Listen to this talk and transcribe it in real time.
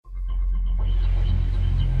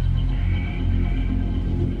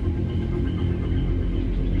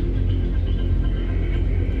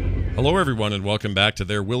Hello, everyone, and welcome back to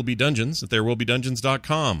There Will Be Dungeons at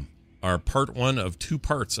ThereWillBeDungeons.com, our part one of 2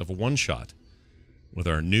 parts of a one-shot with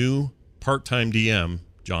our new part-time DM,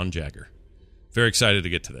 John Jagger. Very excited to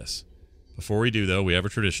get to this. Before we do, though, we have a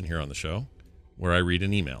tradition here on the show where I read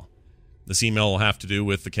an email. This email will have to do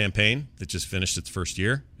with the campaign that just finished its first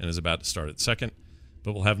year and is about to start its second,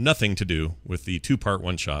 but will have nothing to do with the 2-part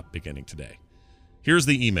one-shot beginning today. Here's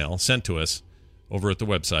the email sent to us over at the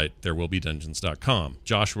website, ThereWillBeDungeons.com.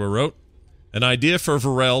 Joshua wrote, an idea for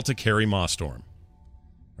Varel to carry Mawstorm.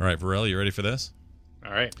 All right, Varel, you ready for this?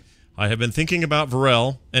 All right. I have been thinking about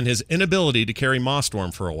Varel and his inability to carry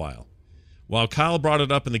Mawstorm for a while. While Kyle brought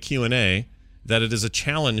it up in the Q&A that it is a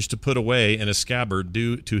challenge to put away in a scabbard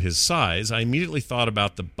due to his size, I immediately thought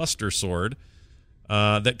about the Buster Sword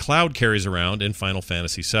that Cloud carries around in Final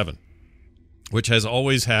Fantasy VII, which has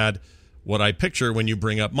always had what I picture when you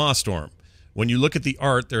bring up Mawstorm. When you look at the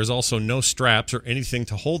art, there is also no straps or anything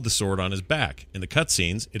to hold the sword on his back. In the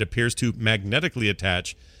cutscenes, it appears to magnetically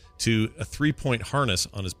attach to a 3-point harness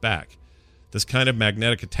on his back. This kind of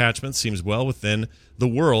magnetic attachment seems well within the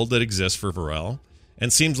world that exists for Varel,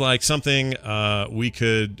 and seems like something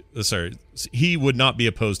he would not be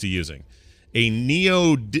opposed to using. A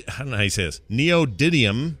neodymium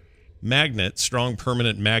magnet, strong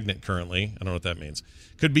permanent magnet currently, I don't know what that means,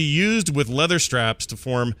 could be used with leather straps to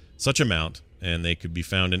form such a mount, and they could be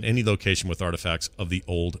found in any location with artifacts of the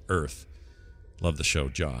old Earth. Love the show,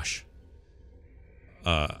 Josh.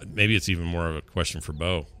 Maybe it's even more of a question for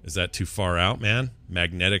Bo. Is that too far out, man?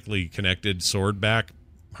 Magnetically connected sword back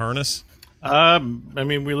harness? I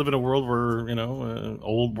mean, we live in a world where,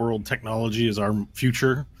 old world technology is our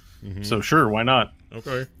future. Mm-hmm. So sure, why not?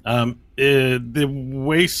 Okay. The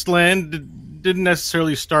Wasteland didn't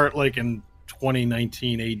necessarily start like in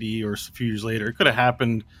 2019 AD or a few years later. It could have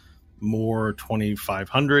happened more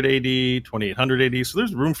 2500 AD, 2800 AD. So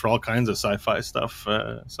there's room for all kinds of sci-fi stuff.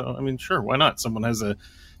 So, I mean, sure, why not? Someone has a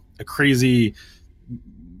crazy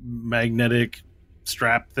magnetic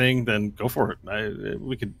strap thing, then go for it.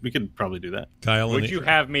 We could probably do that. Kyle, would you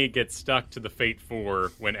have me get stuck to the Fate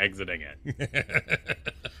 4 when exiting it?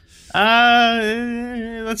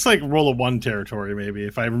 That's like roll a 1 territory, maybe.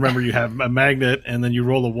 If I remember, you have a magnet, and then you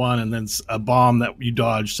roll a 1, and then a bomb that you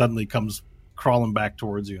dodge suddenly comes crawling back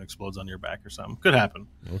towards you and explodes on your back or something. Could happen.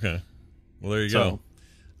 Okay. Well, there you go.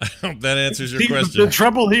 I hope that answers your question. The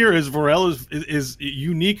trouble here is Varel is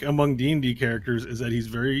unique among D&D characters, is that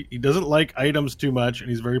he doesn't like items too much, and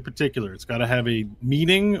he's very particular. It's got to have a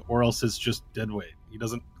meaning, or else it's just dead weight. He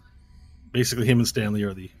doesn't. Basically, him and Stanley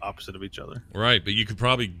are the opposite of each other. Right, but you could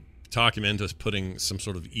probably talk him into putting some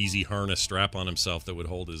sort of easy harness strap on himself that would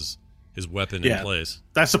hold his weapon in place.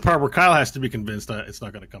 That's the part where Kyle has to be convinced that it's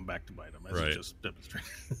not going to come back to bite him, as he just demonstrated.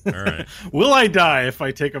 All right. Will I die if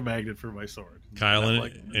I take a magnet for my sword? Kyle,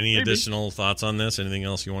 any additional thoughts on this? Anything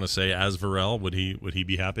else you want to say as Varel? Would he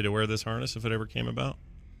be happy to wear this harness if it ever came about?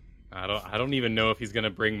 I don't even know if he's going to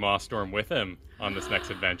bring Mawstorm with him on this next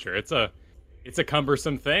adventure. It's a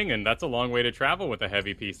cumbersome thing, and that's a long way to travel with a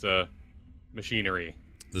heavy piece of machinery.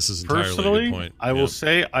 This is entirely Personally, a good point. I will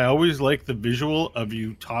say I always like the visual of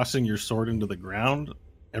you tossing your sword into the ground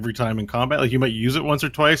every time in combat. Like, you might use it once or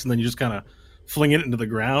twice, and then you just kind of fling it into the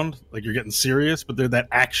ground, like you're getting serious. But that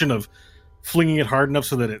action of flinging it hard enough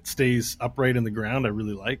so that it stays upright in the ground, I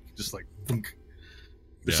really like. Just like,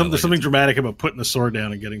 there's something dramatic about putting the sword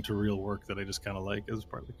down and getting to real work that I just kind of like as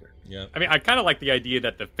part of the character. Yeah, I mean, I kind of like the idea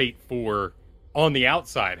that the Fate 4 on the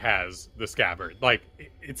outside has the scabbard. Like,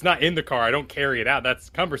 it's not in the car. I don't carry it out. That's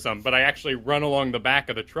cumbersome. But I actually run along the back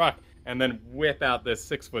of the truck and then whip out this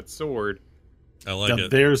 6-foot sword. I like it.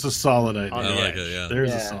 There's a solid idea. I like it, yeah.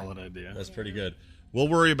 There's a solid idea. That's pretty good. We'll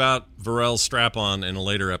worry about Varel's strap-on in a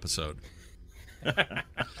later episode.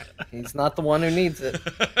 He's not the one who needs it.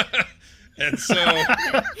 And so,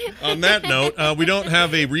 on that note, we don't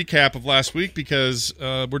have a recap of last week because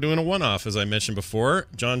we're doing a one-off, as I mentioned before.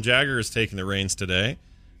 John Jagger is taking the reins today.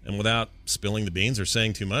 And without spilling the beans or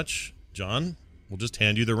saying too much, John, we'll just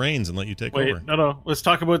hand you the reins and let you take over. No. Let's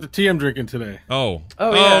talk about the tea I'm drinking today. Oh,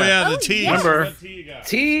 yeah, the tea. Yeah. Remember,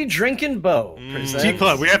 Tea Drinking Bo presents Tea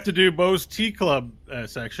Club. We have to do Bo's Tea Club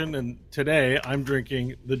section, and today I'm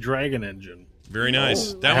drinking the Dragon Engine. Very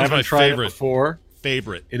nice. I That one's haven't my tried favorite. it before.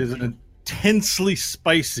 Favorite. It is an intensely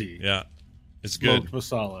spicy. Yeah, it's smoked good.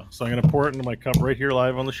 masala. So I'm going to pour it into my cup right here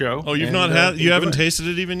live on the show. Oh, you haven't tasted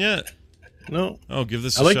it even yet? No. Oh, give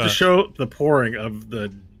this a shot. I like shot. to show the pouring of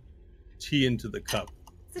the tea into the cup.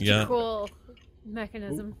 Such a cool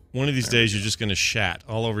mechanism. One of these days, you're just going to shat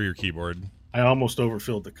all over your keyboard. I almost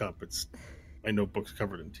overfilled the cup. My notebook's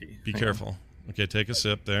covered in tea. Be careful. Okay, take a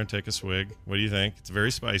sip there. Take a swig. What do you think? It's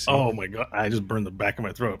very spicy. Oh my god! I just burned the back of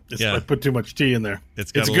my throat. Yeah. I put too much tea in there.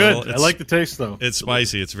 It's got It's a good. little- I like the taste though. It's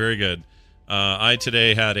spicy. It's very good. I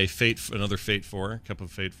today had another Fate 4, cup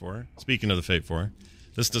of Fate 4. Speaking of the Fate 4,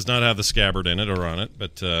 this does not have the scabbard in it or on it,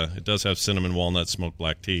 but it does have cinnamon walnut smoked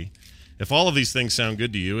black tea. If all of these things sound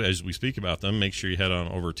good to you as we speak about them, make sure you head on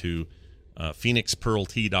over to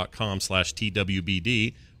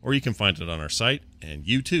phoenixpearltea.com/TWBD, or you can find it on our site, and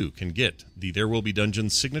you too can get the There Will Be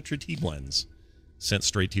Dungeons signature tea blends sent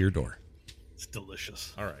straight to your door. It's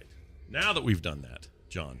delicious. All right. Now that we've done that,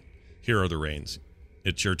 John, here are the reins.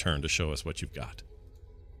 It's your turn to show us what you've got.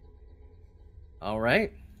 All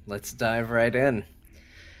right, let's dive right in.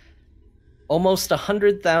 Almost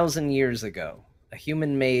 100,000 years ago, a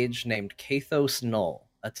human mage named Kathos Null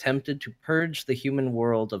attempted to purge the human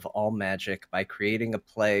world of all magic by creating a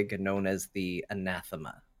plague known as the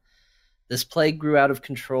Anathema. This plague grew out of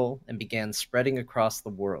control and began spreading across the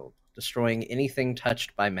world, destroying anything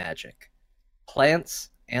touched by magic. Plants,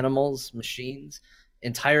 animals, machines,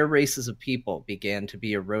 entire races of people began to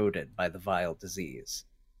be eroded by the vile disease.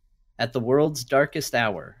 At the world's darkest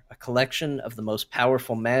hour, a collection of the most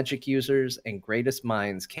powerful magic users and greatest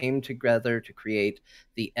minds came together to create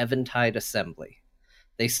the Eventide Assembly.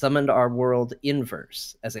 They summoned our world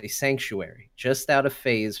Inverse as a sanctuary just out of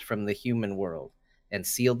phase from the human world and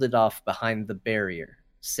sealed it off behind the barrier,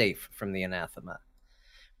 safe from the anathema.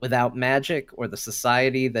 Without magic or the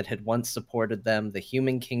society that had once supported them, the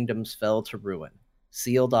human kingdoms fell to ruin,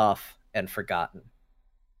 sealed off and forgotten.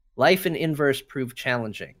 Life in Inverse proved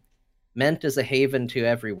challenging. Meant as a haven to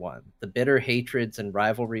everyone, the bitter hatreds and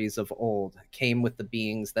rivalries of old came with the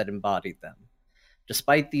beings that embodied them.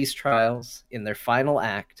 Despite these trials, in their final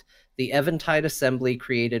act, the Eventide Assembly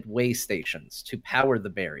created way stations to power the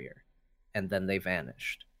barrier, and then they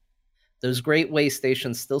vanished. Those great way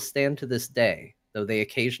stations still stand to this day, though they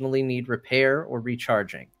occasionally need repair or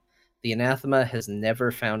recharging. The anathema has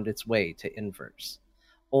never found its way to Inverse.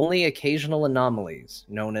 Only occasional anomalies,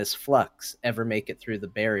 known as flux, ever make it through the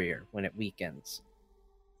barrier when it weakens.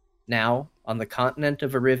 Now, on the continent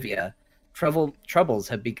of Arivia, troubles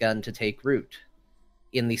have begun to take root.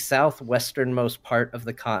 In the southwesternmost part of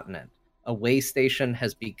the continent, a way station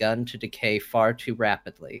has begun to decay far too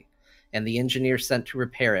rapidly, and the engineer sent to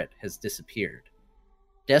repair it has disappeared.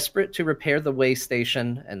 Desperate to repair the way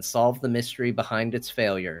station and solve the mystery behind its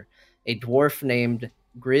failure, a dwarf named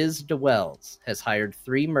Grizz de Wells has hired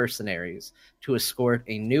 3 mercenaries to escort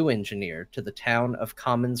a new engineer to the town of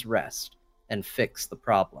Commons Rest and fix the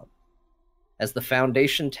problem. As the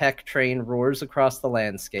Foundation Tech train roars across the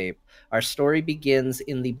landscape, our story begins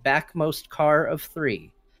in the backmost car of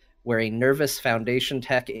 3, where a nervous Foundation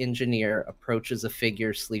Tech engineer approaches a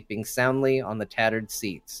figure sleeping soundly on the tattered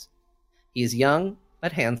seats. He is young,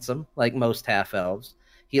 but handsome, like most half-elves.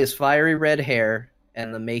 He has fiery red hair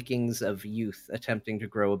and the makings of youth attempting to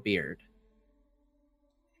grow a beard.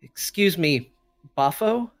 Excuse me,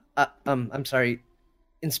 Boffo? I'm sorry,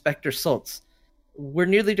 Inspector Schultz. We're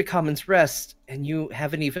nearly to Commons Rest, and you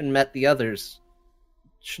haven't even met the others.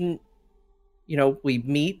 Shouldn't, we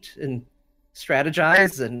meet and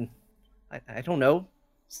strategize and, I don't know,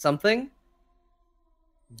 something?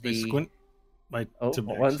 I squint my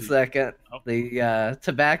tabaxi. 1 second. Oh. The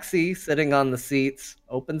tabaxi sitting on the seats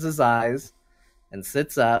opens his eyes and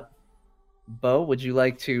sits up. Bo, would you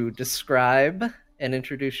like to describe and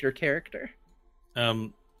introduce your character?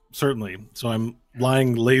 Certainly. So I'm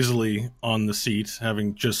lying lazily on the seat,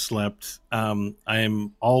 having just slept. I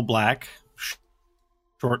am all black,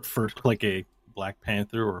 short fur like a Black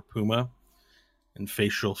Panther or a Puma, and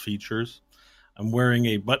facial features. I'm wearing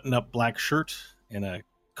a button-up black shirt and a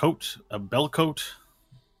coat, a bell coat,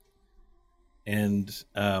 and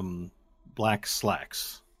black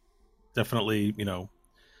slacks. Definitely,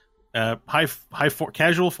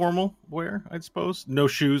 casual formal wear, I suppose. No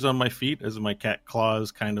shoes on my feet as my cat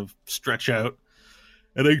claws kind of stretch out,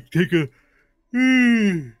 and I take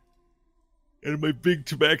and my big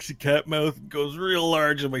tabaxi cat mouth goes real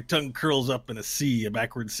large, and my tongue curls up in a C. A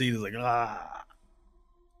backward C is like ah.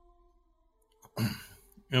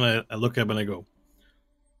 And I look up and I go,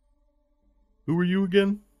 "Who are you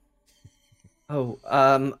again?" Oh,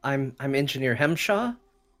 I'm Engineer Hemshaw.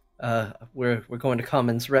 We're going to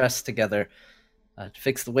Commons Rest together to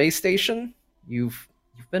fix the way station. You've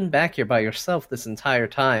been back here by yourself this entire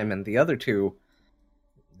time, and the other 2,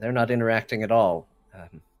 they're not interacting at all.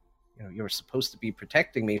 You're supposed to be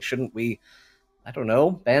protecting me. Shouldn't we, I don't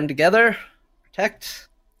know, band together, protect,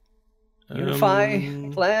 unify,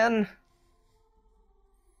 plan?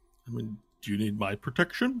 I mean, do you need my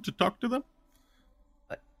protection to talk to them?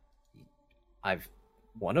 I've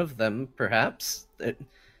one of them, perhaps.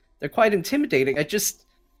 They're quite intimidating. I just,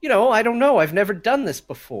 I don't know. I've never done this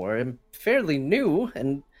before. I'm fairly new,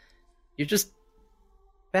 and you're just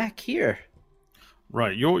back here.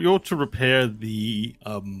 Right, you're to repair the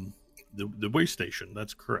way station.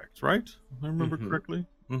 That's correct, right? If I remember correctly.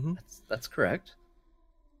 Mm-hmm. That's correct.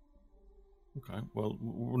 Okay. Well,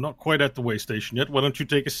 we're not quite at the way station yet. Why don't you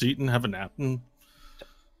take a seat and have a nap, and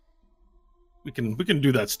we can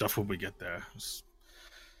do that stuff when we get there.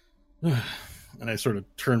 And I sort of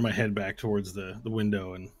turn my head back towards the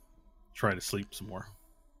window and try to sleep some more.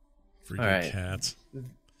 Freaking right. cats.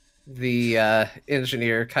 The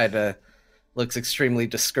engineer kind of looks extremely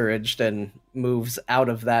discouraged and moves out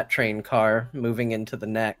of that train car, moving into the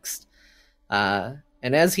next.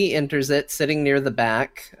 And as he enters it, sitting near the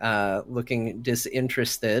back, looking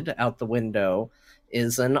disinterested out the window,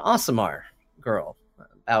 is an Aasimar girl,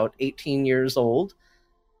 about 18 years old.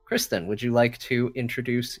 Kristen, would you like to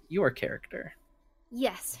introduce your character?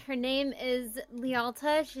 Yes, her name is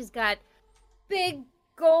Lialta. She's got big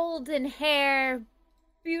golden hair,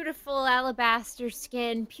 beautiful alabaster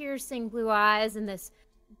skin, piercing blue eyes, and this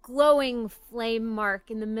glowing flame mark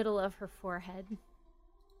in the middle of her forehead.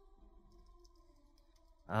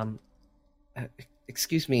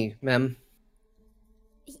 Excuse me, ma'am.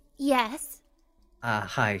 Yes?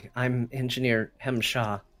 Hi, I'm Engineer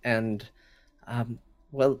Hemshaw, and,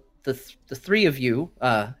 well, the three of you,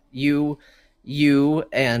 you,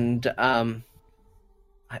 and, I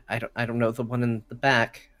don't know, the one in the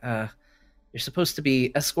back, you're supposed to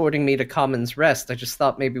be escorting me to Common's Rest. I just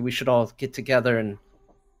thought maybe we should all get together and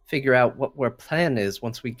figure out what our plan is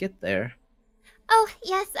once we get there. Oh,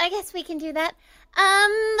 yes, I guess we can do that.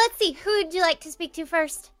 Let's see, who would you like to speak to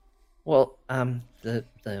first? Well, the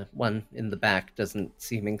one in the back doesn't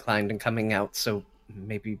seem inclined in coming out, so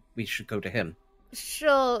maybe we should go to him.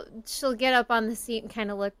 She'll get up on the seat and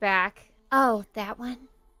kind of look back. Oh, that one?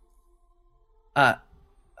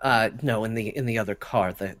 No, in the other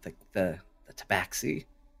car, the tabaxi.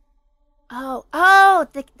 Oh,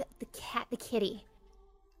 the cat, the kitty.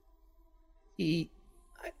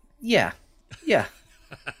 Yeah.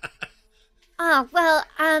 Oh, well,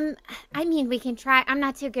 I mean, we can try. I'm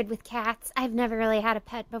not too good with cats. I've never really had a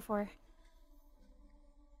pet before.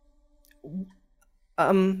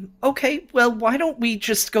 Okay, well, why don't we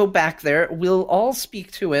just go back there? We'll all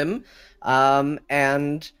speak to him,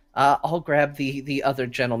 and I'll grab the other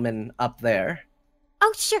gentleman up there.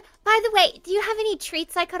 Oh, sure. By the way, do you have any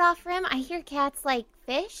treats I could offer him? I hear cats like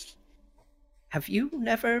fish. Have you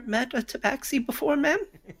never met a tabaxi before, ma'am?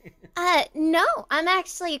 No. I'm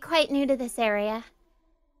actually quite new to this area.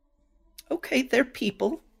 Okay, they're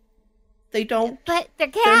people. They don't... But they're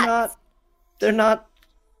cats. They're not...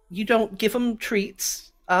 You don't give them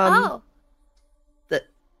treats. Oh.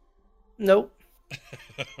 Nope.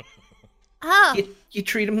 Oh. You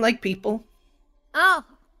treat them like people. Oh.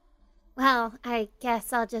 Well, I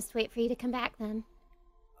guess I'll just wait for you to come back then.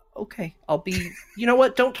 Okay, I'll be... You know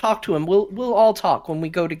what? Don't talk to him. We'll all talk when we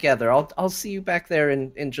go together. I'll see you back there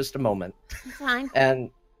in just a moment. Fine.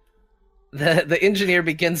 And the engineer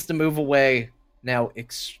begins to move away, now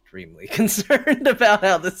extremely concerned about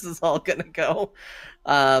how this is all going to go.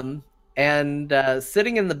 And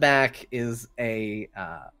sitting in the back is a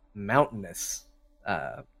mountainous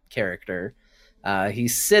character.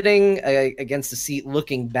 He's sitting against a seat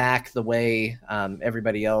looking back the way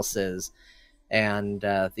everybody else is. And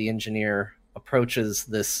the engineer approaches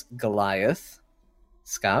this Goliath.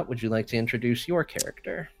 Scott, would you like to introduce your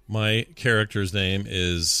character? My character's name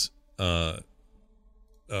is,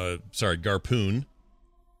 Garpoon.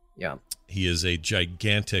 Yeah. He is a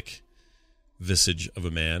gigantic visage of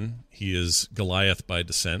a man. He is Goliath by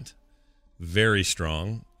descent. Very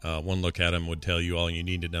strong. One look at him would tell you all you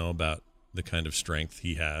need to know about the kind of strength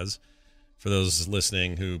he has. For those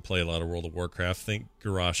listening who play a lot of World of Warcraft, think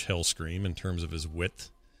Garrosh Hellscream in terms of his width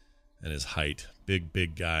and his height.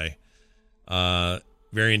 Big guy.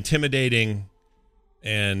 Very intimidating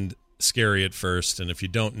and scary at first. And if you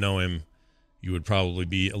don't know him, you would probably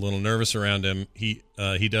be a little nervous around him. He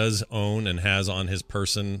does own and has on his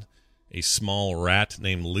person a small rat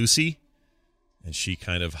named Lucy. And she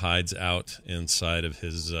kind of hides out inside of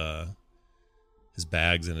his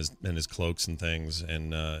bags and his cloaks and things,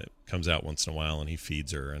 and comes out once in a while, and he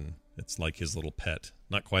feeds her, and it's like his little pet.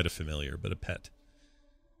 Not quite a familiar, but a pet.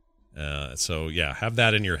 So yeah, have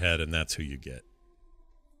that in your head, and that's who you get.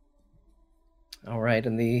 All right,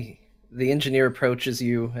 and the engineer approaches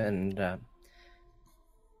you, and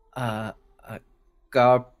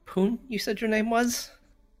Garpoon, you said your name was?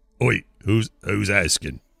 Oi, who's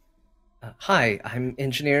asking? Hi, I'm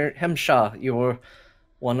Engineer Hemshaw, your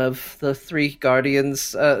one of the 3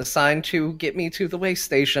 guardians assigned to get me to the way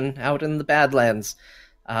station out in the Badlands.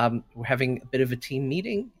 We're having a bit of a team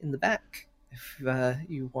meeting in the back. If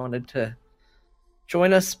you wanted to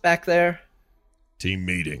join us back there. Team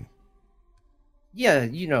meeting.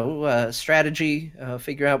 Yeah, strategy,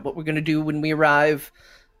 figure out what we're going to do when we arrive,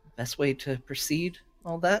 best way to proceed,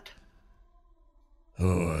 all that.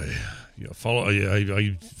 Oh, follow.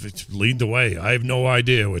 I lead the way. I have no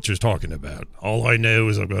idea what you're talking about. All I know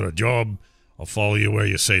is I've got a job. I'll follow you where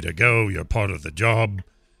you say to go. You're part of the job.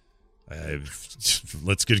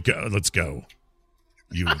 Let's go. Let's go.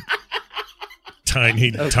 You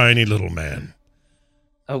tiny little man.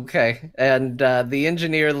 Okay, and the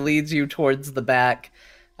engineer leads you towards the back.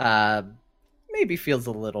 Maybe feels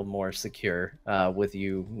a little more secure with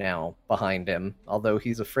you now behind him, although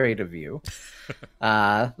he's afraid of you.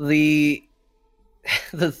 The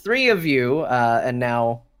 3 of you, and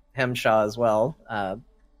now Hemshaw as well,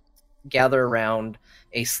 gather around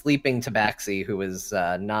a sleeping Tabaxi who is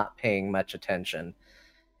not paying much attention.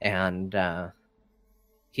 And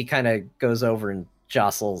he kind of goes over and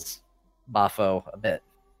jostles Bafo a bit.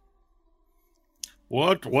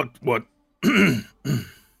 What?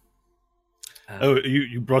 Oh,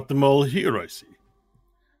 you brought them all here, I see.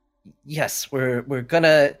 Yes, we're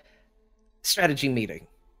gonna strategy meeting.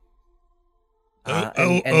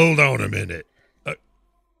 Hold on a minute.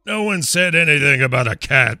 No one said anything about a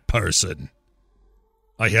cat person.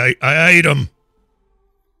 I hate them.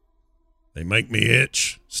 They make me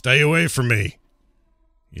itch. Stay away from me,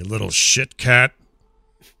 you little shit cat.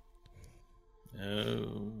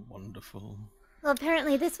 Oh, wonderful. Well,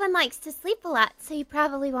 apparently this one likes to sleep a lot, so you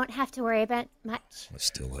probably won't have to worry about much. I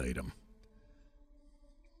still hate him.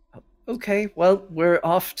 Okay, well, we're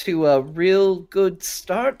off to a real good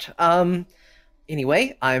start.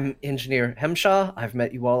 Anyway, I'm Engineer Hemshaw. I've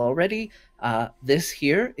met you all already. This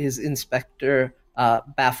here is Inspector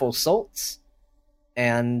Baffle Saltz.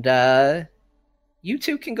 And you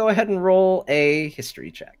 2 can go ahead and roll a history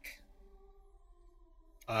check.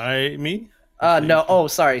 Me? No, oh,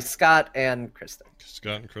 sorry, Scott and Kristen.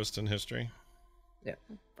 Scott and Kristen, history? Yeah.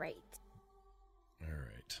 Right. All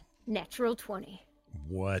right. Natural 20.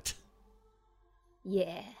 What?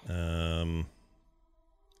 Yeah.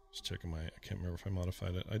 Just checking I can't remember if I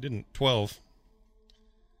modified it. I didn't. 12.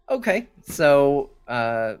 Okay, so,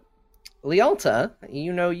 Lialta,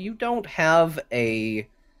 you don't have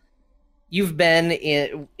you've been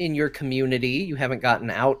in your community, you haven't gotten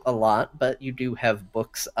out a lot, but you do have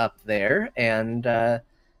books up there, and the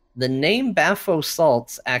name Bafo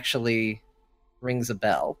Saltz actually rings a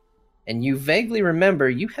bell. And you vaguely remember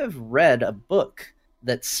you have read a book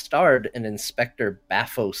that starred an Inspector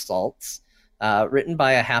Bafo Saltz, written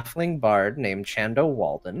by a halfling bard named Chando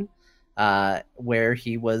Walden, where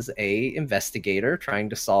he was a investigator trying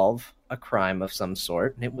to solve a crime of some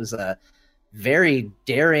sort, and it was a very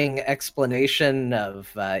daring explanation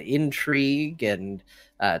of intrigue and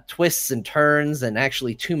twists and turns, and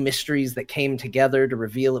actually 2 mysteries that came together to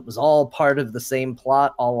reveal it was all part of the same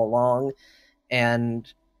plot all along.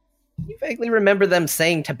 And you vaguely remember them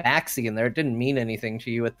saying Tabaxi in there. It didn't mean anything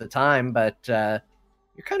to you at the time, but you're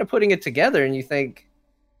kind of putting it together and you think,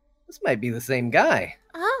 this might be the same guy.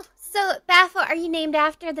 Oh, so Baffo, are you named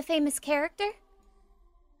after the famous character?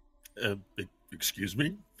 Excuse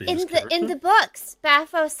me? In the books,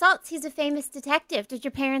 Bafo Saltz, he's a famous detective. Did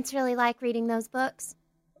your parents really like reading those books?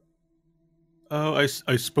 Oh, I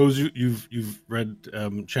suppose you've read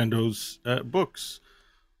Chando's books.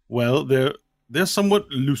 Well, they're somewhat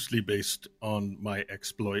loosely based on my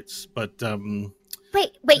exploits, but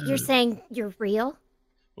Wait, you're saying you're real?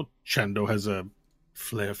 Well, Chando has a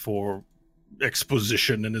flair for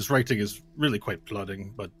exposition, and his writing is really quite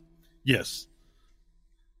plodding. But yes,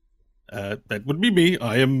 that would be me.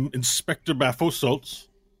 I am Inspector Bafo Saltz.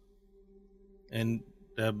 And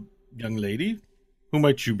young lady, who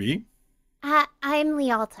might you be? I'm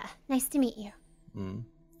Lialta. Nice to meet you.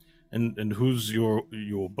 And who's your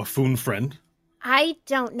buffoon friend? I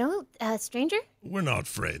don't know, stranger? We're not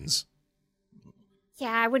friends.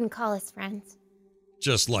 Yeah, I wouldn't call us friends.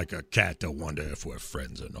 Just like a cat to wonder if we're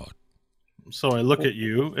friends or not. So I look at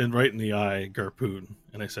you and right in the eye, Garpoon,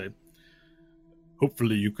 and I say,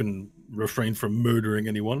 hopefully you can refrain from murdering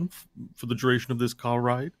anyone for the duration of this car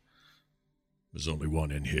ride. There's only one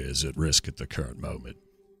in here is at risk at the current moment.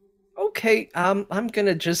 Okay, I'm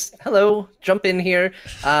gonna just, jump in here.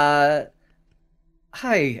 Hi,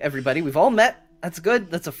 everybody. We've all met. That's good.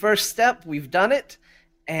 That's a first step. We've done it.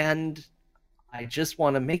 And I just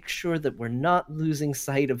want to make sure that we're not losing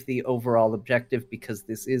sight of the overall objective, because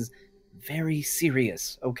this is very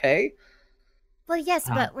serious, okay? Well, yes,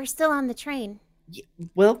 but we're still on the train.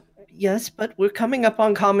 Well, yes, but we're coming up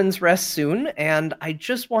on Common's Rest soon, and I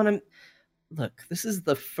just want to... Look, this is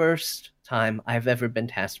the first time I've ever been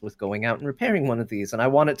tasked with going out and repairing one of these, and I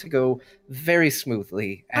want it to go very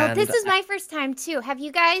smoothly. And this is my first time, too. Have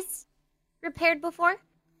you guys repaired before?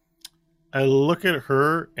 I look at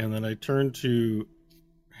her, and then I turn to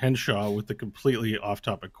Henshaw with a completely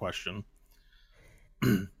off-topic question.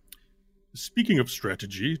 Speaking of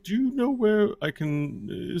strategy, do you know where I can...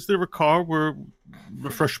 Is there a car where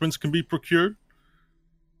refreshments can be procured?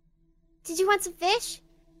 Did you want some fish?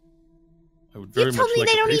 I would very You told much me like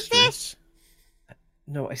they a don't eat pastry. fish.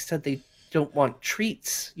 No, I said they don't want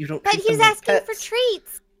treats. You don't But treat he's them like asking for pets.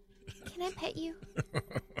 treats. Can I pet you?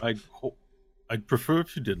 I'd prefer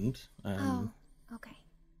if you didn't. Oh, okay.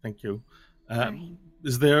 Thank you. Sorry.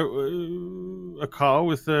 Is there a car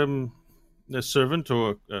with a servant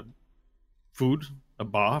or food, a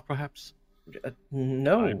bar, perhaps?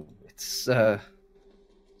 No, it's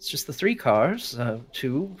just the 3 cars,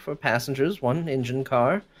 2 for passengers, 1 engine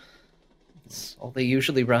car. It's all they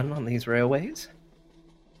usually run on these railways.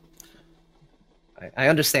 I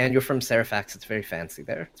understand you're from Serifax. It's very fancy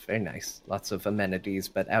there. It's very nice. Lots of amenities,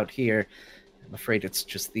 but out here, I'm afraid it's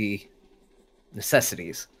just the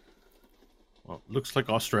necessities. Well, looks like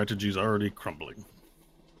our strategy's already crumbling.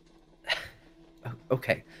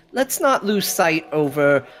 Okay, let's not lose sight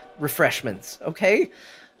over refreshments, okay?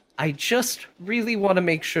 I just really want to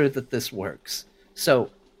make sure that this works. So,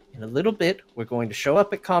 in a little bit, we're going to show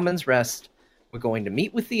up at Common's Rest. We're going to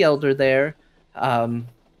meet with the Elder there.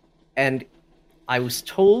 And I was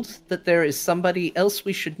told that there is somebody else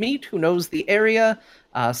we should meet who knows the area.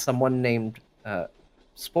 Someone named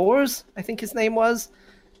Spores, I think his name was.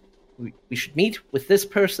 We should meet with this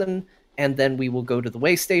person, and then we will go to the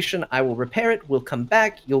way station. I will repair it. We'll come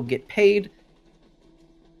back. You'll get paid.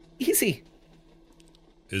 Easy.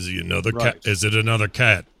 Is he another Right. cat? Is it another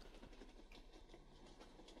cat?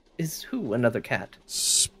 Is who another cat?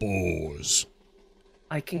 Spores.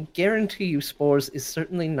 I can guarantee you Spores is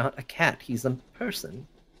certainly not a cat. He's a person.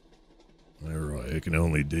 All right, I can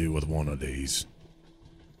only deal with one of these.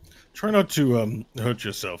 Try not to hurt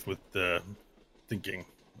yourself with thinking.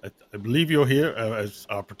 I believe you're here as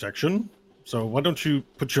our protection. So why don't you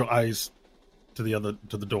put your eyes to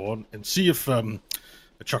the door and see if a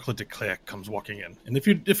chocolate eclair comes walking in. And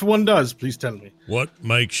if one does, please tell me. What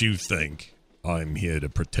makes you think I'm here to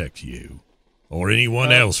protect you? Or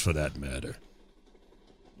anyone else for that matter?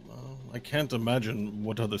 I can't imagine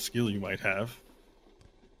what other skill you might have.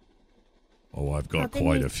 Oh, I've Well, got didn't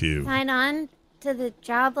quite you a few. Sign on to the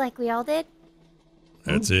job like we all did?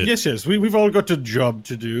 That's it. Yes, we've all got a job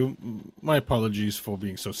to do. My apologies for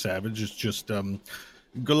being so savage. It's just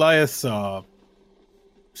Goliaths are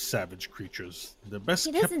savage creatures. The best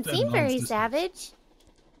He doesn't kept seem amongst very the- savage.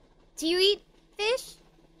 Do you eat fish?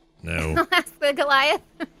 No. I'll ask the Goliath.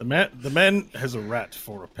 The man has a rat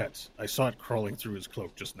for a pet. I saw it crawling through his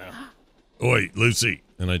cloak just now. Oi, Lucy.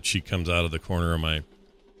 And she comes out of the corner of my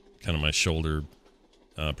shoulder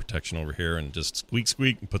protection over here and just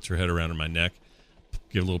squeak and puts her head around my neck.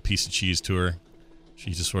 Give a little piece of cheese to her.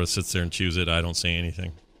 She just sort of sits there and chews it. I don't say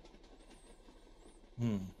anything.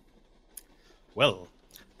 Well,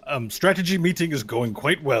 strategy meeting is going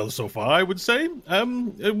quite well so far, I would say.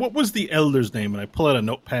 What was the elder's name? And I pull out a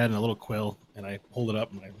notepad and a little quill, and I hold it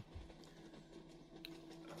up, and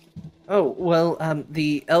Oh, well,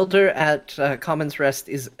 the elder at Common's Rest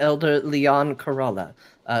is Elder Leon Corolla,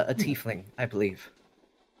 a tiefling, I believe.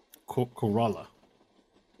 Corolla.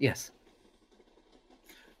 Yes.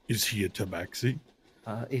 Is he a tabaxi?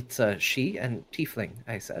 It's she and tiefling,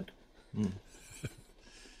 I said.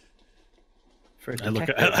 For a I look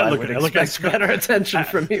at- detective, I I look would at- I look at expect better attention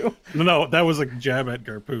from you. No, that was a jab at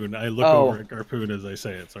Garpoon. I look Oh. over at Garpoon as I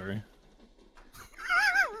say it, sorry.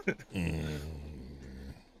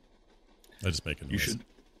 I just make a noise.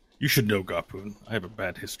 You should know Garpoon. I have a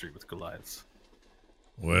bad history with Goliaths.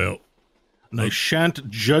 Well, And I shan't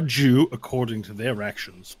judge you according to their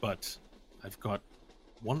actions, but I've got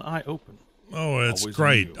one eye open. oh, that's Always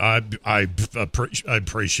great. knew. I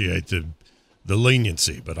appreciate the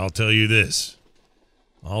leniency, but I'll tell you this.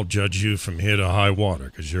 I'll judge you from here to high water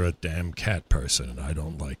because you're a damn cat person and I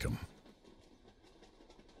don't like them.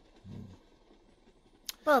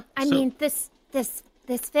 Well, I So- mean, this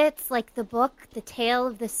fits like the book, The Tale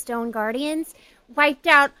of the Stone Guardians, wiped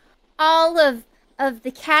out all of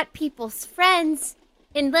the cat people's friends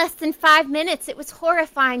in less than 5 minutes. It was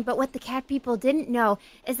horrifying, but what the cat people didn't know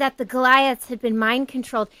is that the Goliaths had been mind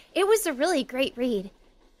controlled. It was a really great read.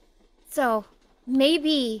 So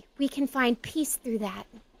maybe we can find peace through that.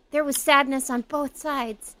 There was sadness on both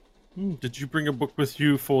sides. Did you bring a book with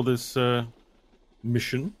you for this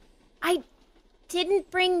mission? I didn't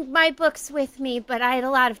bring my books with me, but I had a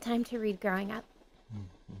lot of time to read growing up.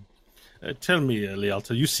 Tell me,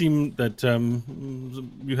 Lealta, you seem that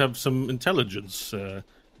you have some intelligence.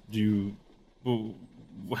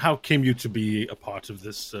 How came you to be a part of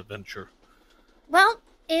this venture? Well,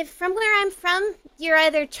 if from where I'm from, you're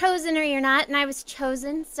either chosen or you're not, and I was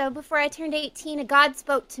chosen. So before I turned 18, a god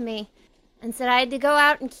spoke to me and said I had to go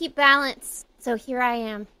out and keep balance. So here I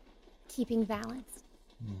am, keeping balance.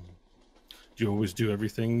 Do you always do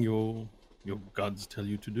everything your gods tell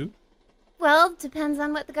you to do? Well, depends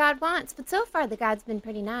on what the god wants, but so far the god's been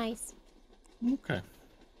pretty nice. Okay.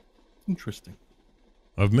 Interesting.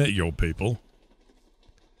 I've met your people.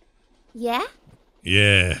 Yeah?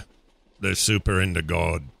 Yeah, they're super into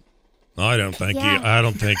God. I don't think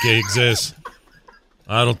he exists.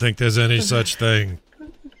 I don't think there's any such thing.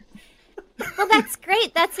 Well, that's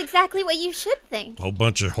great. That's exactly what you should think. Whole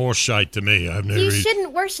bunch of horse shite to me. I've never. You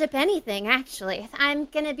shouldn't worship anything, actually. I'm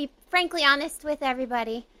gonna be frankly honest with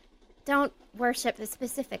everybody. Don't worship a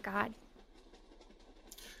specific god.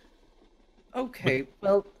 Okay,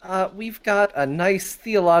 well, we've got a nice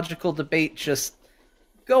theological debate just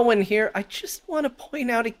going here. I just want to point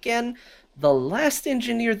out again, the last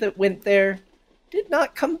engineer that went there did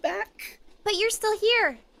not come back. But you're still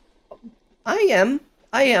here. I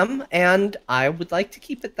am, and I would like to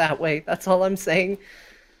keep it that way. That's all I'm saying.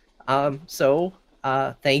 So,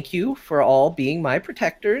 thank you for all being my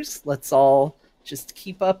protectors. Let's all just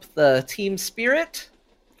keep up the team spirit.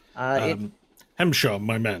 Hemshaw,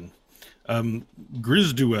 my man.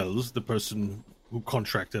 Grizz Duels, the person who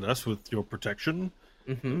contracted us with your protection,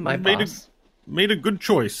 my boss. Made a good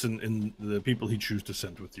choice in the people he chose to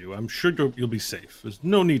send with you. I'm sure you'll be safe. There's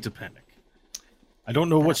no need to panic. I don't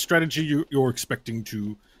know what strategy you're expecting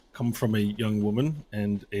to come from a young woman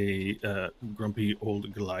and a grumpy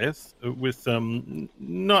old Goliath with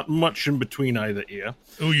not much in between either ear.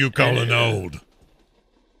 Who you calling old?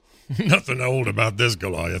 Nothing old about this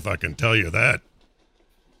Goliath, I can tell you that.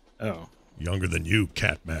 Oh. Younger than you,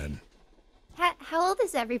 Catman. How old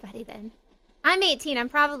is everybody then? I'm 18. I'm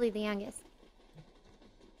probably the youngest.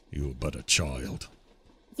 You're but a child.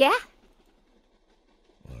 Yeah?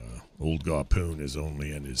 Old Garpoon is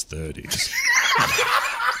only in his 30s.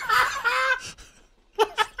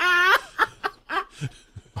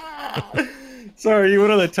 Sorry, you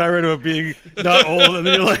went on that tirade about being not old, and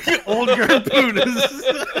then you're like, old Garpoon is...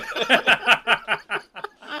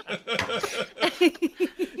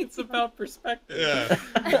 It's about perspective. Yeah.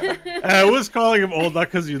 I was calling him old, not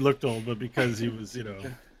because he looked old, but because he was,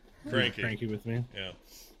 Cranky with me. Yeah.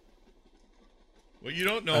 What you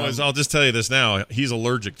don't know is, I'll just tell you this now, he's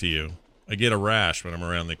allergic to you. I get a rash when I'm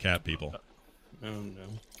around the cat people. Oh,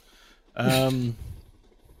 no.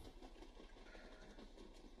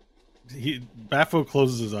 Baffo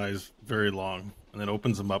closes his eyes very long, and then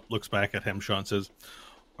opens them up, looks back at Hemshaw, and says,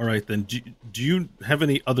 all right, then, do you have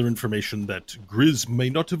any other information that Grizz may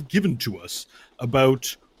not have given to us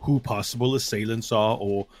about who possible assailants are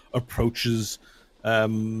or approaches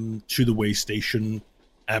to the way station,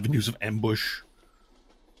 avenues of ambush?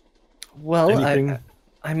 Well,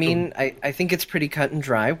 I mean, I think it's pretty cut and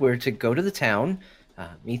dry. We're to go to the town,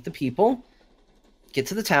 meet the people, get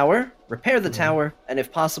to the tower, repair the tower, and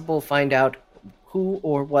if possible, find out who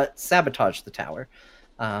or what sabotaged the tower.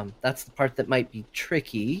 That's the part that might be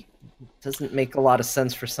tricky. It doesn't make a lot of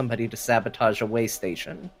sense for somebody to sabotage a way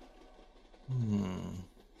station. And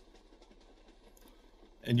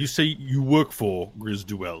you say you work for Grizz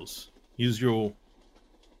Duels. He's your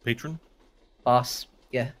patron? Boss,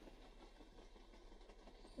 yeah.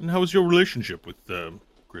 And how is your relationship with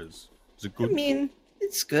Grizz? Is it good? I mean,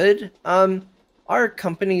 it's good. Our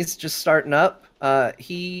company's just starting up.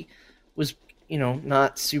 He was,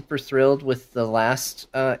 not super thrilled with the last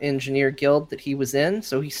engineer guild that he was in,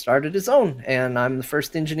 so he started his own, and I'm the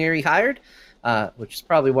first engineer he hired, which is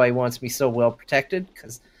probably why he wants me so well protected,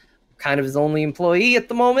 because I'm kind of his only employee at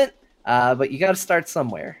the moment, but you got to start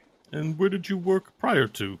somewhere. And where did you work prior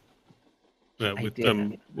to? With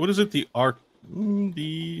what is it?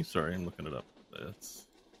 Sorry, I'm looking it up. That's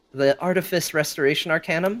the Artifice Restoration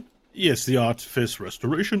Arcanum. Yes, the Artifice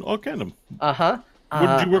Restoration Arcanum. Uh-huh.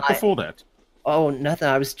 Where did you work before that? Oh, nothing.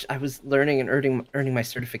 I was learning and earning my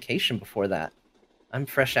certification before that. I'm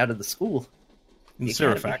fresh out of the school. In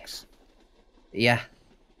Serifax. Yeah.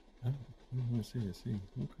 Oh, I see.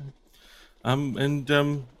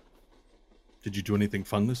 Okay. Did you do anything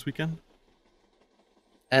fun this weekend?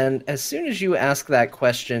 And as soon as you ask that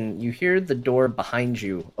question, you hear the door behind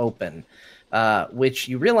you open, which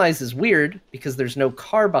you realize is weird because there's no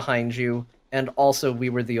car behind you, and also we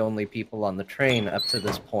were the only people on the train up to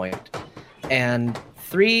this point. and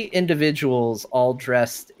 3 individuals all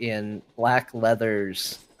dressed in black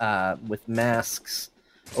leathers with masks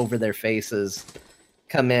over their faces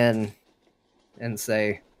come in and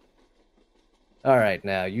say, "All right,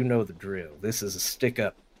 now you know the drill. This is a stick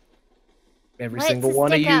up. Every What's single a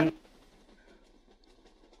one of stick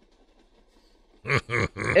you,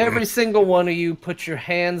 every single one of you, put your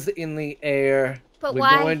hands in the air. But We're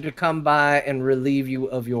why? going to come by and relieve you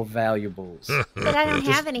of your valuables." But I don't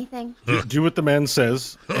have anything. Do what the man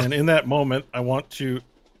says, and in that moment, I want to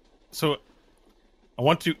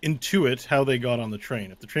intuit how they got on the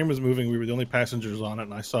train. If the train was moving, we were the only passengers on it,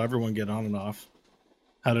 and I saw everyone get on and off.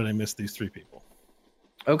 How did I miss these 3 people?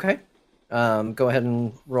 Okay. Go ahead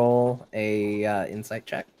and roll a insight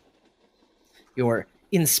check. Your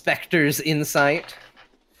inspector's insight.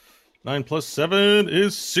 9 plus 7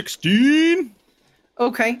 is 16.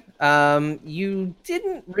 Okay. You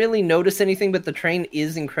didn't really notice anything, but the train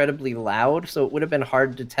is incredibly loud, so it would have been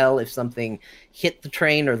hard to tell if something hit the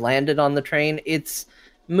train or landed on the train. It's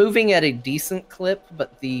moving at a decent clip,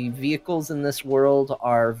 but the vehicles in this world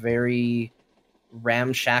are very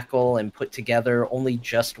ramshackle and put together, only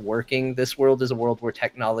just working. This world is a world where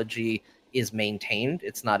technology is maintained.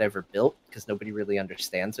 It's not ever built because nobody really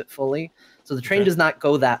understands it fully. So the train Okay. does not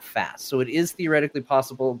go that fast. So it is theoretically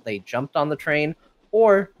possible they jumped on the train,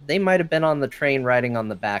 or they might have been on the train riding on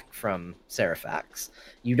the back from Serifax.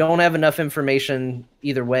 You don't have enough information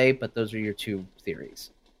either way, but those are your 2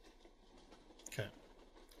 theories. Okay.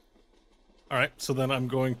 All right. So then I'm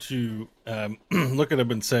going to look at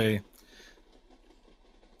him and say,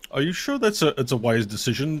 "Are you sure it's a wise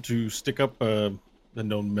decision to stick up a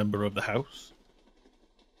known member of the house,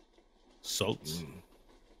 Salts?"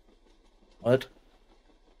 What?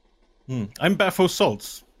 I'm Baffo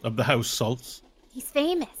Salts of the house Salts. He's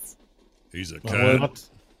famous. He's a Well, cat. not-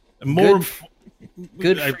 more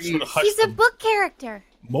Good I for sort you. of hushed He's a them. book character.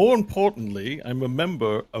 More importantly, I'm a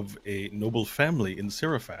member of a noble family in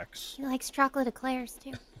Serifax. He likes chocolate eclairs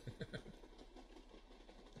too.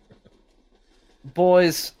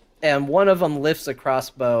 Boys, and one of them lifts a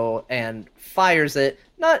crossbow and fires it,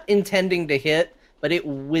 not intending to hit, but it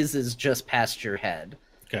whizzes just past your head.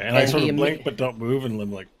 Okay, and I And sort he of blink but don't move, and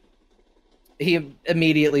I'm like, He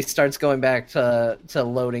immediately starts going back to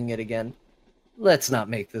loading it again. "Let's not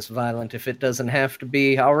make this violent if it doesn't have to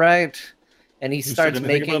be, all right?" And he said starts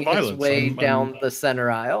anything making about his violence? way I'm- down the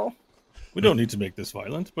center aisle. "We don't need to make this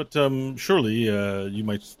violent, but surely you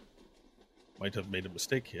might have made a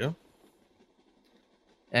mistake here."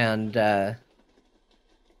 And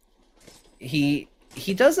he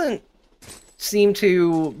doesn't seem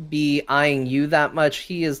to be eyeing you that much.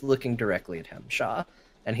 He is looking directly at Hemshaw,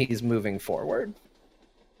 and he's moving forward.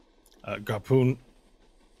 Garpoon,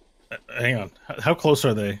 hang on. How close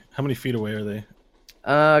are they? How many feet away are they?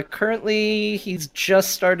 Currently, he's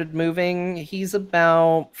just started moving. He's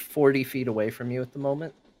about 40 feet away from you at the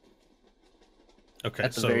moment, Okay,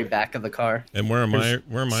 at the so very back of the car. And where am I? Here's-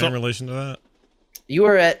 Where am I so- in relation to that? You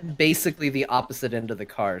are at basically the opposite end of the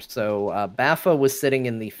car. So Baffa was sitting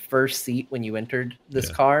in the first seat when you entered this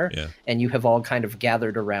Yeah, car, yeah. and you have all kind of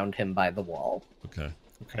gathered around him by the wall. Okay.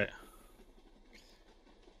 okay.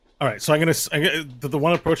 All right, so the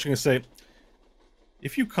one approaching is say,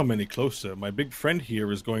 "If you come any closer, my big friend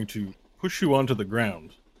here is going to push you onto the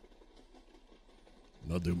ground."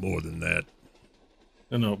 I'll do more than that.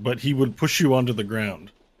 No, but he would push you onto the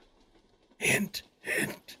ground. Hint,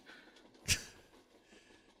 hint.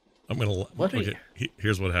 I'm gonna. What are Okay.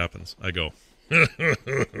 Here's what happens. I go.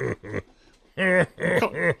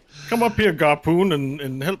 Come up here, Garpoon,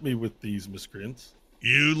 and help me with these miscreants.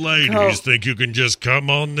 You ladies Go. think you can just come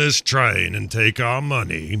on this train and take our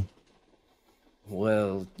money?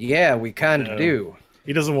 Well, yeah, we kind of No. do.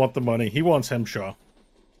 He doesn't want the money. He wants Hemshaw.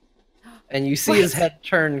 And you see his head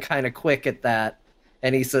turn kind of quick at that,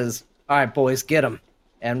 and he says, "All right, boys, get him."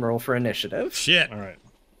 And roll for initiative. Shit. All right.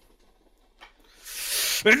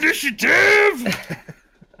 Initiative!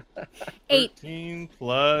 8. 13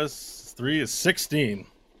 plus 3 is 16.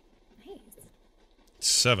 Nice.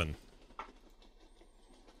 7.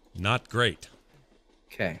 Not great.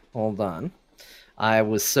 Okay, hold on. I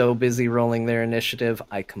was so busy rolling their initiative,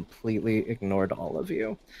 I completely ignored all of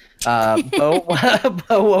you. Bo,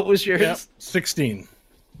 Bo, what was yours? Yep, 16.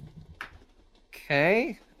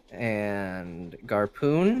 Okay, and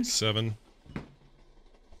Garpoon. 7.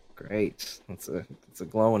 Great, that's a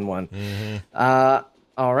glowing one. Mm-hmm.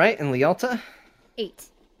 All right, and Lialta. 8.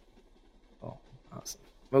 Oh, awesome.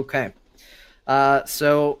 Okay,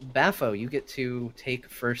 so Baffo, you get to take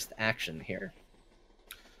first action here.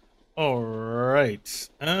 All right.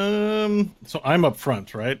 So I'm up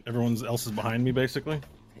front, right? Everyone else is behind me, basically.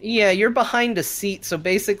 Yeah, you're behind a seat. So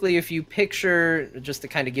basically, if you picture, just to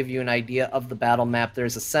kind of give you an idea of the battle map,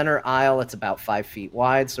 there's a center aisle. It's about 5 feet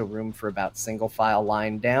wide, so room for about single file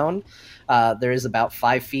line down. There is about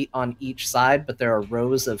 5 feet on each side, but there are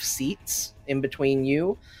rows of seats in between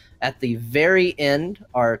you. At the very end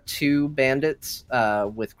are 2 bandits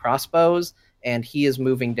with crossbows, and he is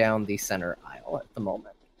moving down the center aisle at the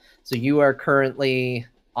moment. So you are currently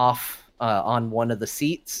off on one of the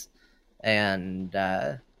seats, and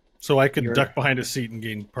So I could duck behind a seat and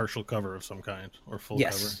gain partial cover of some kind, or full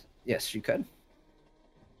cover. Yes, you could.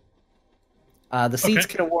 The seats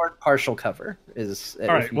can award partial cover. All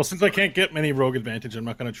right. Well, since I can't get many rogue advantage, I'm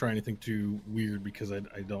not going to try anything too weird because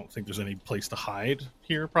I don't think there's any place to hide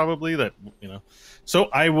here. Probably that So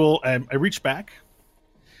I will. I reach back,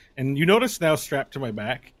 and you notice now strapped to my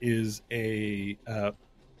back is a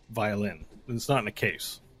violin. It's not in a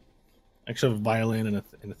case. I actually have a violin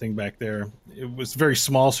and a thing back there. It was very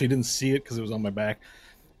small, so you didn't see it because it was on my back.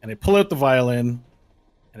 And I pull out the violin,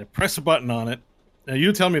 and I press a button on it. Now,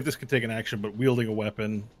 you tell me if this could take an action, but wielding a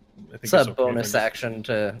weapon, I think it's a bonus action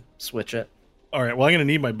to switch it. All right, well, I'm going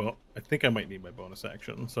to need my I think I might need my bonus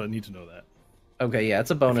action, so I need to know that. Okay, yeah,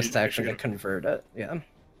 it's a bonus action to convert it, yeah.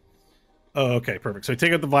 Oh, okay, perfect. So I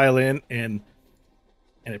take out the violin, and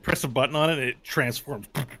I press a button on it, and it transforms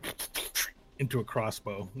into a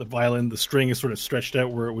crossbow. The violin, the string is sort of stretched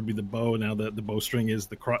out where it would be the bow. Now the bowstring is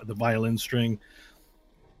the violin string.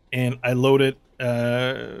 And I load it.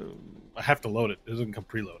 I have to load it. It doesn't come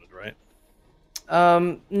preloaded, right?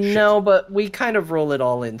 No, but we kind of roll it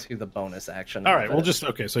all into the bonus action. All right, we'll just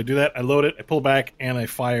so I do that. I load it, I pull back, and I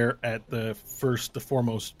fire at the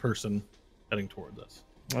foremost person heading towards us.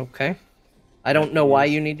 Okay. I don't know why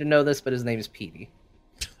you need to know this, but his name is Petey.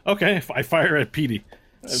 Okay, I fire at Petey.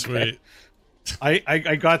 Okay. Sweet. I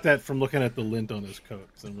got that from looking at the lint on his coat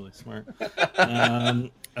because I'm really smart.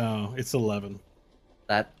 It's 11.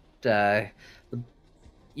 That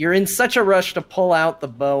you're in such a rush to pull out the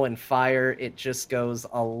bow and fire, it just goes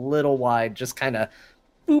a little wide, just kind of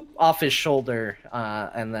boop off his shoulder,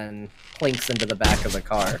 and then clinks into the back of the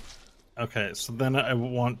car. Okay, so then I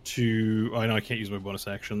want to... I know I can't use my bonus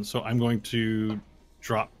action, so I'm going to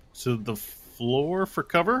drop to the floor for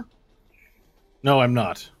cover? No, I'm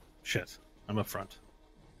not. Shit, I'm up front.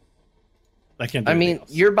 I can't do anything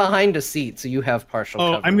else. You're behind a seat, so you have partial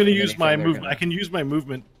cover. Oh, I'm going to use my movement. I can use my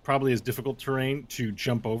movement probably as difficult terrain to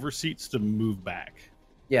jump over seats to move back.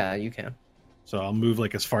 Yeah, you can. So I'll move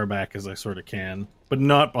like as far back as I sort of can, but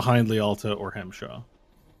not behind Lialta or Hemshaw.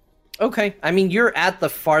 Okay. I mean, you're at the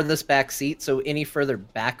farthest back seat, so any further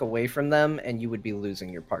back away from them, and you would be losing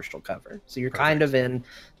your partial cover. So you're kind of in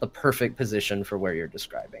the perfect position for where you're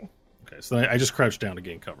describing. Okay, so I just crouch down to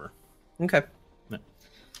gain cover. Okay. Yeah.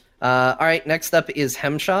 All right, next up is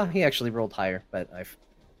Hemshaw. He actually rolled higher, but I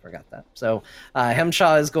forgot that. So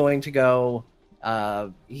Hemshaw is going to go...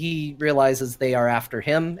 he realizes they are after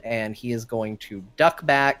him, and he is going to duck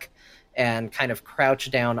back and kind of crouch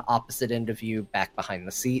down opposite end of you, back behind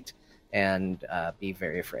the seat, and be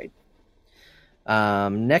very afraid.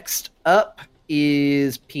 Next up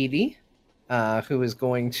is Petey, who is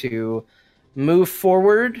going to move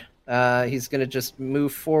forward. He's going to just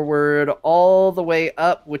move forward all the way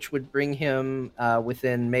up, which would bring him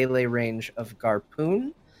within melee range of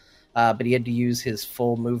Garpoon. But he had to use his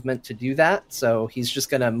full movement to do that, so he's just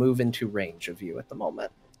going to move into range of you at the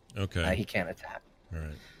moment. Okay. He can't attack. All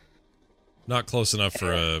right. Not close enough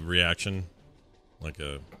for a reaction?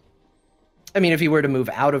 I mean, if he were to move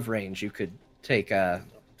out of range, you could take an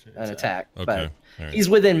attack. Okay. But right. He's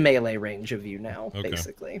within melee range of you now,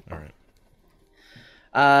 basically. All right.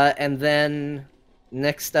 And then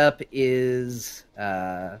next up is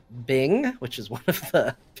Bing, which is one of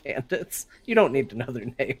the bandits. You don't need to know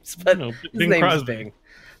their names, but his name's Bing.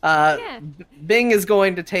 Bing is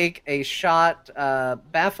going to take a shot.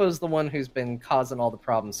 Baffo's the one who's been causing all the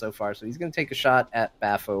problems so far, so he's going to take a shot at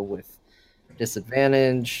Baffo with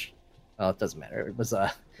disadvantage. Oh, it doesn't matter. It was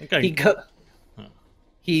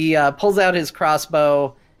he pulls out his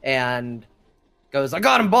crossbow and goes, "I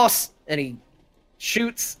got him, boss!" And he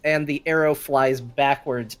shoots, and the arrow flies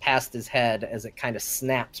backwards past his head as it kind of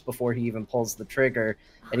snaps before he even pulls the trigger.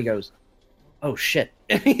 And he goes, "Oh shit!"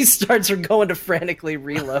 And he starts going to frantically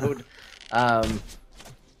reload.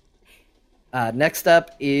 Next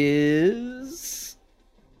up is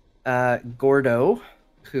Gordo,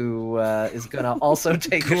 who is going to also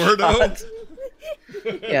take a shot.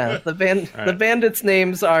 Yeah, the bandits'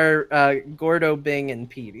 names are Gordo, Bing, and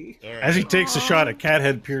Petey. Right. As he takes a shot, a cat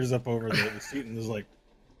head peers up over the seat and is like...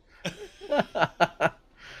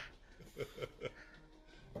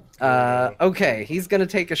 Okay, he's going to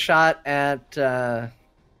take a shot at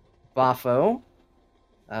Bafo.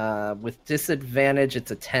 With disadvantage,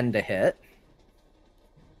 it's a 10 to hit.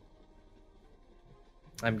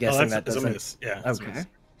 I'm guessing that that's a doesn't. miss. Yeah. that's a Okay. miss.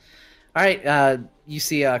 All right. You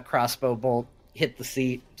see a crossbow bolt hit the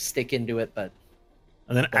seat, stick into it, but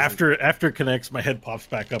And then Doesn't- after it connects, my head pops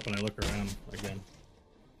back up and I look around again.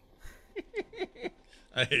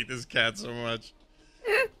 I hate this cat so much.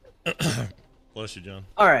 Bless you, John.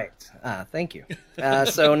 all right. Thank you.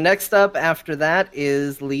 So next up after that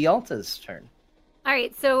is Lialta's turn. All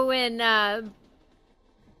right, so when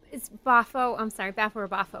it's Bafo, I'm sorry, Bafo or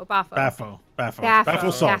Bafo? Bafo. Baffo.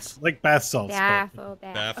 Baffo. salts. Like bath salts. but- Bafo.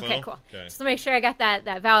 Bafo? Okay, cool. Okay. Just to make sure I got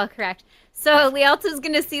that vowel correct. So Lialta's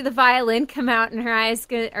going to see the violin come out and her eyes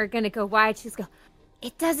are going to go wide. She's going,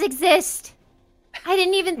 it does exist. I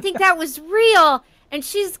didn't even think that was real. And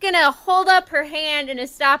she's going to hold up her hand in a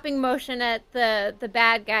stopping motion at the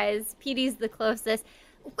bad guys. Petey's the closest.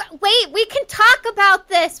 Wait, we can talk about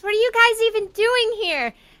this. What are you guys even doing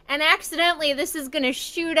here? And accidentally, this is going to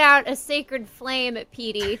shoot out a sacred flame at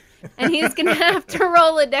Petey. And he's going to have to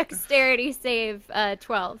roll a dexterity save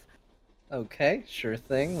 12. Okay, sure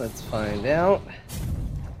thing. Let's find out.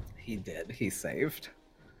 He did. He saved.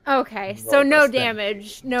 Okay, so Roll no this thing.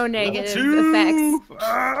 damage, no negative Two. effects.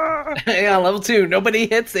 Ah! Yeah, level 2. Nobody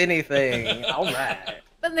hits anything. All right.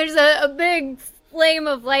 But there's a big flame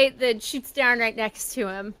of light that shoots down right next to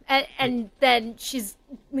him. And then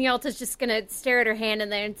Lialta's just going to stare at her hand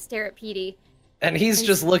and then stare at Petey. And he's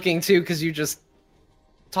just looking too because you just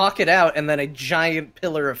talk it out, and then a giant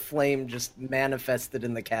pillar of flame just manifested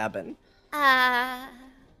in the cabin. And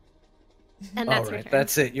that's All her right, turn.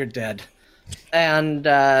 that's it. You're dead. And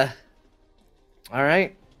all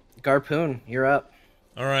right, Garpoon, you're up.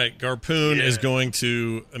 All right, Garpoon is going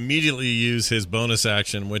to immediately use his bonus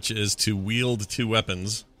action, which is to wield 2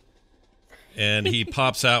 weapons. And he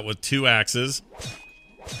pops out with 2 axes,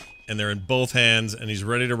 and they're in both hands, and he's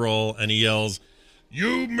ready to roll, and he yells,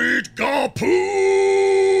 "You meet Garpoon!"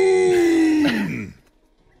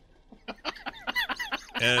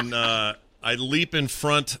 And I leap in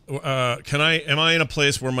front. Am I in a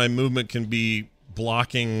place where my movement can be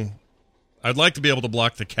blocking? I'd like to be able to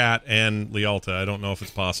block the cat and Lialta. I don't know if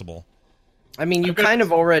it's possible. I mean, you kind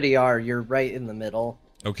of already are. You're right in the middle.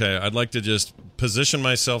 Okay, I'd like to just position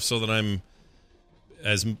myself so that I'm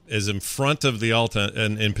as in front of Lialta,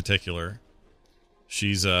 and in particular,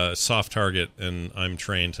 she's a soft target, and I'm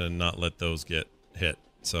trained to not let those get hit.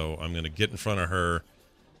 So I'm going to get in front of her.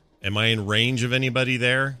 Am I in range of anybody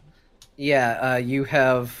there? Yeah, you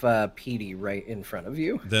have Petey right in front of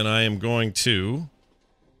you. Then I am going to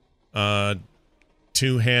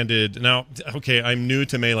two-handed. Now, okay, I'm new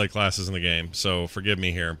to melee classes in the game, so forgive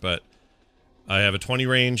me here, but I have a 20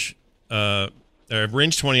 range. I have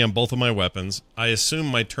range 20 on both of my weapons. I assume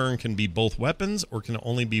my turn can be both weapons, or can it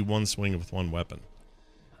only be one swing with one weapon?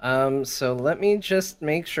 So let me just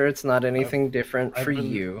make sure it's not anything different I've for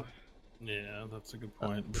been- you. Yeah, that's a good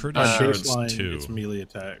point. Pretty sure sure it's 2. It's melee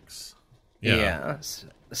attacks. Yeah.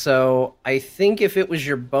 So I think if it was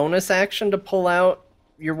your bonus action to pull out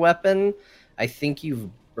your weapon, I think you've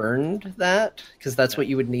burned that because that's what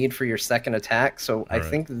you would need for your second attack. So I right.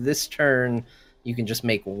 think this turn you can just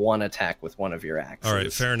make one attack with one of your axes. All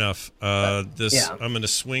right, fair enough. I'm going to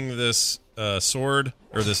swing this sword,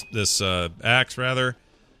 or this axe rather,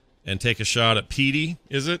 and take a shot at Petey.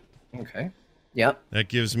 Is it? Okay. Yep. That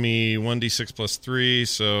gives me 1d6 plus 3,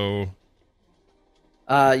 so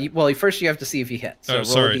Well, first you have to see if he hits. So Oh, roll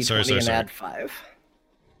sorry, a d20 sorry, and sorry. add 5.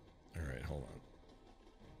 all right, hold on.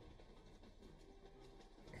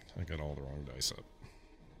 I got all the wrong dice up.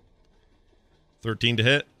 13 to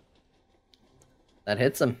hit. That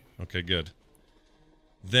hits him. Okay, good.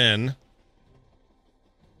 Then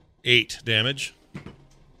 8 damage,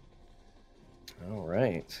 All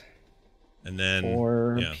right. and then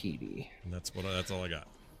For yeah, Petey. and that's all I got.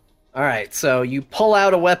 All right, so you pull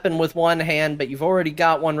out a weapon with one hand, but you've already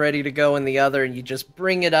got one ready to go in the other, and you just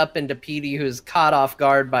bring it up into Petey, who's caught off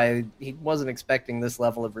guard by... He wasn't expecting this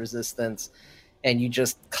level of resistance, and you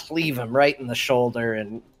just cleave him right in the shoulder,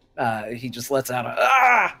 and he just lets out a...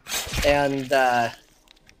 Ah! And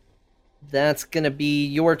that's going to be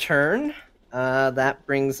your turn. That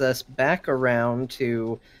brings us back around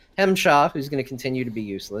to Hemshaw, who's going to continue to be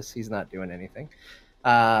useless. He's not doing anything.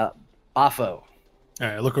 Bafo. All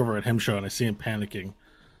right, I look over at Hemshaw and I see him panicking.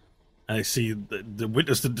 And I see the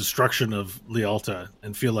witness the destruction of Lialta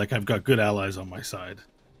and feel like I've got good allies on my side.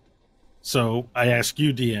 So I ask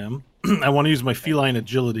you, DM, I want to use my feline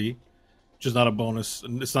agility, which is not a bonus,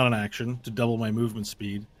 and it's not an action, to double my movement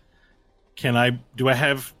speed. Do I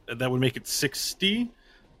have, that would make it 60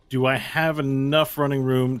 Do I have enough running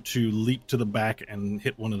room to leap to the back and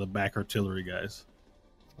hit one of the back artillery guys?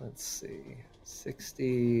 Let's see.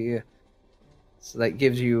 60. So that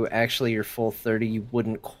gives you actually your full 30. You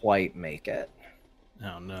wouldn't quite make it.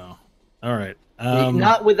 Oh, no. All right.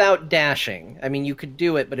 Not without dashing. I mean, you could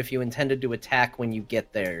do it, but if you intended to attack when you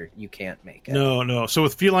get there, you can't make it. No. So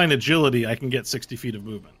with feline agility, I can get 60 feet of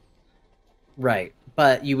movement. Right.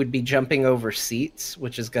 But you would be jumping over seats,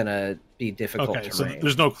 which is going to be difficult Okay, to so range.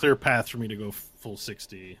 there's no clear path for me to go full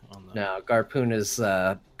 60 on that. No, Garpoon is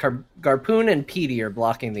Garpoon and Petey are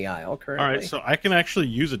blocking the aisle currently. All right, so I can actually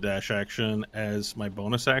use a dash action as my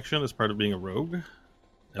bonus action as part of being a rogue.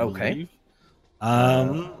 I Okay.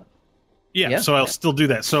 believe. Yeah, yeah. so I'll still do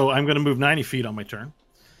that. So I'm going to move 90 feet on my turn.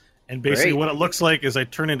 And basically Great. what it looks like is I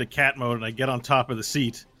turn into cat mode and I get on top of the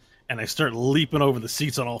seat and I start leaping over the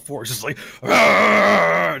seats on all fours, just like,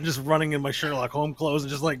 just running in my Sherlock Holmes clothes and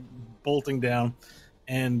just like bolting down.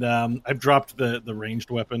 And I've dropped the ranged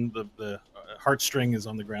weapon. The heartstring is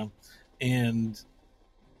on the ground. And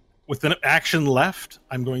with an action left,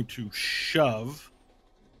 I'm going to shove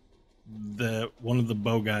one of the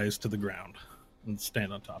bow guys to the ground and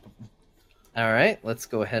stand on top of him. All right, let's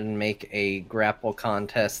go ahead and make a grapple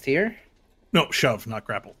contest here. No, shove, not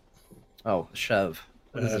grapple. Oh, shove.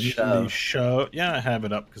 What is a shove? Shove. Yeah, I have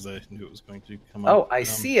it up because I knew it was going to come up. Oh, I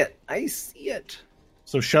see it. I see it.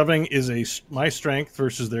 So shoving is my strength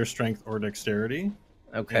versus their strength or dexterity.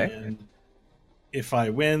 Okay. And if I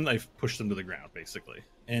win, I push them to the ground, basically.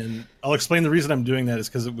 And I'll explain the reason I'm doing that is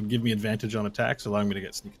because it would give me advantage on attacks, allowing me to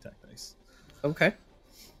get sneak attack dice. Okay.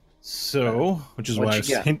 So, which is What'd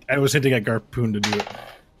why you I was hinting at Garpoon to do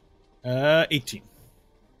it. 18.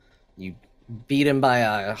 You beat him by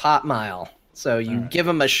a hot mile. So you give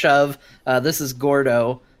him a shove. This is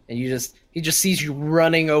Gordo, and he just sees you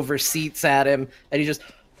running over seats at him, and he just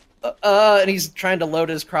and he's trying to load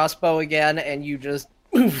his crossbow again, and you just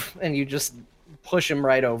push him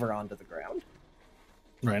right over onto the ground.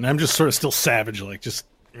 Right, and I'm just sort of still savage, like just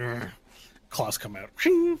claws come out,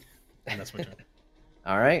 and that's my turn.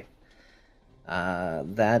 All right.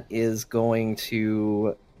 That is going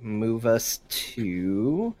to move us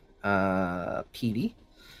to Petey.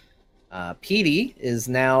 Petey is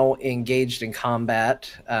now engaged in combat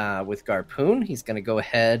with Garpoon. He's going to go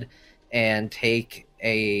ahead and take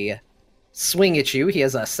a swing at you. He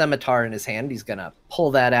has a scimitar in his hand. He's going to pull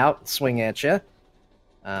that out and swing at you.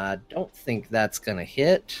 Don't think that's going to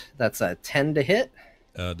hit. That's a 10 to hit.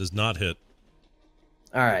 Does not hit.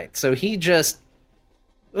 All right, so he just...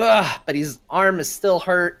 but his arm is still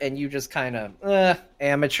hurt, and you just kind of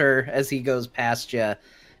amateur as he goes past you,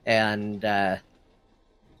 and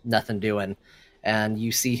nothing doing. And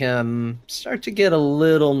you see him start to get a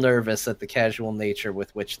little nervous at the casual nature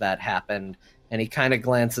with which that happened, and he kind of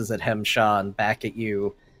glances at Hemshaw and back at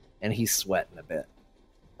you, and he's sweating a bit.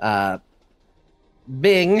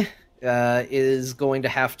 Bing is going to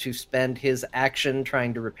have to spend his action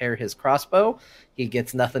trying to repair his crossbow. He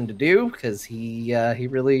gets nothing to do because he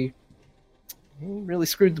really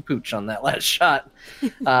screwed the pooch on that last shot.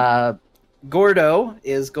 Gordo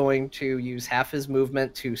is going to use half his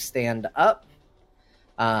movement to stand up.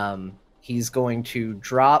 He's going to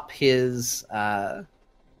drop his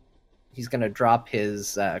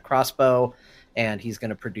crossbow, and he's going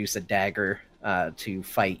to produce a dagger to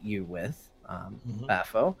fight you with,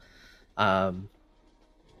 Baffo.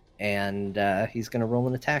 And he's going to roll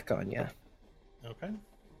an attack on you. Okay.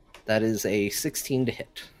 That is a 16 to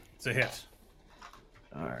hit. It's a hit.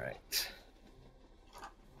 All right.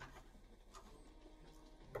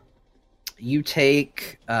 You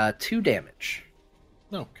take 2 damage.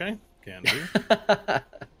 Okay. Can do. I'll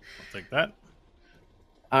take that.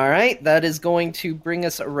 All right. That is going to bring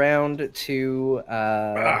us around to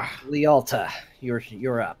Lialta.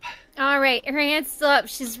 You're up. All right, her hand's still up.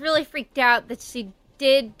 She's really freaked out that she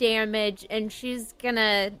did damage, and she's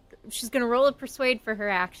gonna roll a persuade for her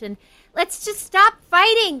action. Let's just stop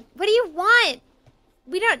fighting. What do you want?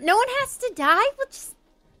 No one has to die.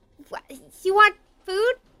 You want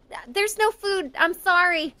food? There's no food. I'm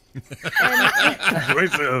sorry. It's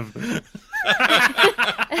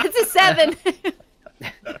a 7.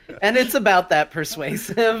 And it's about that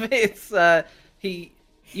persuasive. It's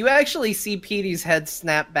you actually see Petey's head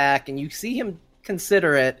snap back, and you see him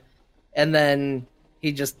consider it, and then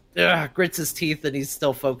he just grits his teeth, and he's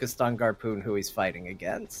still focused on Garpoon, who he's fighting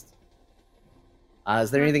against.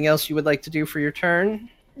 Is there anything else you would like to do for your turn?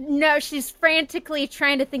 No, she's frantically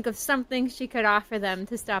trying to think of something she could offer them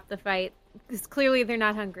to stop the fight, because clearly they're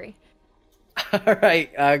not hungry. All right,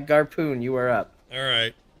 Garpoon, you are up. All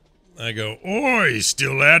right. I go, oi,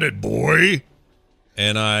 still at it, boy.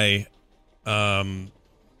 And I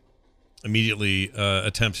immediately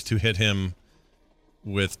attempt to hit him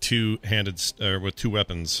with two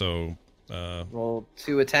weapons. So Roll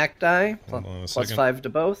 2 attack die, hold on a plus second. 5 to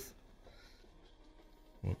both.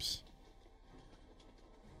 Whoops.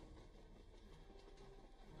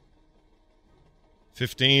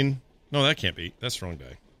 $15. No, that can't be. That's the wrong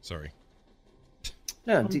die. Sorry.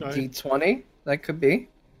 No, die. D20. That could be.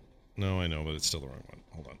 No, I know, but it's still the wrong one.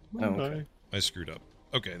 Hold on. Oh, okay. I screwed up.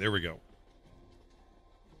 Okay, there we go.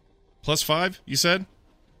 Plus 5, you said?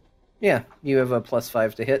 Yeah, you have a plus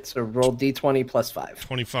 5 to hit, so roll D20 plus 5.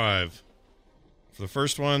 25. For the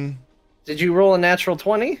first one, Did you roll a natural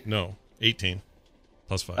 20? no. 18.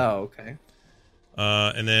 Plus 5. Oh, okay.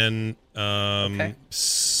 And then Okay.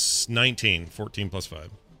 19. 14 plus 5.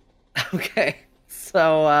 Okay.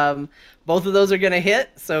 So both of those are going to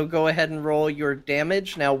hit, so go ahead and roll your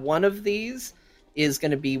damage. Now, one of these is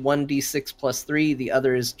going to be 1d6 plus 3. The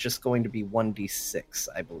other is just going to be 1d6,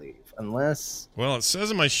 I believe. Unless... Well, it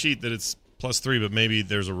says in my sheet that it's plus 3, but maybe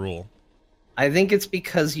there's a rule. I think it's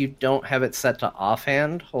because you don't have it set to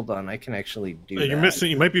offhand. Hold on, I can actually do that. You're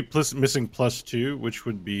missing. You might be missing +2, which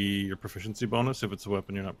would be your proficiency bonus if it's a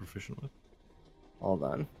weapon you're not proficient with. Hold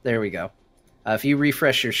on. There we go. If you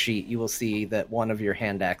refresh your sheet, you will see that one of your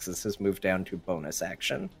hand axes has moved down to bonus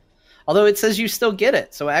action. Although it says you still get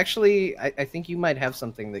it. So actually, I think you might have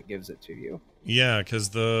something that gives it to you. Yeah,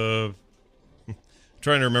 because I'm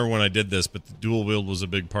trying to remember when I did this, but the dual wield was a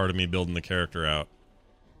big part of me building the character out.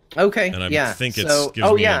 Okay, And I yeah. think it so,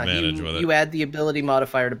 gives me an advantage you, with it. you add the ability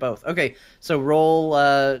modifier to both. Okay, so roll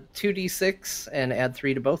 2d6 and add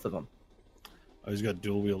 3 to both of them. Oh, he's got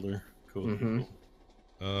dual wielder. Cool. Mhm.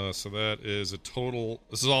 So that is a total...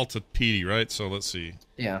 This is all to PD, right? So let's see.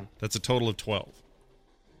 Yeah. That's a total of 12.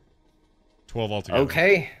 12 altogether.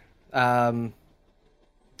 Okay.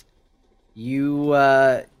 You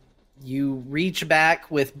reach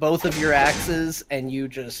back with both of your axes and you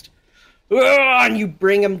just and you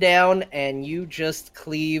bring him down and you just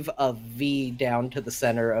cleave a V down to the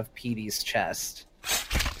center of Petey's chest.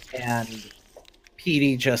 And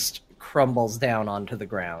Petey just crumbles down onto the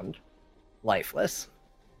ground, lifeless.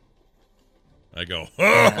 I go...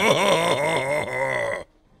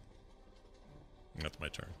 That's my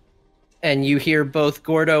turn. And you hear both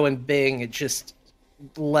Gordo and Bing just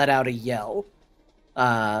let out a yell.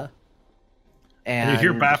 And And you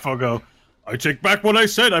hear Baffo go, "I take back what I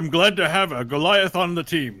said. I'm glad to have a Goliath on the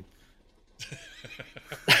team."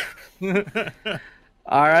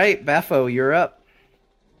 All right, Baffo, you're up.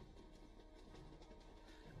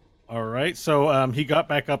 All right, so he got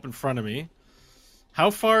back up in front of me. How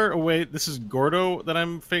far away? This is Gordo that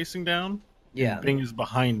I'm facing down. Yeah. Bing is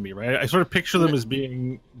behind me, right? I sort of picture them as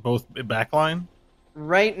being both backline.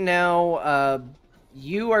 Right now,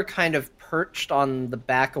 you are kind of perched on the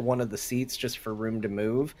back of one of the seats just for room to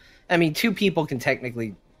move. I mean, 2 people can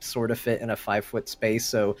technically sort of fit in a 5-foot space,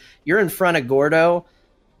 so you're in front of Gordo.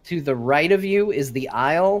 To the right of you is the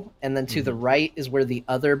aisle, and then to the right is where the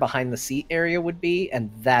other behind the seat area would be, and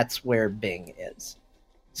that's where Bing is.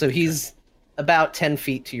 So he's about 10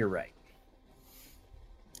 feet to your right.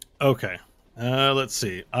 Okay. Let's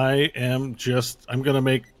see. I'm going to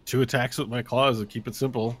make 2 attacks with my claws and keep it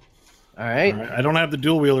simple. All right. All right. I don't have the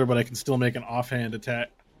dual wielder, but I can still make an offhand attack.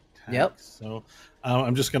 Yep. So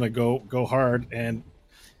I'm just going to go hard, and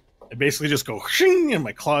I basically just go shing, and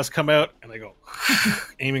my claws come out, and I go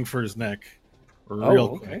aiming for his neck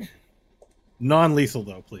real quick. Non-lethal,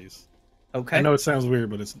 though, please. Okay. I know it sounds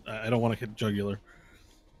weird, but I don't want to hit jugular.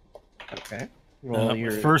 Okay. Roll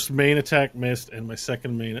your... My first main attack missed, and my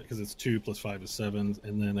second main, because it's 2 plus 5 is 7,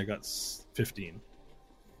 and then I got 15.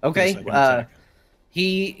 Okay. Second attack.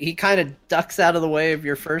 He kind of ducks out of the way of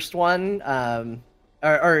your first one.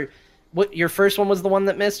 Or what? Your first one was the one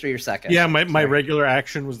that missed, or your second? Yeah, my regular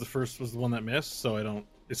action was the one that missed, so I don't.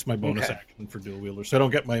 It's my bonus Okay. action for dual wielder, so I don't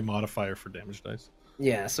get my modifier for damage dice.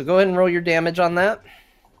 Yeah. So go ahead and roll your damage on that.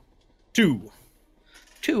 2.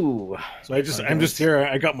 2. So I'm just here.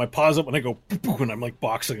 I got my paws up and I go, poof, poof, and I'm like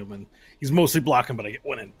boxing him, and he's mostly blocking, but I get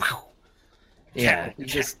one in. Poof. Yeah. You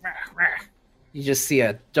just see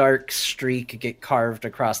a dark streak get carved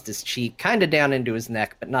across his cheek, kind of down into his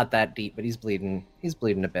neck, but not that deep. But he's bleeding. He's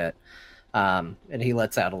bleeding a bit, and he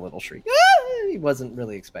lets out a little shriek. He wasn't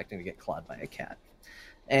really expecting to get clawed by a cat.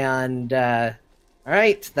 And all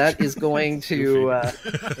right, that is going to. I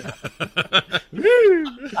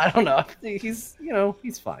don't know.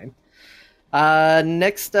 He's fine.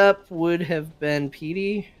 Next up would have been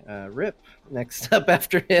Petey. Rip. Next up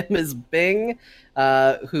after him is Bing,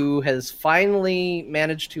 who has finally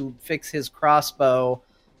managed to fix his crossbow,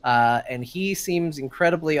 and he seems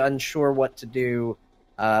incredibly unsure what to do.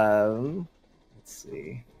 Let's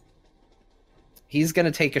see. he's going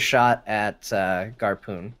to take a shot at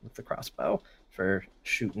Garpoon with the crossbow for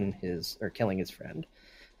shooting his or killing his friend.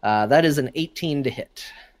 That is an 18 to hit.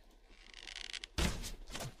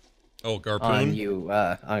 Oh, Garpoon. On you,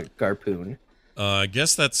 Garpoon. I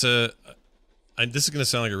guess that's this is going to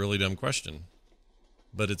sound like a really dumb question,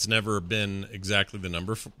 but it's never been exactly the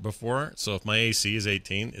number before. So if my AC is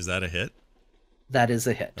 18, is that a hit? That is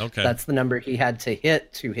a hit. Okay. That's the number he had to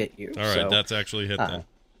hit you. All right, so, that's actually a hit then.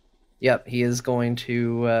 Yep, he is going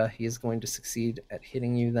to succeed at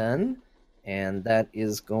hitting you then, and that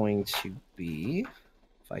is going to be,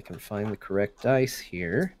 if I can find the correct dice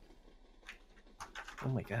here. Oh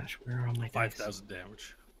my gosh, where are all my dice? 5,000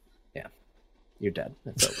 damage. Yeah, you're dead.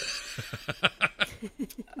 It's over.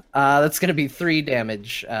 That's going to be 3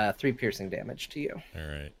 damage, 3 piercing damage to you. All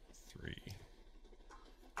right, 3.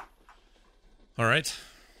 All right.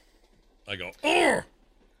 I go, oh!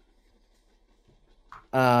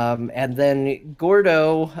 And then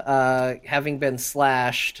Gordo, having been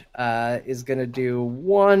slashed, is going to do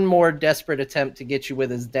one more desperate attempt to get you with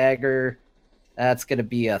his dagger. That's going to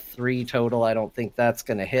be a 3 total. I don't think that's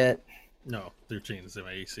going to hit. No, 13 is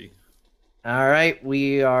my AC. All right,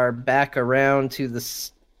 we are back around to the...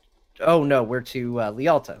 Oh, no, we're to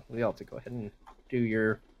Lialta. Lialta, go ahead and do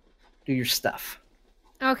your stuff.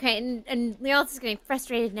 Okay, and Lealta's getting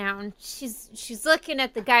frustrated now, and she's looking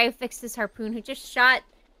at the guy who fixed his harpoon, who just shot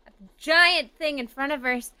a giant thing in front of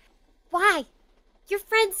her. Why? Your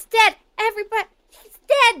friend's dead. Everybody, he's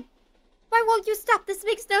dead. Why won't you stop? This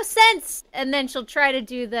makes no sense. And then she'll try to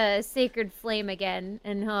do the Sacred Flame again,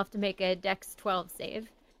 and he'll have to make a Dex 12 save.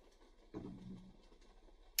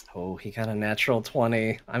 Oh, he got a natural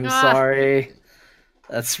 20. I'm sorry.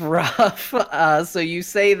 That's rough. So you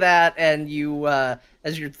say that, and you,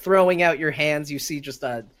 as you're throwing out your hands, you see just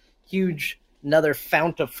a huge, another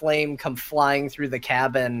fount of flame come flying through the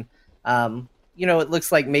cabin. It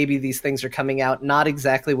looks like maybe these things are coming out not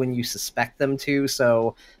exactly when you suspect them to,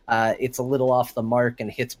 so it's a little off the mark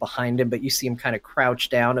and hits behind him, but you see him kind of crouch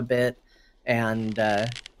down a bit, and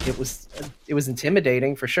it was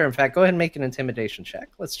intimidating for sure. In fact, go ahead and make an intimidation check.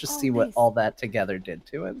 Let's just see what all that together did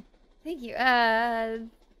to him. Thank you.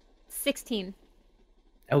 16.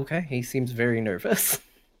 Okay, he seems very nervous.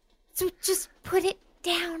 So just put it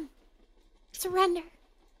down. Surrender.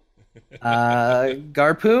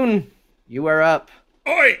 Garpoon, you are up.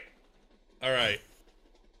 Oi! All right.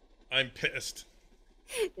 I'm pissed.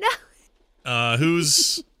 No.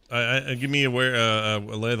 Who's... give me a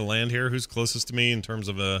lay of the land here. Who's closest to me in terms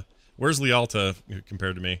of... where's Lialta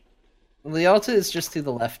compared to me? Lialta is just to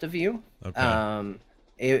the left of you. Okay.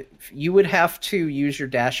 You would have to use your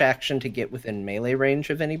dash action to get within melee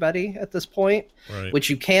range of anybody at this point, right.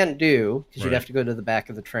 Which you can't do because you'd Right. have to go to the back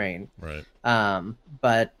of the train. Right.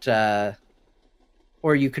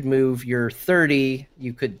 Or you could move your 30.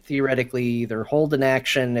 You could theoretically either hold an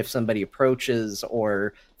action if somebody approaches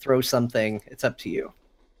or throw something. It's up to you.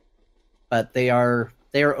 But they are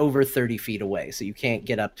over 30 feet away, so you can't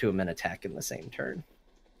get up to them and attack in the same turn.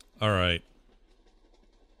 All right.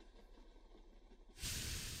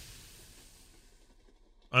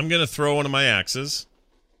 I'm going to throw one of my axes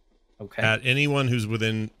at anyone who's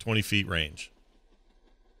within 20 feet range.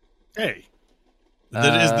 Hey.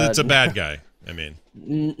 That's a bad guy, I mean.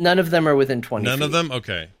 None of them are within 20 feet. None of them?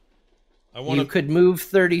 Okay. You could move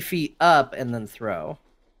 30 feet up and then throw.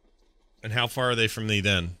 And how far are they from me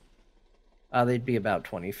then? They'd be about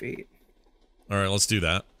 20 feet. All right, let's do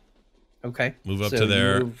that. Okay. Move up to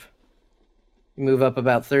there. You move up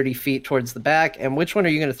about 30 feet towards the back. And which one are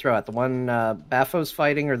you going to throw at? The one Bapho's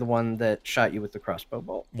fighting or the one that shot you with the crossbow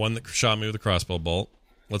bolt? One that shot me with a crossbow bolt.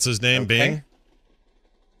 What's his name? Okay.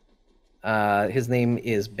 Bing? His name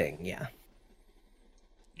is Bing, yeah.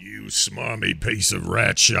 You smarmy piece of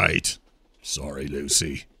rat shite. Sorry,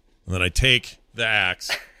 Lucy. And then I take the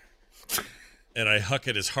axe and I huck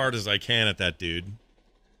it as hard as I can at that dude.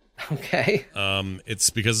 Okay. It's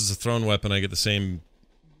because it's a thrown weapon. I get the same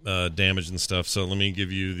damage and stuff. So let me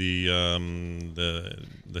give you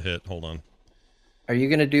the hit. Hold on. Are you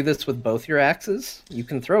going to do this with both your axes? You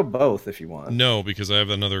can throw both if you want. No, because I have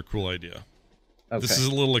another cool idea. Okay. This is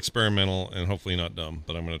a little experimental and hopefully not dumb,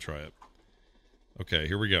 but I'm going to try it. Okay,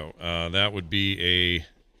 here we go. That would be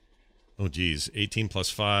 18 plus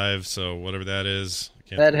 5, so whatever that is.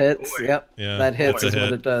 That hits, yep. Yeah, that hits is hit.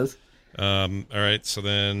 what it does. All right, so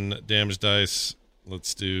then damage dice,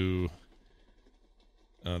 let's do...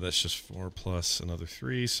 that's just 4 plus another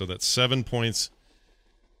 3, so that's 7 points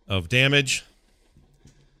of damage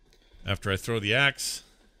after I throw the axe.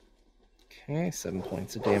 Okay, 7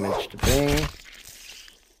 points of damage to Bing.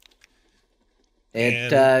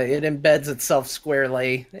 It embeds itself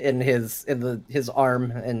squarely in his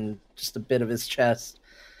arm and just a bit of his chest,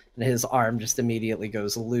 and his arm just immediately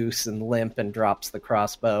goes loose and limp and drops the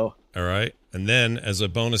crossbow. All right, and then as a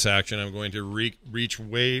bonus action, I'm going to reach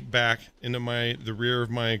way back into the rear of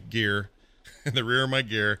my gear, and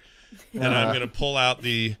I'm going to pull out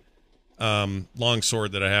the long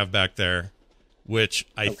sword that I have back there, which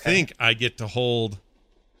I think I get to hold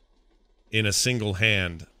in a single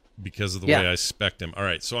hand because of the way I spec'd him. All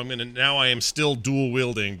right, so I am still dual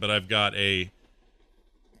wielding, but I've got a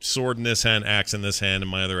sword in this hand, axe in this hand, and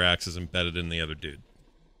my other axe is embedded in the other dude.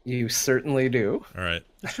 You certainly do. All right.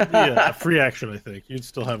 Yeah, a free action, I think. You'd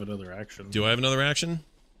still have another action. Do I have another action?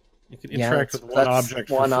 You can interact with one object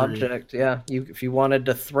for one free. object, yeah. If you wanted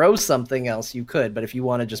to throw something else, you could, but if you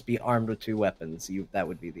want to just be armed with 2 weapons, that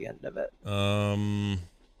would be the end of it.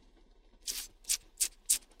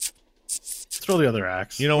 Throw the other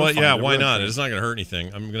axe. You know what? Yeah, why not? It's not going to hurt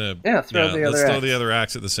anything. I'm going to... let's throw the other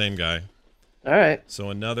axe at the same guy. All right.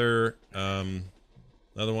 So another one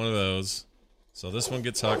of those. So this one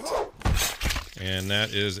gets hucked. And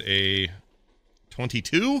that is a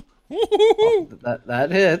 22. Oh,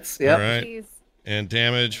 that hits. Yep. All right. Jeez. And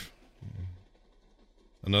damage,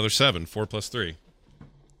 another 7. 4 plus 3.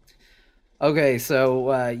 Okay,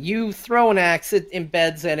 so you throw an axe, it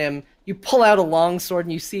embeds in him. You pull out a longsword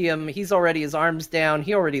and you see him. His arms down.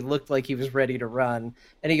 He already looked like he was ready to run.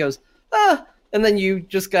 And he goes, ah! And then you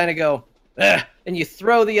just kind of go, ah! And you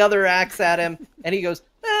throw the other axe at him. And he goes,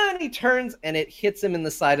 ah! And he turns and it hits him in the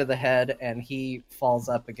side of the head. And he falls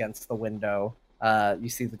up against the window. You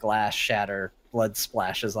see the glass shatter. Blood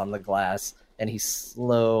splashes on the glass. And he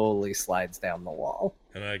slowly slides down the wall.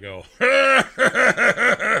 And I go,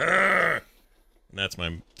 and that's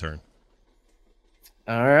my turn.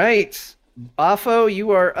 All right. Bafo, you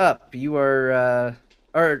are up. You're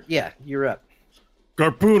up.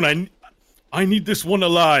 Garpoon, I need this one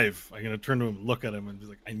alive. I'm going to turn to him, look at him, and be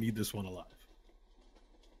like, I need this one alive.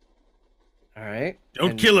 All right.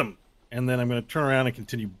 Don't kill him. And then I'm going to turn around and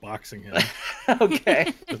continue boxing him.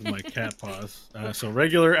 Okay. With my cat paws. So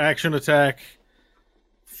regular action attack.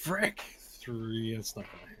 Frick. 3. It's not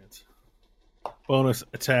going to hit. Bonus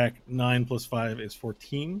attack. 9 plus 5 is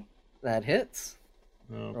 14. That hits.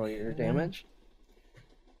 Oh. Roll your damage.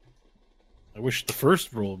 I wish the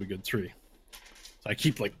first roll would be good. 3. So I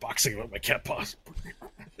keep boxing him with my cat paws.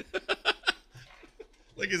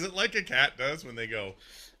 Is it like a cat does when they go?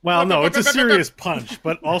 Well, no, it's a serious punch,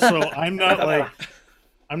 but also I'm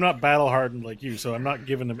not battle hardened like you, so I'm not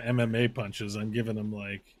giving him MMA punches. I'm giving him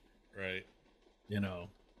right,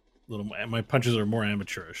 my punches are more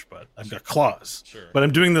amateurish, but I've got claws. Sure. But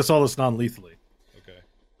I'm doing all this non-lethally. Okay.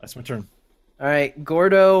 That's my turn. All right.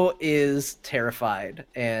 Gordo is terrified,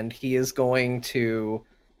 and he is going to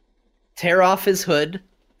tear off his hood,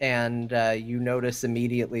 and you notice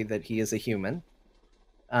immediately that he is a human.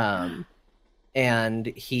 And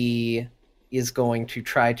he is going to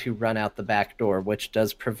try to run out the back door, which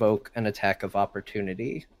does provoke an attack of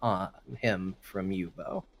opportunity on him from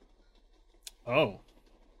Yubo. Oh.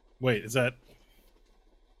 Wait, is that...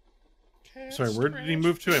 Sorry, where did he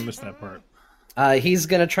move to? I missed that part. He's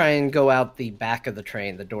going to try and go out the back of the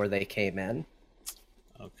train, the door they came in.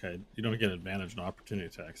 Okay, you don't get advantage on opportunity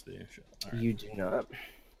attacks, do you? All right. You do not.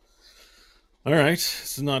 All right,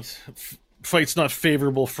 this is not... Fight's not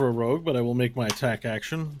favorable for a rogue, but I will make my attack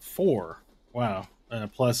action. 4. Wow.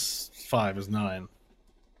 Plus 5 is 9.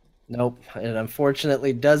 Nope. It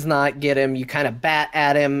unfortunately does not get him. You kind of bat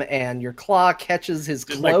at him, and your claw catches his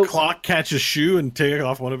Did cloak. my claw catch his shoe and take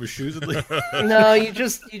off one of his shoes at least? No, you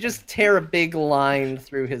just tear a big line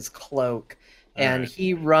through his cloak, and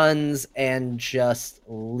he runs and just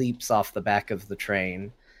leaps off the back of the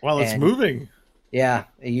train. Well, it's moving. Yeah,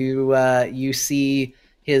 you see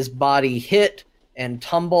his body hit and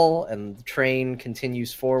tumble, and the train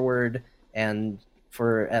continues forward, and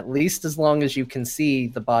for at least as long as you can see,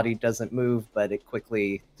 the body doesn't move, but it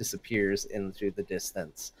quickly disappears into the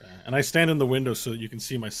distance. And I stand in the window so that you can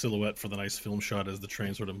see my silhouette for the nice film shot as the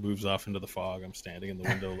train sort of moves off into the fog. I'm standing in the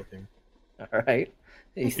window looking. All right.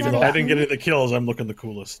 Even though I didn't get any of the kills, I'm looking the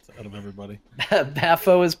coolest out of everybody.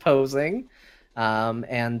 Bafo is posing,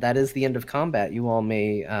 and that is the end of combat. You all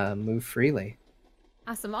may move freely.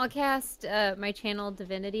 Awesome. I'll cast my channel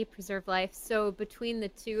Divinity, Preserve Life. So between the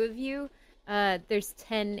two of you, there's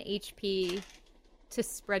 10 HP to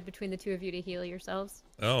spread between the two of you to heal yourselves.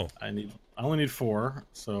 Oh. I only need 4,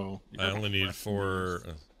 so... I only need 4...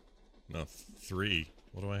 no, 3.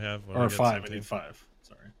 What do I have? Or 5. I need 5.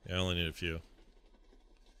 Sorry. Yeah, I only need a few.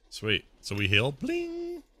 Sweet. So we heal?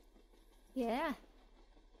 Bling! Yeah.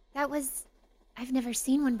 That was... I've never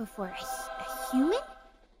seen one before. A human?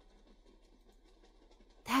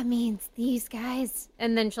 That means these guys.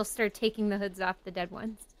 And then she'll start taking the hoods off the dead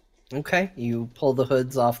ones. Okay, you pull the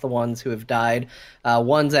hoods off the ones who have died.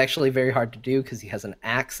 One's actually very hard to do because he has an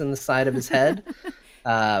axe in the side of his head,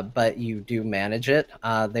 but you do manage it.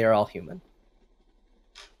 They are all human.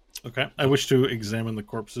 Okay. I wish to examine the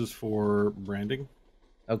corpses for branding.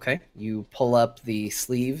 Okay, you pull up the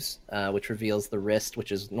sleeves, which reveals the wrist,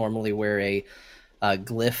 which is normally where a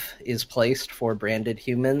glyph is placed for branded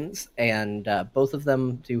humans, and both of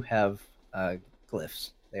them do have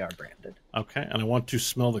glyphs. They are branded. Okay. And I want to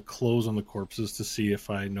smell the clothes on the corpses to see if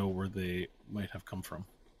I know where they might have come from.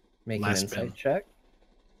 Make Last an insight bin. check.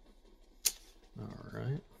 All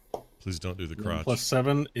right. Please don't do the crotch. Plus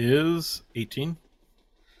 7 is 18.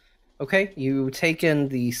 Okay, you take in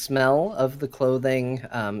the smell of the clothing,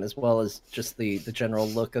 as well as just the general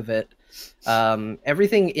look of it.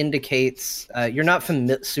 Everything indicates you're not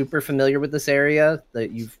super familiar with this area,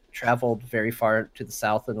 that you've traveled very far to the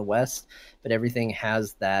south and the west, but everything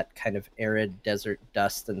has that kind of arid desert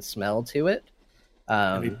dust and smell to it.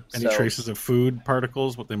 Any traces of food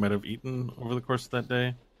particles, what they might have eaten over the course of that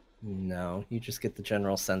day? No, you just get the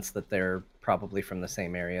general sense that they're probably from the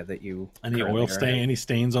same area that you. Any currently oil are stain? in. Any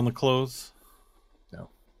stains on the clothes? No.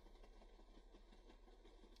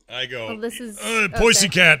 I go, Well, this is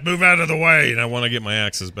Pussycat, move out of the way. And I want to get my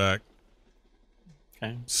axes back.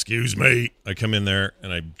 Okay. Excuse me. I come in there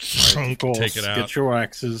and I Of course, take it out. Get your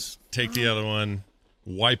axes. Take the other one,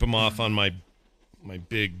 wipe them off on my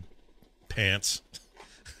big pants,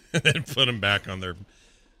 and then put them back on their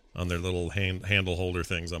little handle holder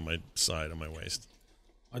things on my side of my waist.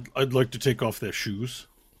 I'd like to take off their shoes,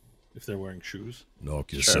 if they're wearing shoes.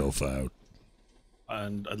 Knock yourself out.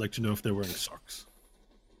 And I'd like to know if they're wearing socks.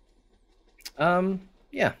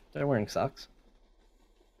 Yeah, they're wearing socks.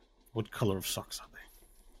 What color of socks are they?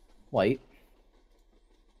 White.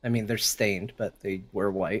 I mean, they're stained, but they were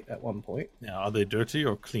white at one point. Yeah, are they dirty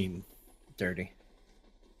or clean? Dirty.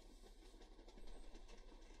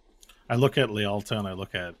 I look at Lealta and I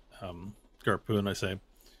look at Garpu and I say,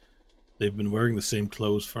 they've been wearing the same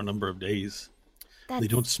clothes for a number of days. They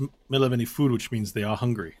don't smell of any food, which means they are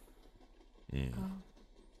hungry.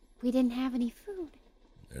 We didn't have any food.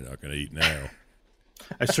 They're not going to eat now.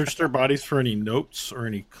 I searched their bodies for any notes or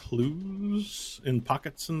any clues in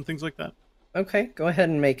pockets and things like that. Okay, go ahead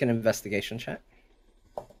and make an investigation check.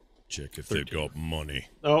 Check if they've got money.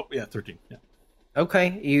 Oh, yeah, 13. Yeah.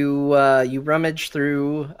 Okay, you rummage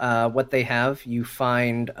through what they have. You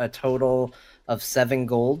find a total of 7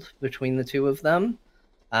 gold between the two of them.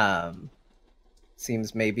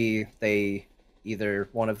 Seems maybe they either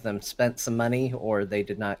one of them spent some money or they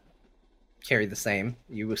did not carry the same.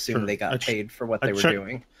 You assume Sure. they got paid for what I they were check-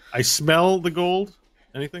 doing. I smell the gold.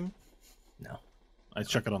 Anything? No. I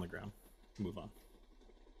check it on the ground. Move on.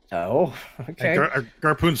 Oh, okay.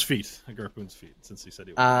 Garpoon's feet. At Garpoon's feet, since he said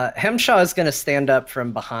he would. Hemshaw is going to stand up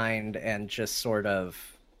from behind and just sort of.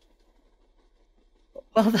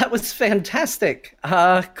 Well, that was fantastic.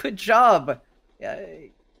 Good job.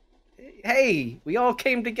 Hey, we all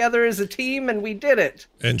came together as a team and we did it.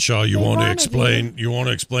 And Shaw, you They want to wanted explain? You want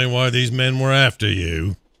to explain why these men were after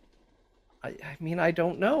you? I mean, I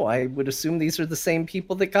don't know. I would assume these are the same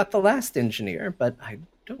people that got the last engineer, but I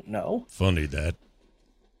don't know. Funny that.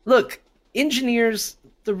 Look, engineers,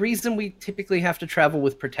 the reason we typically have to travel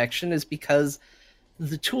with protection is because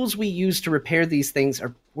the tools we use to repair these things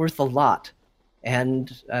are worth a lot.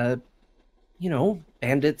 And,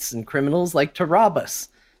 bandits and criminals like to rob us.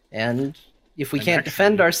 And if we And can't actually-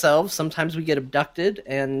 defend ourselves, sometimes we get abducted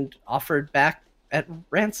and offered back at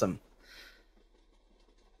ransom.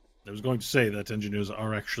 I was going to say that engineers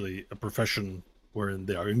are actually a profession wherein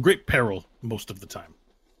they are in great peril most of the time.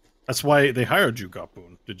 That's why they hired you,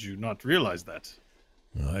 Garpoon. Did you not realize that?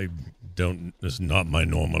 I don't. It's not my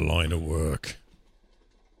normal line of work.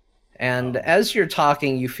 And as you're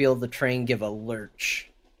talking, you feel the train give a lurch,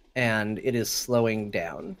 and it is slowing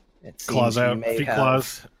down. It seems Claws you out, may feet have-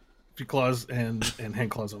 claws, and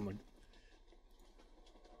hand claws on the.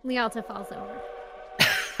 Lealta falls over.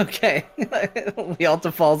 Okay.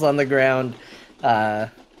 Lealta falls on the ground.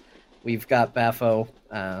 We've got Baffo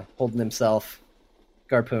holding himself.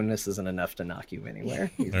 Garpoon, this isn't enough to knock you anywhere.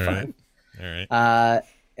 He's All fine. right. All right.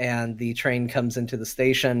 And the train comes into the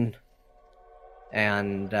station,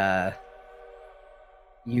 and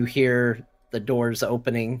you hear the doors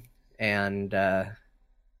opening, and a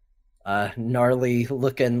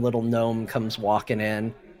gnarly-looking little gnome comes walking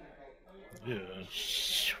in. Yeah.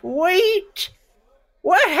 Wait!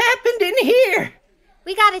 What happened in here?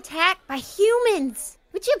 We got attacked by humans.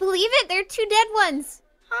 Would you believe it? They're 2 dead ones.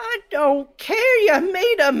 I don't care. You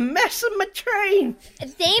made a mess of my train.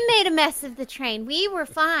 They made a mess of the train. We were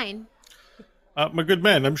fine. My good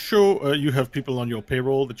man, I'm sure you have people on your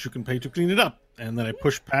payroll that you can pay to clean it up. And then I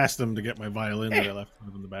push past them to get my violin that I left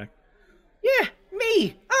in the back. Yeah,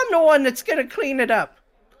 me. I'm the one that's gonna clean it up.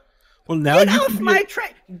 Well, now Get you off can my train!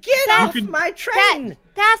 Get off can- my train!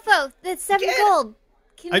 Baffo, that's 7 Get- gold.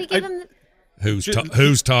 Can we I- give him?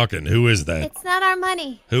 Who's talking? Who is that? It's not our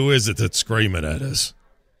money. Who is it that's screaming at us?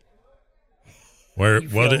 Where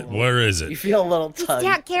is You it? feel a little tugged.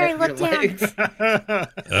 down, Gary, at your look down. legs.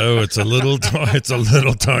 Oh, it's a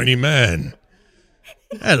little tiny man.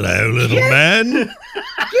 Hello, little man.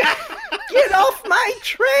 Get off my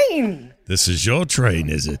train! This is your train,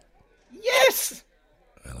 is it? Yes!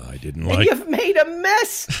 Well, I didn't And like. you've made a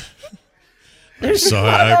mess! There's Sorry,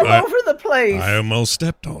 blood all I- over the place! I almost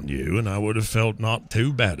stepped on you, and I would have felt not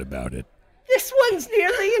too bad about it. This one's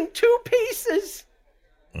nearly in 2 pieces!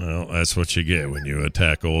 Well, that's what you get when you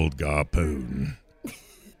attack old Garpoon.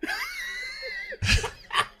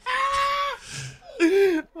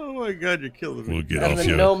 Oh my god, you're killing me. We'll get And off the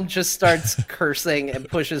your. gnome just starts cursing and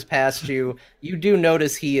pushes past you. You do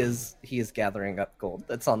notice he is gathering up gold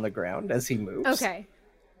that's on the ground as he moves. Okay.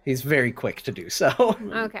 He's very quick to do so.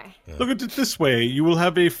 Okay. Look at it this way: you will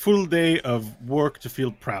have a full day of work to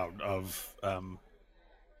feel proud of.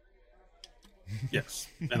 Yes,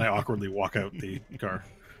 and I awkwardly walk out the car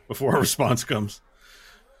before a response comes.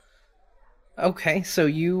 Okay, so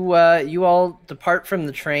you all depart from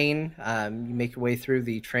the train. You make your way through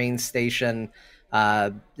the train station.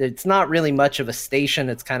 It's not really much of a station.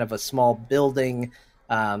 It's kind of a small building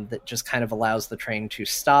that just kind of allows the train to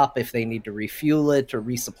stop if they need to refuel it or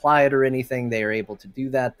resupply it or anything. They are able to do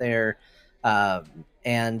that there.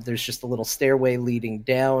 And there's just a little stairway leading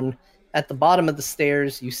down. At the bottom of the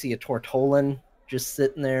stairs, you see a Tortolan just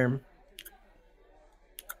sitting there.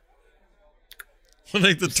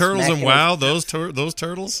 Like the turtles and smacking WoW, those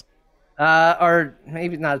turtles. Or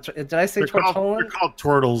maybe not. Did I say Tortolan? They're called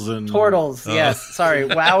turtles and Tortles, Oh. yes. Sorry,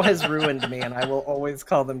 WoW has ruined me, and I will always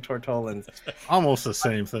call them Tortolans. almost the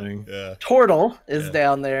same thing. Yeah. Tortle is Yeah.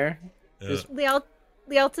 down there.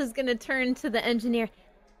 Lialta's gonna turn to the engineer.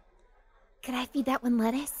 Could I feed that one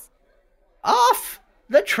lettuce? Off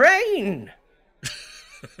the train!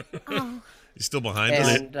 Oh, He's still behind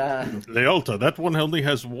us. And Lealta, that one only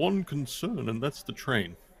has one concern, and that's the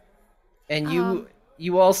train.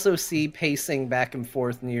 you also see pacing back and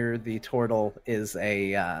forth near the Tortle is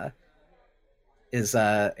a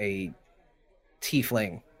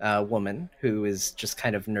tiefling woman who is just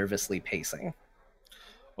kind of nervously pacing.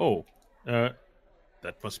 Oh, that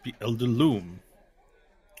must be Elder Loom.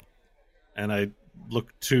 And I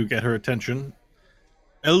look to get her attention.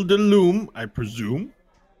 Elder Loom, I presume.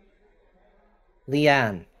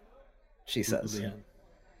 Leanne, she says. Leanne.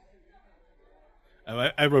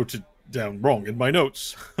 I wrote it down wrong in my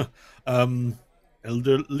notes.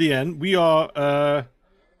 Elder Leanne, we are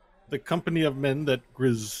the company of men that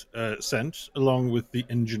Grizz sent, along with the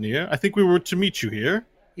engineer. I think we were to meet you here.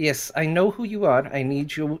 Yes, I know who you are. I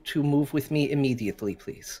need you to move with me immediately,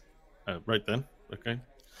 please. Right then. Okay.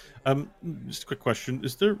 Just a quick question.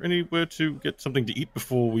 Is there anywhere to get something to eat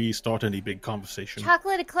before we start any big conversation?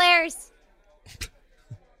 chocolate eclairs.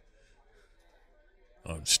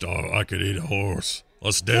 I'm starved. I could eat a horse.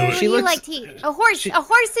 Let's do What it. do She you looks- like to eat? A horse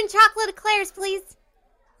and chocolate eclairs, please.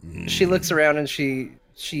 She looks around and she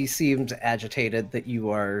seems agitated that you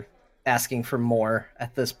are asking for more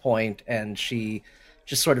at this point, and she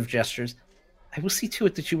just sort of gestures. I will see to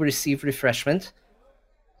it that you receive refreshment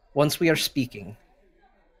once we are speaking.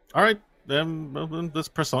 All right, then let's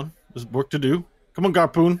press on. There's work to do. Come on,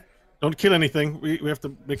 Garpoon. Don't kill anything. We have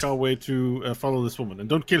to make our way to follow this woman. And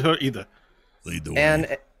don't kill her either. Lead the way.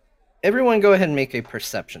 And everyone go ahead and make a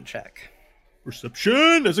perception check.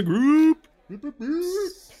 Perception as a group.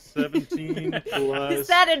 17 plus Is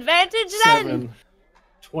that advantage then? 7.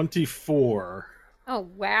 24. Oh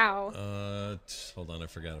wow. Hold on. I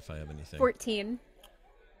forgot if I have anything. 14.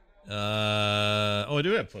 I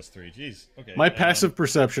do have +3. Jeez. Okay. My passive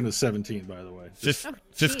perception is 17, by the way.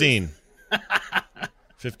 15.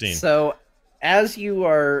 15. So as you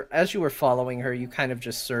were following her, you kind of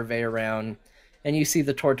just survey around, and you see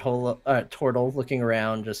the turtle looking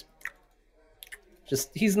around. Just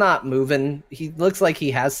he's not moving. He looks like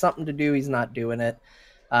he has something to do. He's not doing it.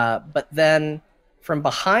 But then from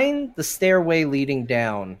behind the stairway leading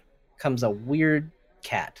down comes a weird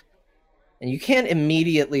cat, and you can't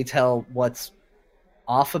immediately tell what's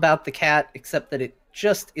off about the cat, except that it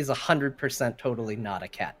just is 100% totally not a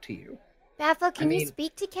cat to you. Baffo, can you mean-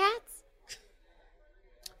 speak to cats?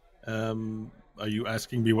 Are you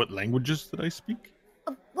asking me what languages that I speak?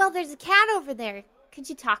 Well, there's a cat over there. Could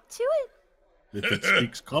you talk to it? If it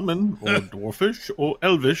speaks common, or dwarfish, or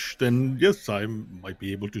elvish, then yes, I might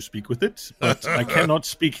be able to speak with it. But I cannot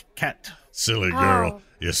speak cat. Silly girl. Oh.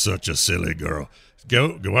 You're such a silly girl.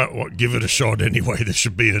 Go out, give it a shot anyway. This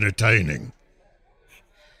should be entertaining.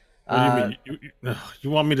 What do you mean? You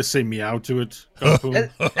want me to say meow to it? Garpoon?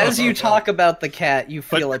 As you talk about the cat, you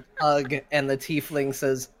feel a tug, and the tiefling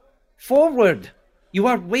says, "Forward! You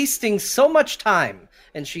are wasting so much time."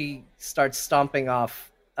 And she starts stomping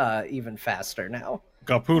off even faster now.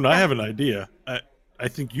 Garpoon, I have an idea. I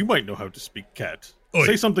think you might know how to speak cat. Oi.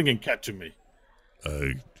 Say something in cat to me.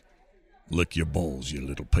 Lick your balls, you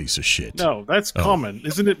little piece of shit. No, that's common.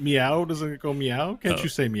 Isn't it meow? Doesn't it go meow? Can't you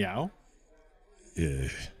say meow? Yeah,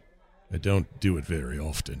 I don't do it very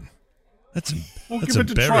often. That's Well, that's give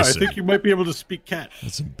it a try. I embarrassing. think you might be able to speak cat.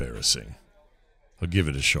 That's embarrassing. I'll give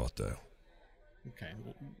it a shot, though. Okay,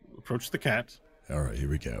 approach the cat. All right, here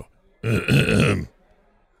we go.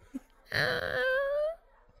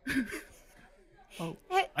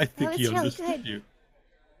 I think he really understood good. you.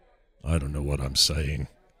 I don't know what I'm saying.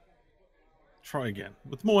 Try again,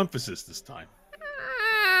 with more emphasis this time.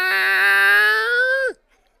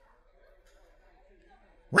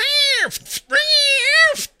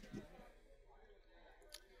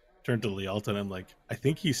 Turn to Lialta and I'm like, I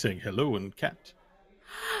think he's saying hello in cat.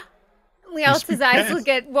 Lealta's eyes cat. will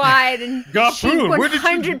get wide, and she Garpoon, where did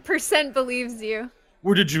you- 100% believes you.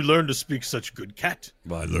 Where did you learn to speak such good cat?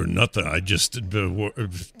 I learned nothing.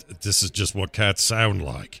 This is just what cats sound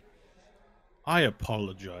like. I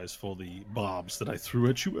apologize for the bobs that I threw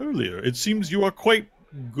at you earlier. It seems you are quite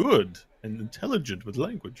good and intelligent with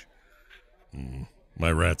language.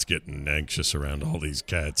 My rat's getting anxious around all these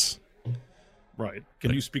cats. Right.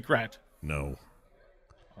 Can you speak rat? No.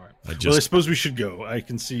 All right. I Well, I suppose we should go. I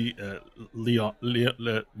can see Leon.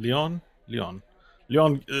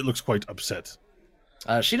 Leon looks quite upset.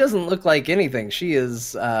 She doesn't look like anything. She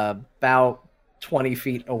is about 20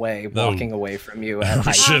 feet away, walking away from you at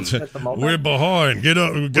height shit. at the moment. We're behind. Get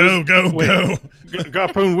up. Go.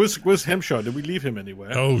 Garpoon, where's Hemshaw? Did we leave him anywhere?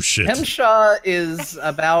 Oh, shit. Hemshaw is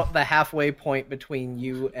about the halfway point between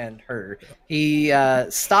you and her. He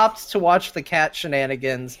stopped to watch the cat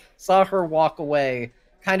shenanigans, saw her walk away,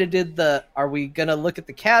 kind of did the, are we going to look at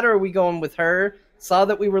the cat or are we going with her? Saw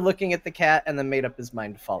that we were looking at the cat and then made up his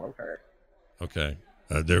mind to follow her. Okay.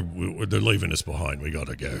 They're leaving us behind. We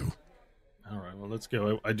gotta go. All right, well, let's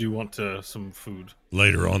go. I do want some food.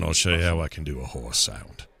 Later on, I'll show you how I can do a horse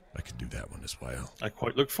sound. I can do that one as well. I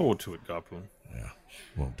quite look forward to it, Garpoon. Yeah.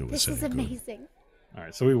 Won't do This us is any good. amazing. All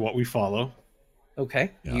right, so we follow.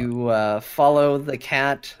 Okay. Yeah. You follow the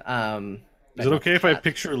cat. Is it okay if I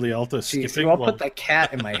picture Lialta Jeez, skipping? I'll while- put the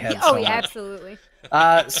cat in my head. Oh, so yeah, much. absolutely.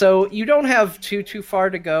 So you don't have too far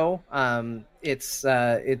to go.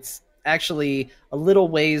 It's actually a little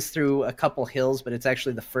ways through a couple hills, but it's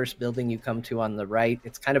actually the first building you come to on the right.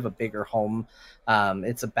 It's kind of a bigger home.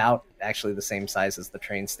 It's about actually the same size as the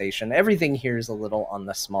train station. Everything here is a little on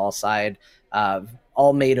the small side,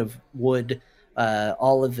 all made of wood.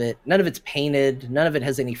 All of it, none of it's painted. None of it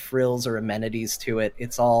has any frills or amenities to it.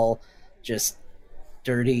 It's all just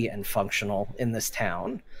dirty and functional in this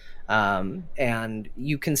town. And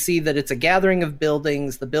you can see that it's a gathering of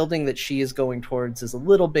buildings. The building that she is going towards is a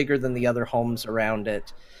little bigger than the other homes around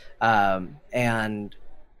it. And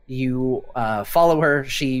you follow her.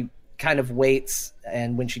 She kind of waits,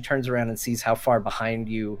 and when she turns around and sees how far behind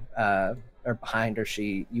you, or behind her,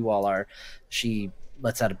 you all are, she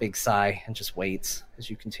lets out a big sigh and just waits as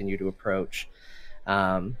you continue to approach.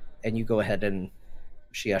 And you go ahead and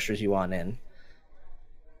she ushers you on in.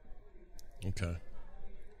 Okay.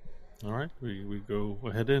 All right, we go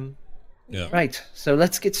ahead in. Yeah. Right, so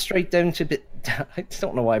let's get straight down to bit. I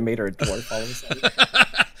don't know why I made her a dwarf all of a sudden.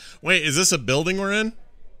 Wait, is this a building we're in?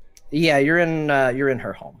 Yeah, you're in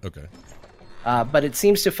her home, Okay. but it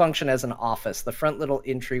seems to function as an office. The front little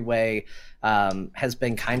entryway has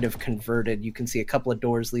been kind of converted. You can see a couple of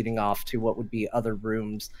doors leading off to what would be other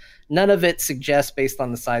rooms. None of it suggests, based on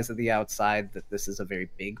the size of the outside, that this is a very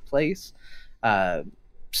big place.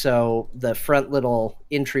 So the front little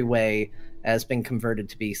entryway has been converted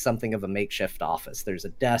to be something of a makeshift office. There's a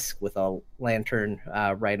desk with a lantern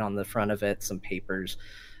right on the front of it, some papers.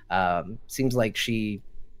 Seems like she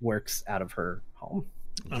works out of her home.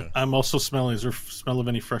 Okay. I'm also smelling. Is there smell of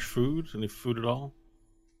any fresh food? Any food at all?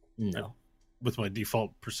 No, With my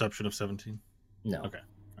default perception of 17. no. Okay.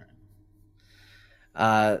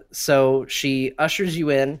 All right. So she ushers you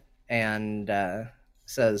in and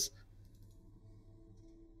says,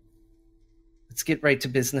 "Let's get right to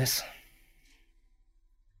business."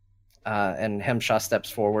 And Hemshaw steps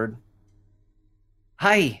forward.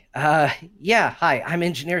 Hi. Hi. I'm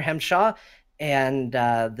Engineer Hemshaw, and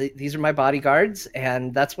these are my bodyguards,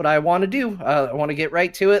 and that's what I want to do. I want to get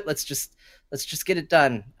right to it. Let's just get it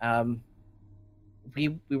done.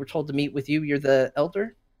 We were told to meet with you. You're the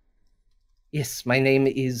elder? Yes, my name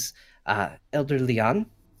is Elder Leon.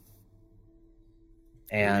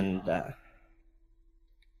 And I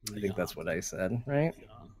think that's what I said, right?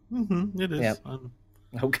 It is. Yep.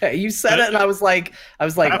 Okay, you said it, and I was like,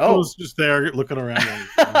 Apple was just there looking around.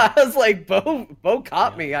 I was like, Bo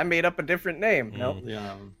caught me. I made up a different name. No,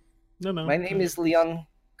 Yeah. No. my name is Leon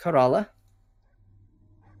Karala.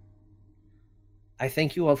 I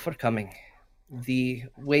thank you all for coming. The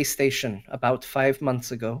way station about 5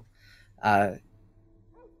 months ago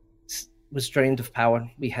was drained of power.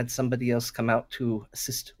 We had somebody else come out to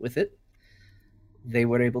assist with it. They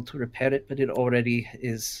were able to repair it, but it already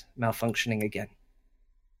is malfunctioning again.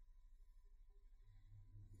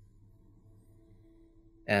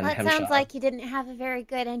 And Well, it Hemshaw, sounds like you didn't have a very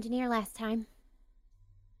good engineer last time.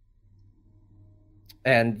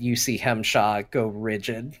 and you see Hemshaw go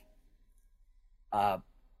rigid.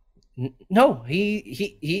 No,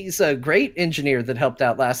 he's a great engineer that helped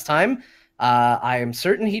out last time. I am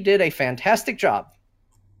certain he did a fantastic job.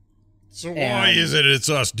 So why is it it's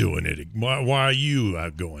us doing it? Why are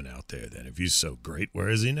you going out there then? If he's so great, where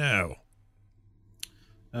is he now?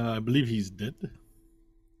 I believe he's dead.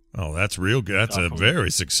 Oh, that's real good. That's a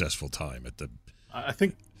very successful time at the I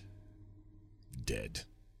think dead.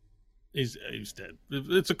 he's dead.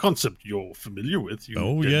 It's a concept you're familiar with.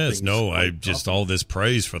 Oh, yes. No, I just all this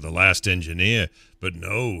praise for the last engineer, but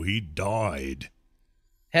no, he died.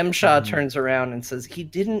 Hemshaw turns around and says, he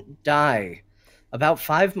didn't die. About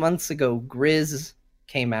 5 months ago, Grizz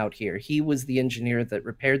came out here. He was the engineer that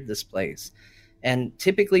repaired this place. And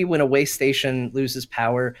typically when a way station loses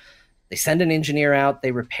power, they send an engineer out,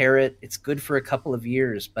 they repair it. It's good for a couple of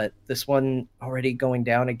years, but this one already going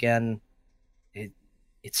down again,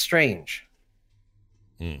 it's strange.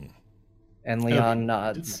 And Leon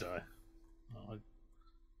nods. Didn't die.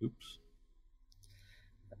 Oops.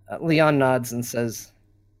 Leon nods and says,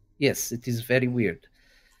 yes, it is very weird.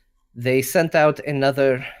 They sent out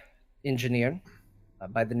another engineer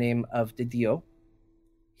by the name of Didio.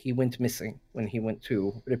 He went missing when he went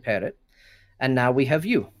to repair it. And now we have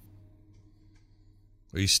you.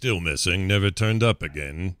 He's still missing, never turned up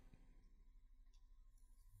again.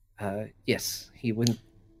 Yes, he went.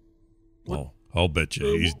 Oh, I'll bet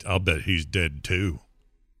he's dead too.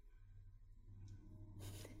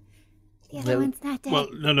 The other one's not dead. Well,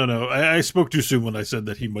 no. I spoke too soon when I said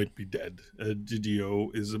that he might be dead.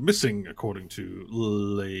 Didio is missing, according to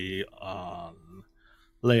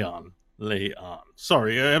Leon.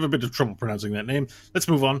 Sorry, I have a bit of trouble pronouncing that name. Let's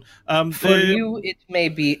move on. For you, it may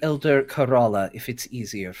be Elder Karala, if it's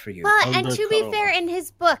easier for you. Well, and Elder to be Karala. fair, in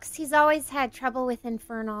his books, he's always had trouble with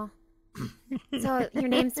Infernal. So your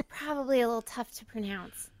name's probably a little tough to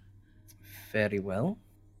pronounce. Very well.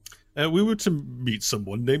 We were to meet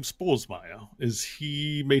someone named Sporsmeyer. Is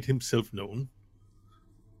he made himself known?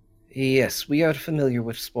 Yes, we are familiar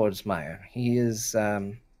with Sporsmeyer. He is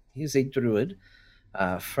a druid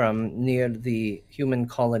from near the human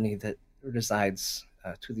colony that resides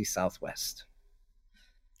to the southwest.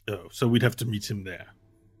 Oh, so we'd have to meet him there.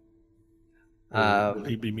 Or will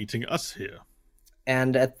he be meeting us here?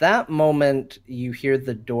 And at that moment, you hear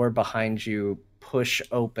the door behind you push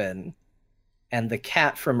open, and the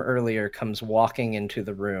cat from earlier comes walking into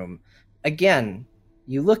the room. Again,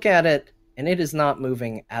 you look at it, and it is not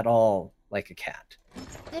moving at all like a cat.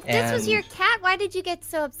 If this was your cat, why did you get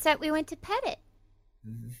so upset we went to pet it?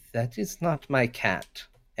 That is not my cat.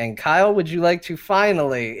 And Kyle, would you like to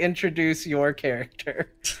finally introduce your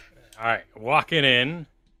character? All right, walking in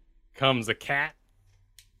comes a cat,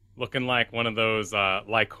 looking like one of those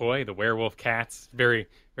Lycoi, the werewolf cats. Very,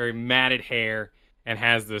 very matted hair, and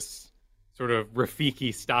has this sort of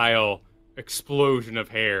Rafiki style explosion of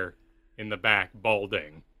hair in the back,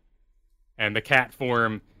 balding. And the cat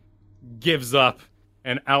form gives up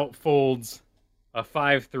and outfolds a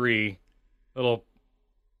 5'3" little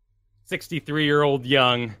 63-year-old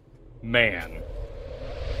young man.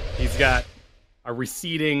 He's got a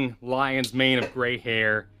receding lion's mane of gray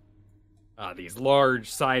hair, these large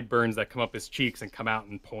sideburns that come up his cheeks and come out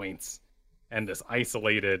in points, and this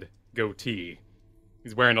isolated goatee.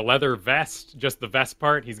 He's wearing a leather vest, just the vest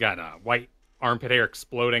part. He's got white armpit hair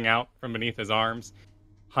exploding out from beneath his arms,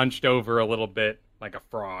 hunched over a little bit like a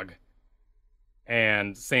frog,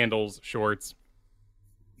 and sandals, shorts.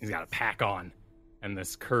 He's got a pack on and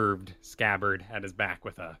this curved scabbard at his back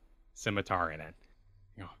with a scimitar in it.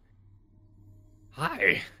 You know,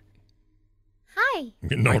 hi. Hi.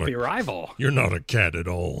 Like the arrival. You're not a cat at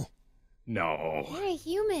all. No, You're a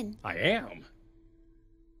human. I am.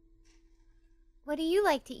 What do you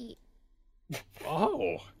like to eat?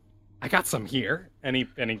 Oh, I got some here. And he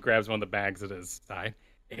grabs one of the bags at his side.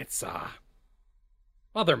 It's,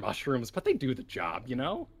 well, they're mushrooms, but they do the job, you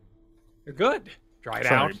know? They're good. Dried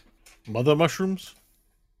Sorry. out. Mother mushrooms?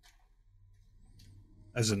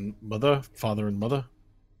 As in mother, father, and mother?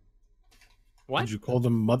 What? Did you call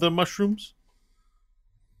them mother mushrooms?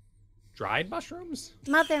 Dried mushrooms?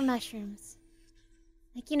 Mother mushrooms.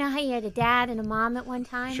 Like, you know how you had a dad and a mom at one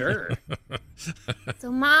time? Sure.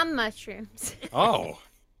 So mom mushrooms. Oh.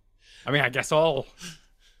 I mean, I guess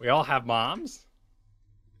we all have moms.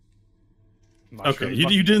 Okay,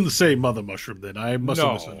 you didn't say mother mushroom then. I must have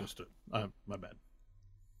No. misunderstood. My bad.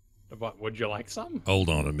 What, would you like some? Hold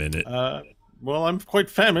on a minute. Well, I'm quite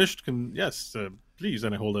famished. Yes, please.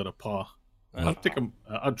 And I hold out a paw. I'll take them.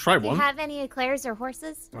 I'll try Do you one. have any eclairs or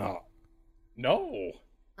horses? Oh. No.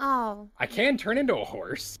 Oh. I can turn into a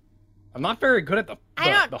horse. I'm not very good at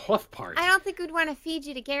the hoof part. I don't think we'd want to feed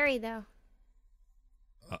you to Gary, though.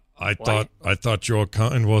 I thought your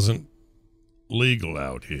kind wasn't legal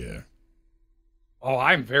out here. Oh,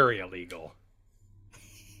 I'm very illegal.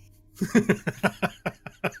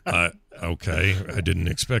 Okay, I didn't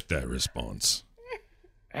expect that response.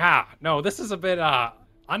 Yeah, no, this is a bit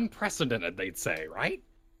unprecedented, they'd say, right?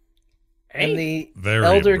 And the Very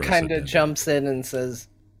elder kind of unprecedented. jumps in and says,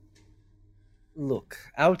 "Look,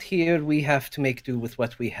 out here we have to make do with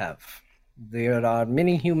what we have. There are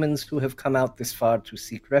many humans who have come out this far to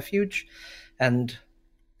seek refuge, and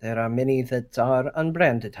there are many that are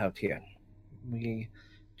unbranded out here. We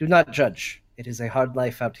do not judge. It is a hard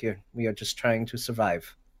life out here. We are just trying to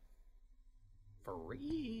survive."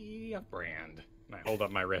 Free of brand. And I hold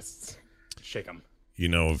up my wrists, shake them. You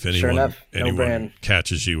know, if Sure enough, no anyone brand.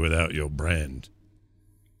 catches you without your brand,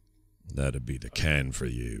 that'd be the can for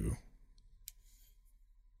you.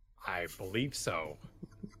 I believe so.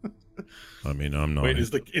 I mean, I'm not. Wait, is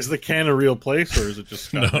the can a real place or is it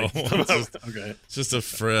just No, Scott? it's just- Okay. It's just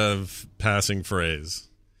a passing phrase.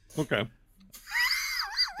 Okay.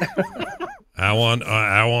 How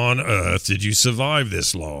on earth did you survive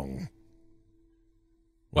this long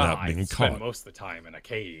Well, without I being spend caught? most of the time in a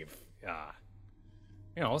cave.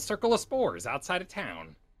 A circle of spores outside of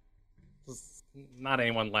town. There's not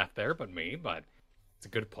anyone left there but me, but it's a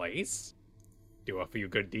good place. Do a few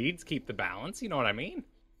good deeds, keep the balance, you know what I mean?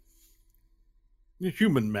 You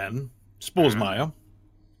human man, Sporsmeier.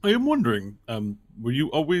 I am wondering, were you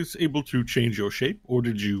always able to change your shape, or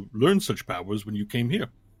did you learn such powers when you came here?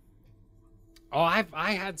 Oh,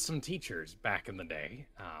 I had some teachers back in the day.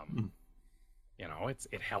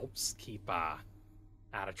 It helps keep out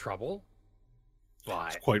of trouble. It's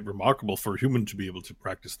But quite remarkable for a human to be able to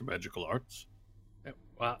practice the magical arts.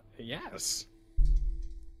 well, yes.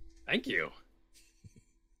 Thank you.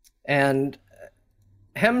 And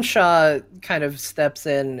Hemshaw kind of steps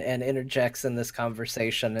in and interjects in this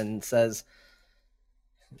conversation and says,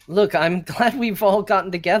 "Look, I'm glad we've all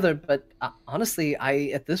gotten together, but honestly,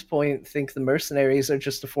 I, at this point, think the mercenaries are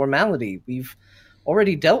just a formality. We've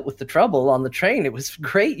already dealt with the trouble on the train. It was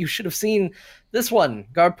great. You should have seen this one,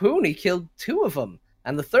 Garpoon. He killed 2 of them,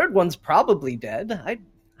 and the third one's probably dead.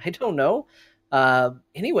 I don't know.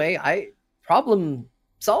 Anyway, problem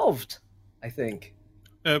solved, I think."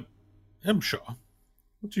 Hemshaw,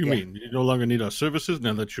 what do you Yeah. mean? You no longer need our services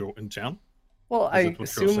now that you're in town? Well, Is I that what you're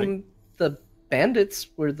saying? assume the bandits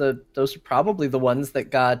were those are probably the ones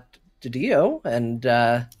that got Didio, and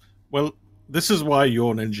Well, this is why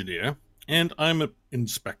you're an engineer, and I'm an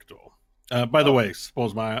inspector. By the way,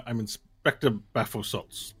 Sporsmeier, I'm Inspector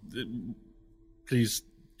Baphosalts. Please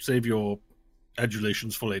save your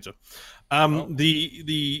adulations for later.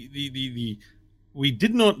 We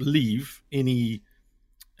did not leave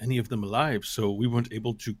any of them alive, so we weren't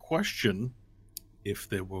able to question if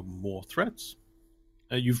there were more threats.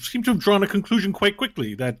 You seem to have drawn a conclusion quite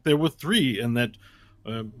quickly that there were 3, and that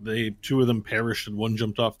 2 of them perished and 1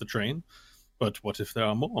 jumped off the train. But what if there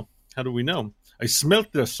are more? How do we know? I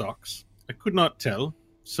smelt their socks. I could not tell.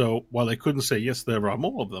 So while I couldn't say yes, there are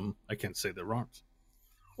more of them, I can't say there aren't.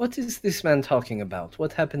 what is this man talking about?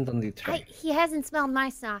 What happened on the train? He hasn't smelled my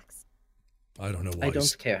socks. I don't know why I he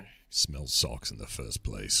don't care. smells socks in the first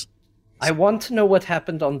place. I want to know what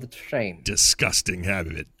happened on the train. Disgusting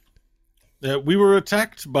habit. We were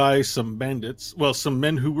attacked by some bandits. Well, some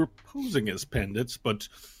men who were posing as bandits, but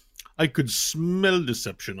I could smell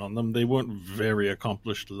deception on them. They weren't very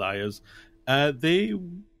accomplished liars. They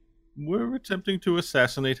were attempting to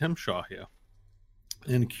assassinate Hemshaw here.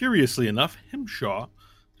 And curiously enough, Hemshaw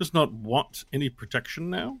does not want any protection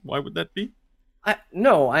now. Why would that be? I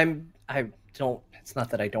don't. It's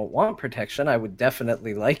not that I don't want protection. I would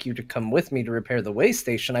definitely like you to come with me to repair the way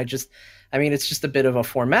station. I mean, it's just a bit of a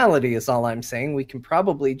formality, is all I'm saying. We can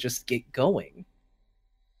probably just get going.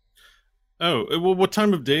 Oh, well, what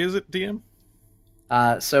time of day is it, DM?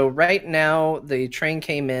 So right now, the train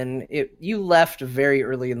came in. You left very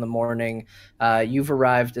early in the morning. You've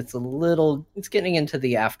arrived. It's getting into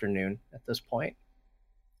the afternoon at this point.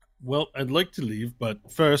 Well, I'd like to leave, but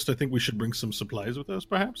first I think we should bring some supplies with us,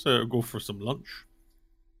 perhaps. Go for some lunch.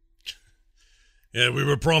 Yeah, we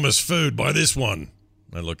were promised food by this one.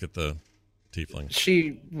 I look at the tiefling.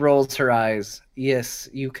 She rolls her eyes. Yes,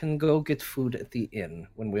 you can go get food at the inn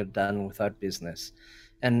when we're done with our business.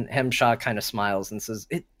 And Hemshaw kind of smiles and says,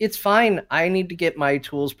 it's fine. I need to get my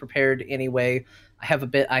tools prepared anyway. I have a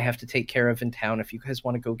bit I have to take care of in town. If you guys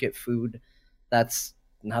want to go get food, that's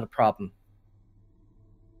not a problem.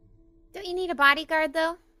 Don't you need a bodyguard,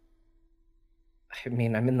 though? I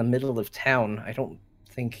mean, I'm in the middle of town. I don't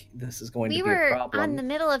think this is going to be a problem. We were on the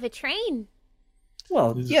middle of a train.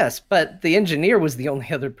 Well, yes, but the engineer was the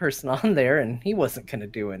only other person on there, and he wasn't going to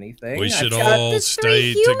do anything. We should all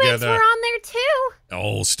stay together. The 3 humans together. were on there, too.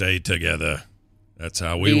 All stay together. That's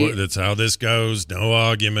how That's how this goes. No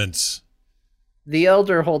arguments. The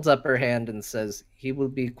elder holds up her hand and says, he will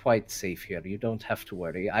be quite safe here. You don't have to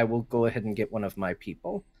worry. I will go ahead and get one of my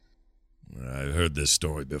people. I've heard this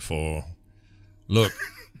story before. Look,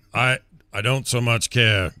 I don't so much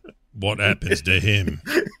care what happens to him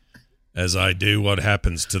as I do what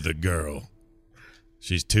happens to the girl.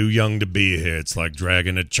 She's too young to be here. It's like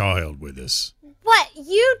dragging a child with us. What?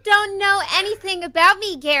 You don't know anything about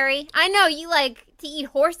me, Gary. I know you like to eat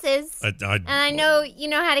horses. And I know you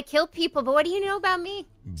know how to kill people, but what do you know about me?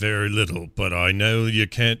 Very little, but I know you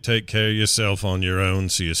can't take care of yourself on your own,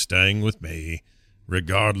 so you're staying with me,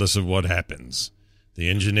 regardless of what happens. The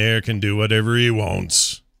engineer can do whatever he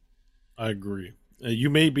wants. I agree.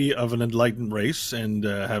 You may be of an enlightened race and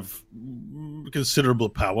have considerable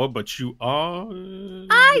power, but you are...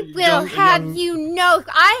 I will have you know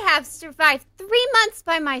I have survived 3 months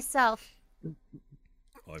by myself.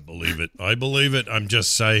 I believe it. I believe it. I'm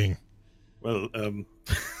just saying. Well,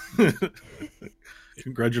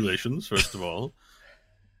 congratulations, first of all.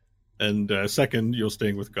 And second, you're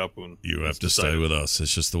staying with Garpoon. You have to stay with us.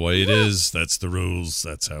 It's just the way it is. That's the rules.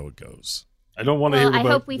 That's how it goes. I don't want to hear about... I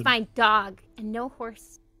hope we find dog and no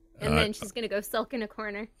horse. And then she's going to go sulk in a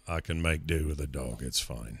corner. I can make do with a dog. It's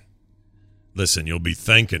fine. Listen, you'll be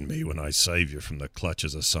thanking me when I save you from the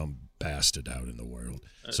clutches of some bastard out in the world.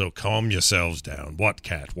 So calm yourselves down. What,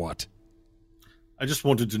 Cat? What? I just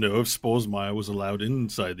wanted to know if Sporesmeyer was allowed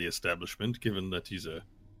inside the establishment, given that he's a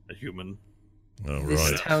human. Oh,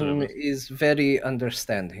 this right. town is very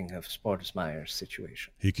understanding of Sporesmeyer's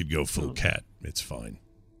situation. He could go full cat. It's fine.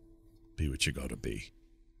 Be what you gotta be.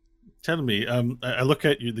 Tell me, I look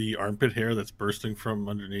at the armpit hair that's bursting from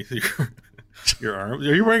underneath your arm.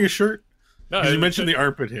 Are you wearing a shirt? No, you mentioned the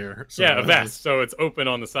armpit hair. So a vest, so it's open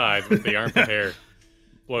on the sides with the armpit hair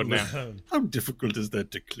floating out. How difficult is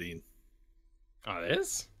that to clean? Oh, it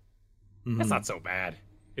is? Mm-hmm. That's not so bad.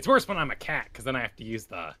 It's worse when I'm a cat, because then I have to use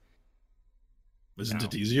the... Isn't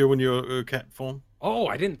it easier when you're a cat form? Oh,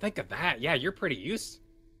 I didn't think of that. Yeah, you're pretty used.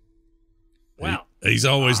 Wow. He's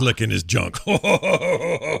always licking his junk. Actually,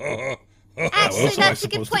 that's a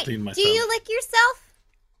good point. Do you lick yourself?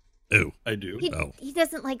 Ew. I do. He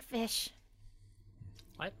doesn't like fish.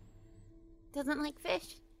 What? Doesn't like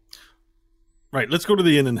fish. Right, let's go to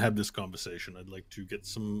the inn and have this conversation. I'd like to get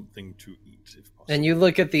something to eat, if possible. And you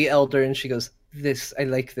look at the elder and she goes, I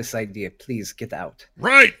like this idea. Please get out.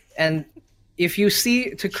 Right. And if you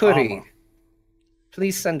see Takuri,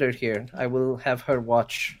 please send her here. I will have her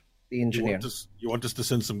watch the engineer. You want us to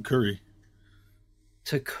send some curry?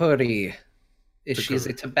 Takuri. She's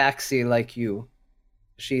a tabaxi like you.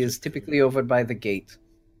 She is typically over by the gate.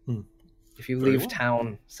 If you leave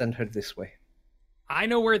town, send her this way. I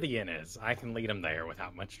know where the inn is. I can lead him there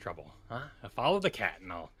without much trouble. Huh? I follow the cat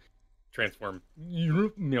and I'll transform,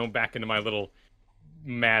 back into my little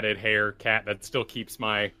matted hair cat that still keeps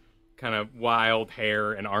my kind of wild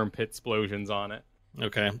hair and armpit explosions on it.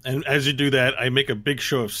 Okay, and as you do that, I make a big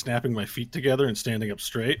show of snapping my feet together and standing up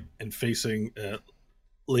straight and facing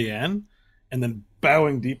Leanne, and then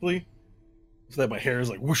bowing deeply so that my hair is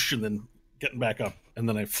like whoosh, and then getting back up, and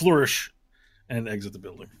then I flourish and exit the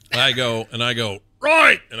building. I go,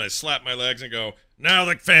 right! And I slap my legs and go, now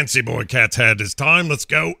the fancy boy cat's had his time, let's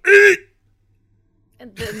go eat!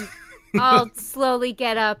 And then I'll slowly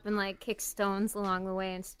get up and kick stones along the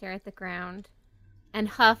way and stare at the ground and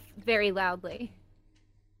huff very loudly.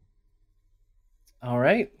 All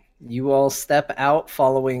right. You all step out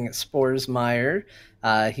following Sporesmeyer.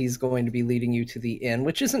 He's going to be leading you to the inn,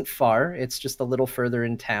 which isn't far. It's just a little further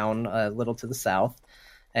in town, a little to the south,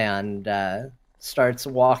 and starts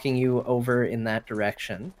walking you over in that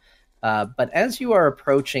direction. But as you are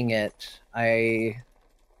approaching it, a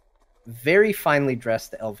very finely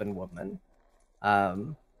dressed elven woman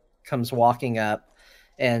comes walking up,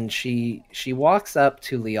 and she walks up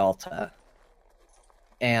to Lialta,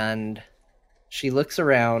 and she looks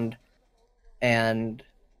around, and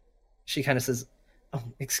she kind of says, "Oh,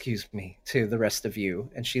 excuse me," to the rest of you,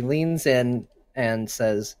 and she leans in and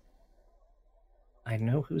says, "I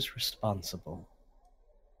know who's responsible.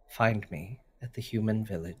 Find me at the human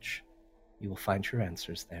village. You will find your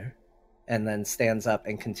answers there." And then stands up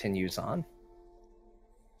and continues on.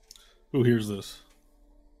 Who hears this?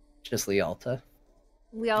 Just Lialta.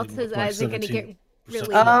 Lialta's eyes are going to get really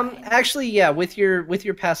perception. Actually, yeah, with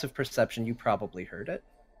your passive perception, you probably heard it.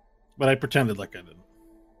 But I pretended like I didn't.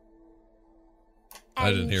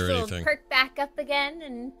 I didn't hear she'll anything. Perk back up again,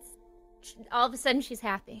 and all of a sudden she's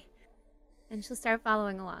happy, and she'll start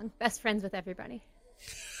following along, best friends with everybody.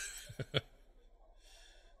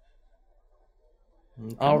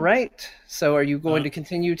 All right. So, are you going to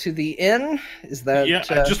continue to the inn? Is that? Yeah,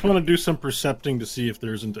 I just want to do some percepting to see if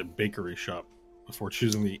there isn't a bakery shop before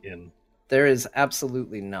choosing the inn. There is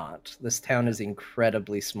absolutely not. This town is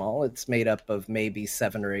incredibly small. It's made up of maybe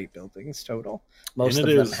 7 or 8 buildings total. Most of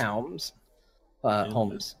them homes.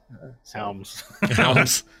 Homes. Helms.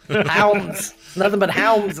 Hounds. Hounds. Nothing but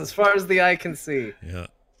hounds as far as the eye can see. Yeah.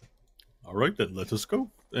 All right, then let us go.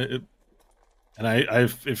 And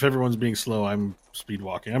if everyone's being slow, I'm speed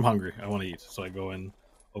walking. I'm hungry. I want to eat, so I go in,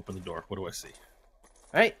 open the door. What do I see?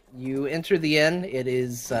 All right, you enter the inn. It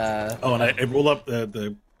is. Oh, and I roll up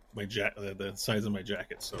the size of my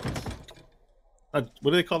jacket. So, what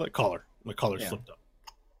do they call that? Collar. My collar's flipped up.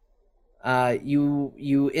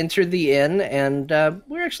 You enter the inn, and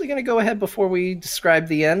we're actually going to go ahead before we describe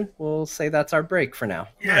the inn. We'll say that's our break for now.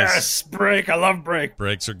 Yes, break. I love break.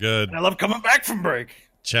 Breaks are good. And I love coming back from break.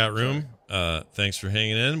 Chat room, thanks for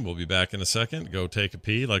hanging in. We'll be back in a second. Go take a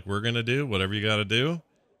pee like we're going to do, whatever you got to do.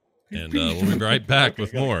 And we'll be right back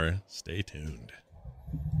with more. Stay tuned.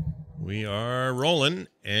 We are rolling.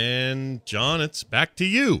 And John, it's back to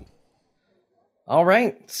you. All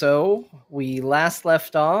right, so we last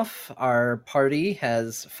left off. Our party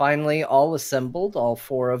has finally all assembled, all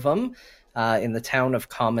 4 of them, in the town of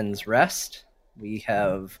Commons Rest. We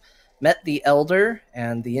have met the Elder,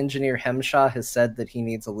 and the engineer Hemshaw has said that he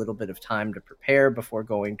needs a little bit of time to prepare before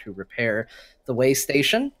going to repair the way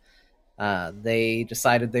station. They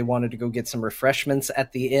decided they wanted to go get some refreshments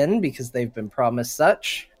at the inn because they've been promised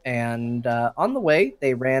such. And on the way,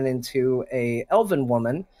 they ran into a elven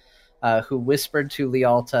woman who whispered to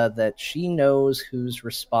Lialta that she knows who's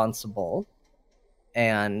responsible,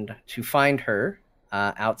 and to find her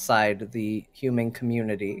outside the human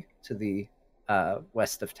community to the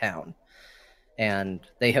west of town. And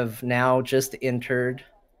they have now just entered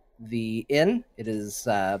the inn. It is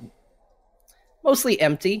mostly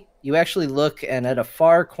empty. You actually look, and at a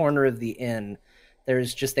far corner of the inn,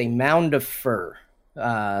 there's just a mound of fur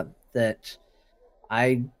that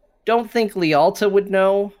I don't think Lialta would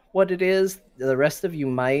know what it is. The rest of you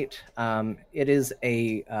might. It is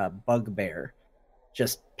a bugbear,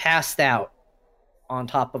 just passed out on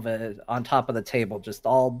top of the table, just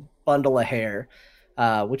all bundle of hair,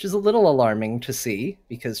 which is a little alarming to see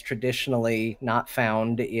because traditionally not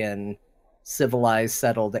found in civilized,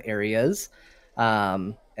 settled areas,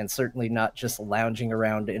 and certainly not just lounging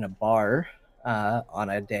around in a bar on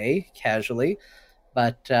a day casually.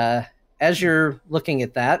 But as you're looking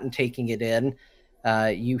at that and taking it in,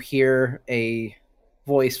 you hear a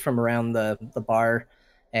voice from around the bar,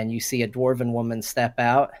 and you see a dwarven woman step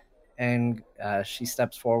out, and she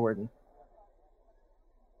steps forward.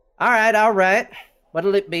 All right.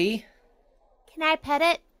 What'll it be? Can I pet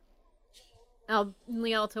it?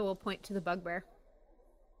 Lialta will point to the bugbear.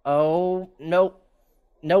 Oh, nope,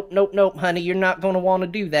 honey. You're not going to want to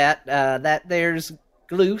do that. That there's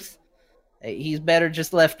Gluth. He's better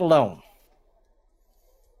just left alone.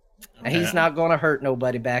 Okay. He's not going to hurt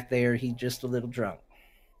nobody back there. He's just a little drunk.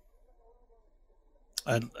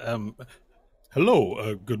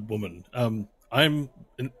 Hello, good woman. I'm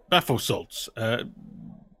in Baphosalts.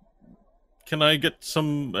 Can I get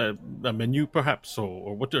some a menu, perhaps,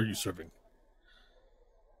 or what are you serving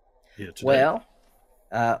here today? Well,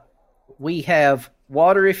 we have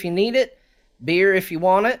water if you need it, beer if you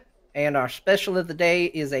want it, and our special of the day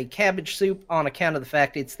is a cabbage soup on account of the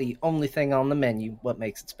fact it's the only thing on the menu. What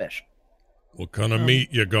makes it special? What kind of meat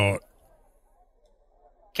you got?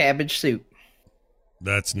 Cabbage soup.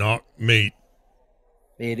 That's not meat.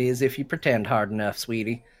 It is if you pretend hard enough,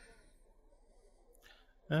 sweetie.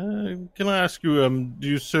 Can I ask you, do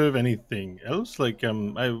you serve anything else? Like,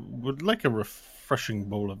 I would like a refreshing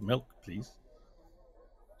bowl of milk, please.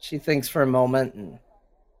 She thinks for a moment and...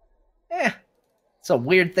 it's a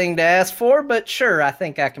weird thing to ask for, but sure, I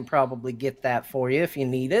think I can probably get that for you if you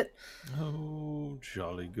need it. Oh,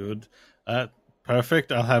 jolly good.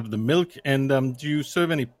 Perfect. I'll have the milk. And do you serve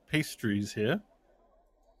any pastries here?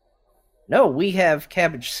 No, we have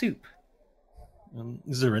cabbage soup.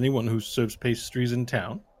 Is there anyone who serves pastries in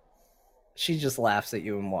town? She just laughs at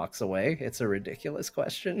you and walks away. It's a ridiculous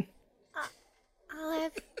question. I'll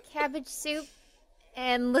have cabbage soup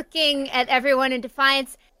and looking at everyone in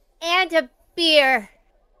defiance and a beer.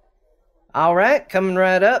 All right, coming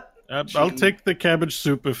right up. I'll take the cabbage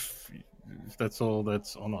soup if that's all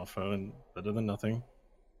that's on offer, and better than nothing.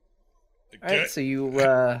 All right, so you...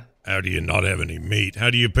 How do you not have any meat? How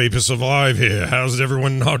do you people survive here? How's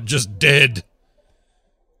everyone not just dead?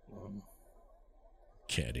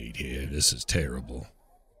 Can't eat here. This is terrible.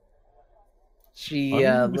 She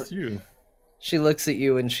I'm with you. She looks at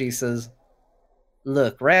you and she says,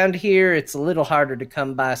 "Look, round here it's a little harder to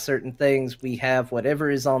come by certain things. We have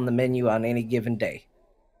whatever is on the menu on any given day."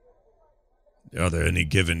 Are there any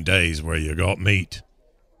given days where you got meat?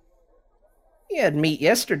 You had meat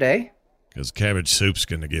yesterday. Because cabbage soup's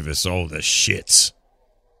going to give us all the shits.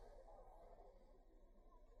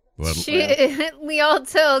 Well,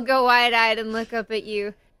 Lialta will go wide-eyed and look up at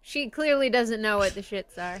you. She clearly doesn't know what the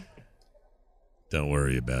shits are. don't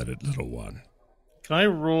worry about it, little one. Can I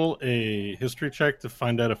roll a history check to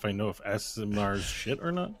find out if I know if Asimar's shit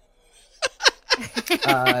or not?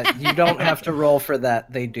 You don't have to roll for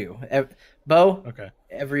that. They do. Bo, Okay.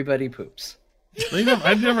 everybody poops.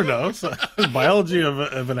 I never know. So, biology of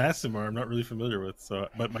an Asimar I'm not really familiar with, so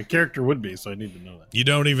but my character would be, so I need to know that. You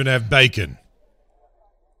don't even have bacon.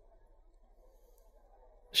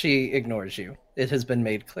 She ignores you. It has been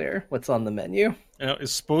made clear what's on the menu. Now,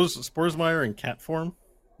 is Sporesmeyer in cat form?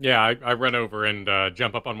 Yeah, I run over and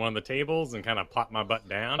jump up on one of the tables and kind of plop my butt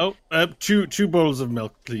down. Oh, two bowls of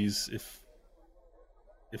milk, please, if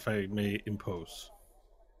I may impose.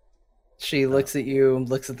 She looks at you,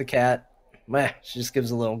 looks at the cat. Meh, she just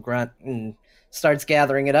gives a little grunt and starts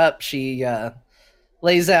gathering it up. She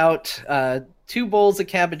lays out 2 bowls of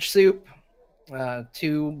cabbage soup,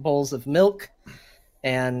 2 bowls of milk,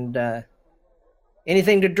 and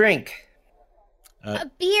anything to drink. A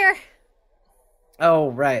beer.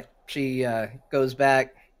 Oh, right. She goes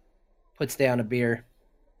back, puts down a beer.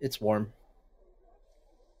 It's warm.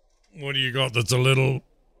 What do you got that's got a little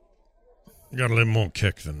more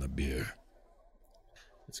kick than the beer?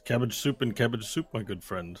 It's cabbage soup and cabbage soup, my good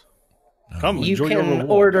friend. Come, You enjoy your can reward.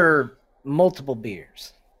 order multiple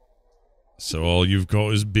beers. So all you've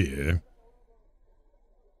got is beer?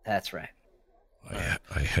 That's right.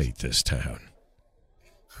 I hate this town.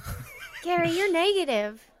 Gary, you're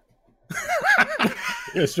negative.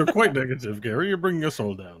 Yes, you're quite negative, Gary. You're bringing us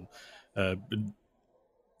all down.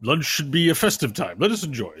 Lunch should be a festive time. Let us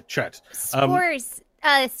enjoy it. Chat. Spores.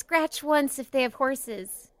 Scratch once if they have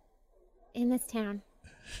horses in this town.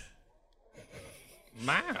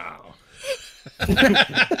 Wow.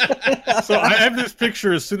 So I have this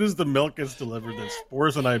picture as soon as the milk gets delivered that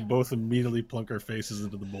Spores and I both immediately plunk our faces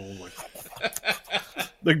into the bowl.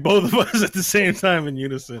 Like both of us at the same time in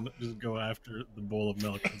unison just go after the bowl of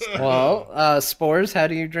milk. Well, Spores, how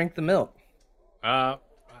do you drink the milk?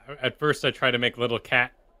 At first, I try to make little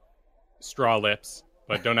cat straw lips,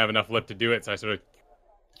 but don't have enough lip to do it, so I sort of...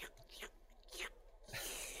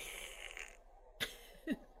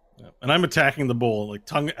 And I'm attacking the bowl, like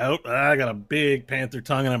tongue out. I got a big panther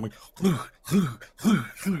tongue, and I'm like,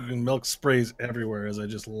 and milk sprays everywhere as I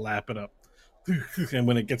just lap it up. And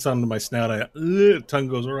when it gets onto my snout, tongue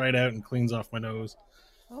goes right out and cleans off my nose.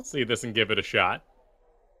 I'll see this and give it a shot.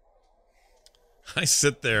 I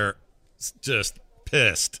sit there just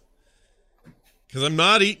pissed. Because I'm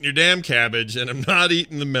not eating your damn cabbage, and I'm not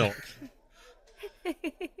eating the milk.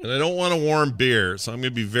 And I don't want a warm beer, so I'm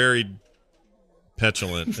going to be very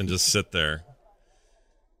petulant and just sit there.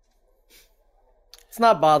 It's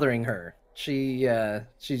not bothering her. She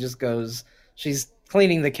just goes. She's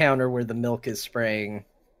cleaning the counter where the milk is spraying.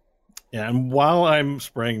 Yeah, and while I'm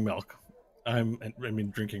spraying milk,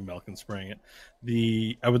 drinking milk and spraying it.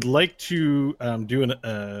 I would like to do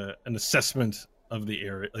an assessment of the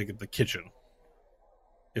area, like of the kitchen,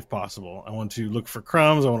 if possible. I want to look for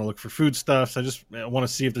crumbs. I want to look for foodstuffs. I want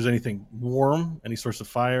to see if there's anything warm, any source of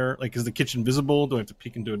fire. Like, is the kitchen visible? Do I have to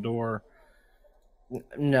peek into a door?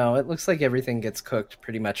 No, it looks like everything gets cooked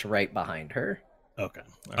pretty much right behind her. Okay.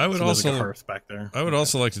 All I would so there's like also- a hearth back there. I would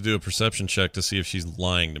also like to do a perception check to see if she's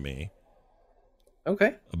lying to me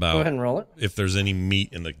Okay. Go about ahead and roll it. if there's any meat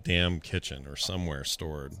in the damn kitchen or somewhere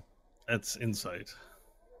stored. That's insight.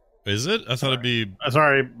 Is it? I thought it'd be.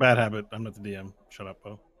 Sorry, bad habit. I'm not the DM. Shut up,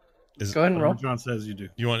 Bo. Is, Go ahead and roll. Whatever John says you do.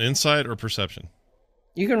 you want insight or perception?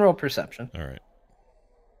 You can roll perception. All right.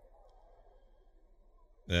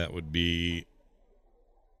 That would be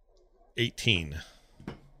 18.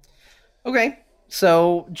 Okay.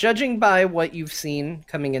 So, judging by what you've seen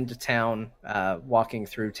coming into town, walking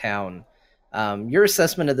through town, your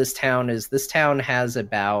assessment of this town is this town has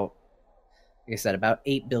about, like I said, about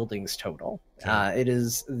 8 buildings total. Okay. It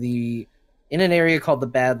is in an area called the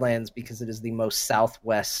Badlands because it is the most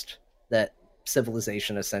southwest that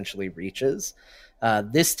civilization essentially reaches.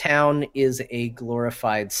 This town is a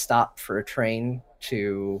glorified stop for a train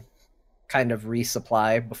to kind of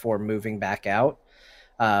resupply before moving back out.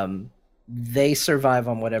 They survive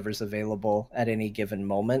on whatever's available at any given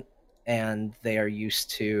moment, and they are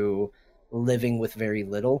used to living with very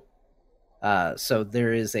little. So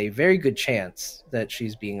there is a very good chance that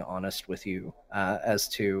she's being honest with you as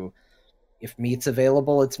to if meat's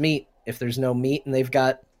available, it's meat. If there's no meat and they've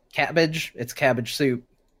got cabbage, it's cabbage soup.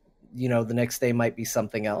 You know, the next day might be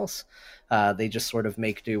something else. They just sort of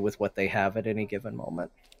make do with what they have at any given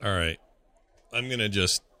moment. All right. I'm going to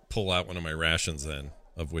just pull out one of my rations then,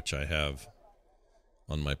 of which I have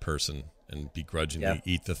on my person, and begrudgingly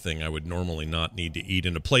eat the thing I would normally not need to eat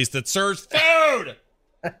in a place that serves food.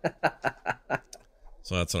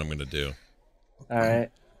 So that's what I'm going to do. All right.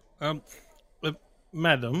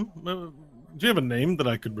 Madam, do you have a name that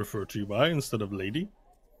I could refer to you by instead of lady?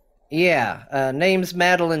 Yeah. Name's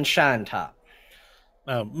Madeline Shinetop.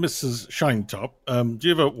 Mrs. Shinetop, do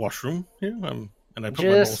you have a washroom here? And I put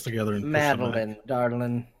my balls together and push them Madeline,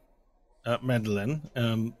 darling. Madeline,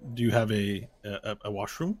 do you have a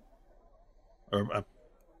washroom? Or a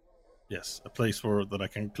place that I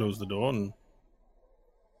can close the door and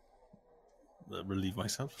relieve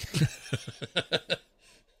myself?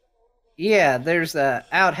 Yeah, there's a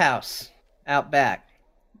outhouse out back.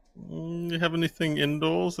 You have anything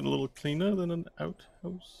indoors and a little cleaner than an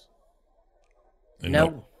outhouse?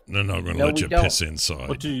 No. They're not going to No, let we you don't. piss inside.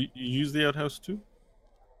 What do you use the outhouse to?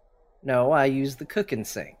 No, I use the cooking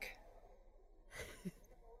sink.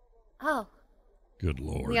 Oh, Good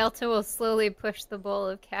Lord. Rialto will slowly push the bowl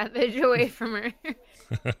of cabbage away from her.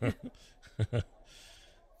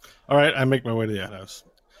 All right, I make my way to the outhouse.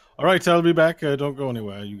 All right, I'll be back. Don't go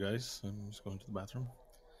anywhere, you guys. I'm just going to the bathroom.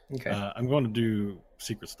 Okay. I'm going to do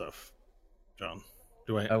secret stuff, John.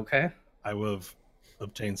 Okay. I will have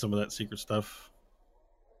obtained some of that secret stuff,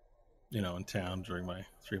 in town during my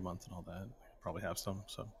 3 months and all that. Probably have some,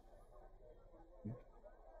 so.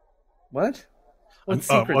 What? What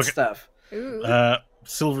Oh, secret okay. stuff? Ooh.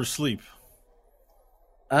 Silver sleep.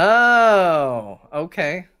 Oh,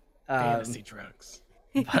 okay. Fantasy drugs.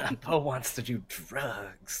 Bo wants to do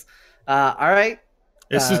drugs. All right.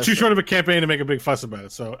 It's just too so- short of a campaign to make a big fuss about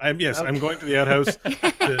it. So I'm going to the outhouse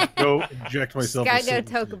to go inject myself. Gotta with go silver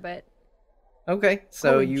toke a sleep. bit. Okay,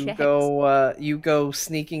 so Oh, you shit. go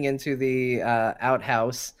sneaking into the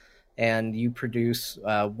outhouse, and you produce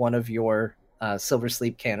one of your silver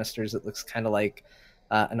sleep canisters. It looks kind of like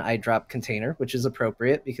an eye drop container, which is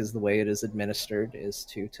appropriate because the way it is administered is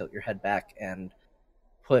to tilt your head back and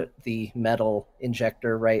put the metal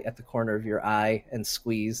injector right at the corner of your eye and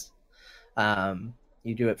squeeze.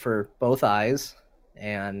 You do it for both eyes,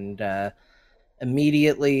 and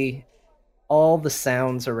immediately all the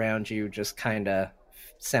sounds around you just kind of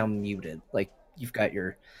sound muted. Like you've got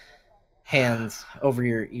your hands over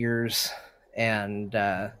your ears, and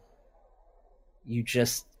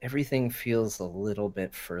everything feels a little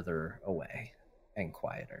bit further away and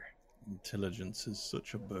quieter. Intelligence is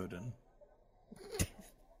such a burden.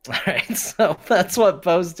 All right, so that's what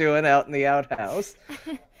Bo's doing out in the outhouse.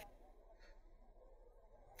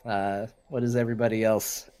 What is everybody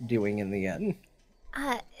else doing in the end?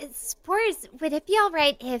 Spores, would it be all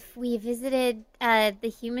right if we visited the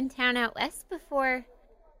human town out west before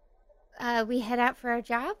we head out for our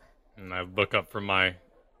job? And I look up from my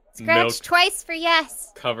Scratch milk twice for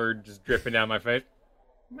yes. covered, just dripping down my face.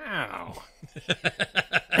 Meow.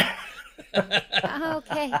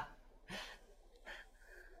 Okay.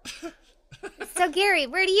 So, Gary,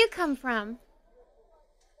 where do you come from?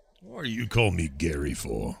 What do you call me Gary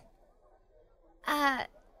for? I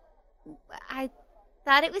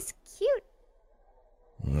thought it was cute.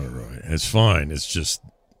 All right. It's fine. It's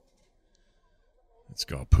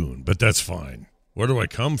Garpoon, but that's fine. Where do I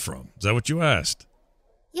come from? Is that what you asked?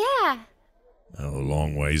 Yeah. Oh, a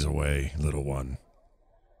long ways away, little one.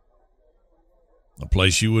 A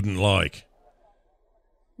place you wouldn't like.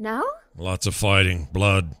 No? Lots of fighting,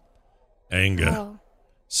 blood, anger, Oh.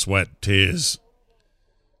 sweat, tears.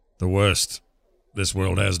 The worst this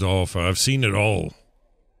world has to offer. I've seen it all.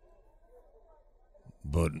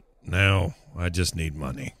 But now I just need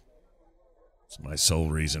money. It's my sole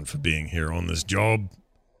reason for being here on this job.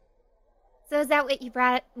 So is that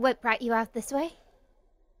what brought you out this way?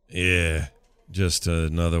 Yeah, just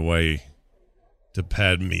another way to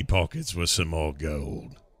pad me pockets with some more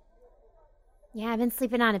gold. Yeah, I've been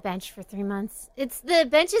sleeping on a bench for 3 months. The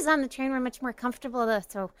benches on the train were much more comfortable though,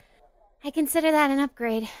 so I consider that an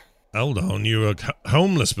upgrade. Hold on, you were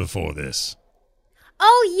homeless before this.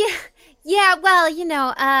 Oh yeah. Yeah, well,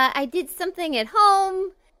 I did something at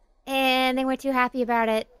home and they weren't too happy about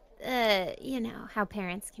it. How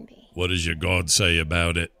parents can be. What does your god say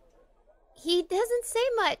about it? He doesn't say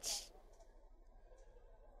much.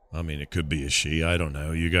 I mean, it could be a she. I don't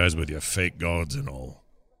know. You guys with your fake gods and all.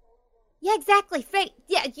 Yeah, exactly. Fake.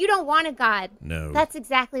 Yeah, you don't want a god. No. That's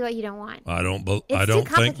exactly what you don't want. I don't too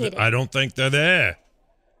complicated. I don't think they're there.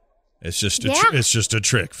 It's just it's just a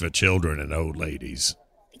trick for children and old ladies.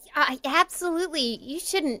 Absolutely. You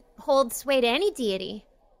shouldn't hold sway to any deity.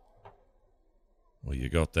 Well, you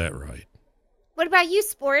got that right. What about you,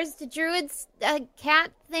 Spores? Do druids,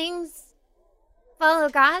 cat things follow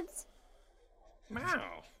gods?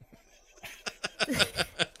 Wow.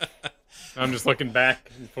 I'm just looking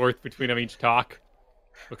back and forth between them each talk.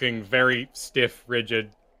 Looking very stiff,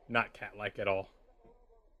 rigid, not cat-like at all.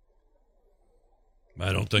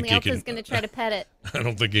 I don't think he can. Lealta's gonna try to pet it. I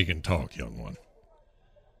don't think he can talk, young one.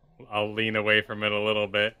 I'll lean away from it a little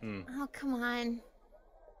bit and Oh, come on.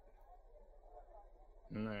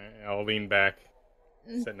 I'll lean back,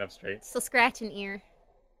 sitting up straight. So scratch an ear.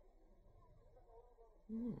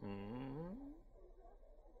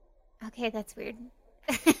 Okay, that's weird.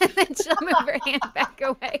 Then she'll move her hand back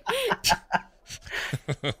away.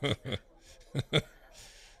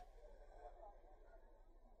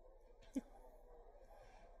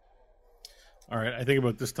 All right, I think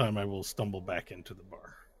about this time I will stumble back into the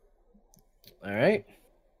bar. All right.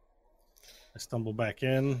 I stumble back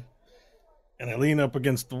in, and I lean up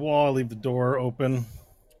against the wall, leave the door open,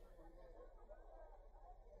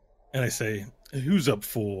 and I say, "Who's up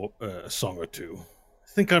for a song or two? I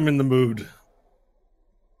think I'm in the mood."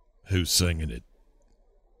 Who's singing it?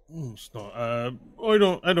 It's not,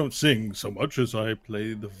 I don't sing so much as I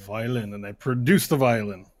play the violin, and I produce the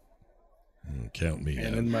violin. Count me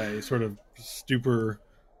And in. in my sort of stupor,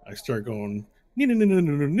 I start going. I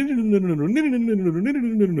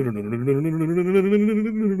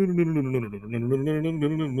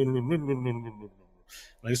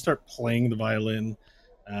start playing the violin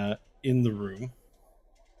in the room.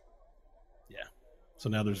 Yeah. So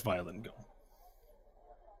now there's violin going.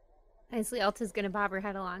 Honestly, Alta's gonna bob her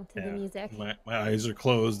head along to the Yeah. music. My eyes are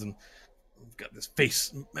closed, and I've got this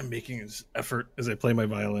face. I'm making this effort as I play my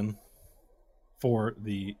violin for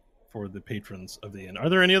the patrons of the inn. Are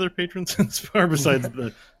there any other patrons in this bar besides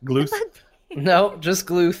the Gluth? No, just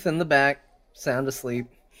Gluth in the back, sound asleep.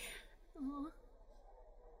 Aw.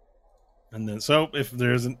 And then, so if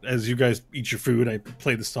there's as you guys eat your food, I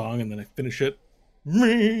play the song and then I finish it.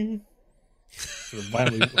 Sort of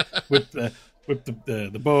violently whip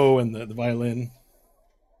the bow and the violin,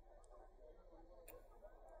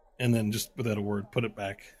 and then just without a word, put it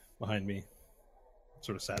back behind me.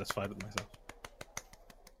 Sort of satisfied with myself.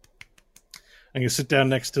 I'm gonna sit down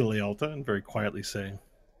next to Lealta and very quietly say,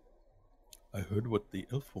 "I heard what the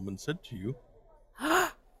elf woman said to you."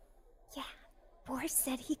 Yeah, Boris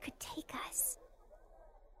said he could take us.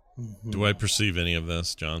 Do I perceive any of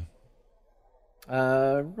this, John?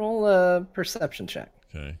 Roll a perception check.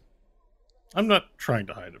 Okay. I'm not trying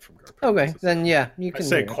to hide it from Garp. Okay, then yeah, you I can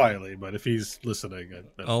say hear it it. quietly, but if he's listening,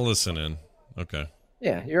 I'll listen in. Okay.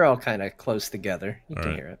 Yeah, you're all kind of close together. You All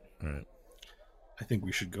can right. hear it. All right. I think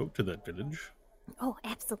we should go to that village. Oh,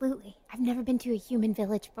 absolutely. I've never been to a human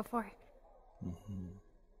village before.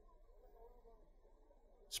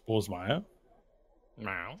 Suppose Maya,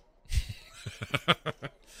 Wow.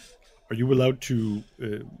 are you allowed to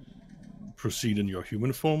proceed in your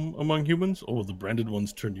human form among humans, or will the branded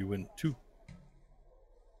ones turn you in too?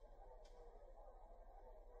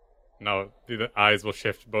 No, the eyes will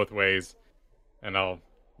shift both ways, and I'll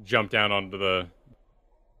jump down onto the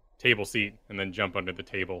table seat and then jump under the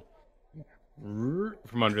table.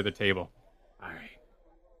 From under the table. All right.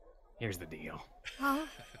 Here's the deal. Oh,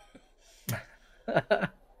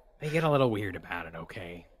 They get a little weird about it,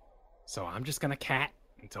 okay? So I'm just gonna cat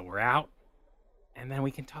until we're out, and then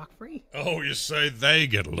we can talk free. Oh, you say they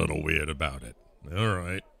get a little weird about it. All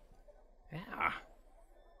right. Yeah.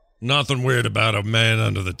 Nothing weird about a man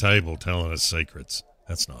under the table telling us secrets.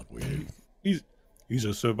 That's not weird. He's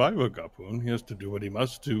a survivor, Garpoon. He has to do what he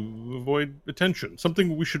must to avoid attention.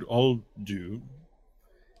 Something we should all do.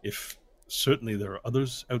 If certainly there are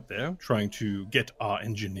others out there trying to get our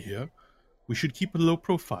engineer, we should keep a low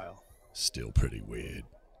profile. Still pretty weird.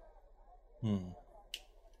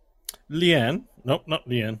 Leanne. Nope, not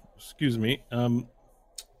Leanne. Excuse me. Not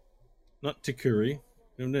Takuri.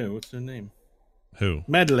 No, what's her name? Who?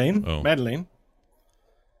 Madeleine. Oh. Madeleine,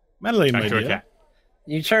 my Back to a dear. cat.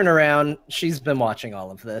 You turn around. She's been watching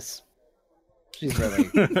all of this. She's really.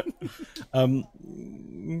 Could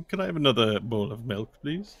I have another bowl of milk,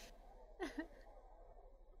 please?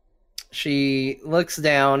 She looks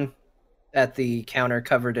down at the counter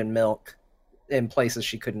covered in milk in places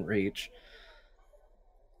she couldn't reach.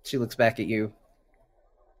 She looks back at you.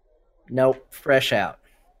 Nope, fresh out.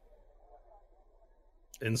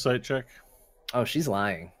 Insight check. Oh, she's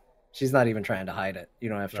lying. She's not even trying to hide it. You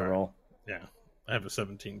don't have to All right. roll. Yeah, I have a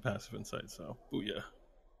 17 passive insight, so booyah.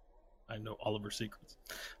 I know all of her secrets.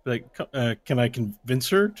 But can I convince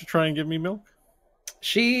her to try and give me milk?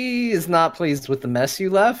 She is not pleased with the mess you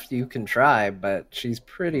left. You can try, but she's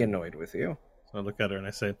pretty annoyed with you. So I look at her and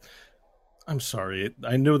I say, I'm sorry.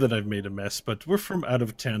 I know that I've made a mess, but we're from out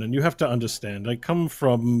of town, and you have to understand, I come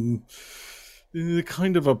from the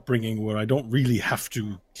kind of upbringing where I don't really have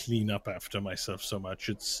to clean up after myself so much.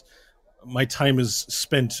 My time is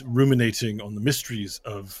spent ruminating on the mysteries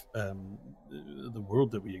of the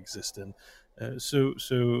world that we exist in. So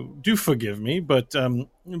do forgive me, but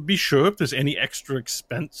be sure if there's any extra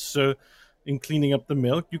expense in cleaning up the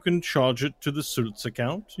milk, you can charge it to the Sult's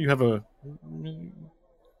account. You have a...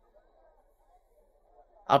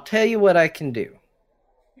 I'll tell you what I can do.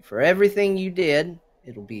 For everything you did,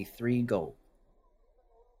 it'll be 3 gold.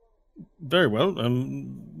 Very well.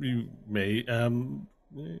 You may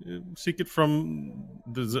seek it from...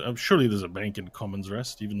 surely there's a bank in Commons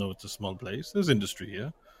Rest, even though it's a small place. There's industry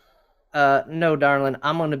here. No, darling,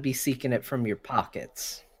 I'm going to be seeking it from your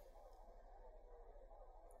pockets.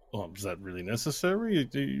 Well, is that really necessary?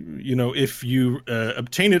 If you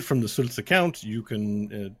obtain it from the Sult's account, you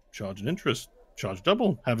can charge an interest, charge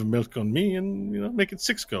double, have a milk on me, and make it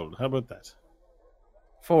 6 gold. How about that?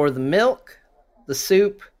 For the milk, the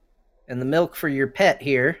soup, and the milk for your pet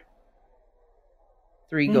here,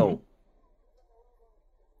 3 gold.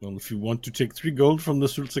 Well, if you want to take 3 gold from the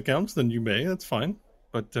Sult's account, then you may. That's fine.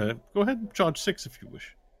 But go ahead and charge 6 if you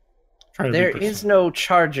wish. There is no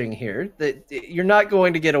charging here. You're not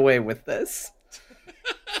going to get away with this.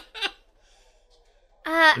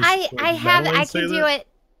 I can do it.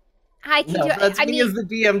 I can do it. That's me as the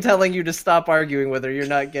DM telling you to stop arguing with her. You're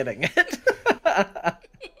not getting it.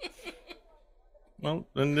 Well,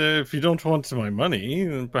 then if you don't want my money,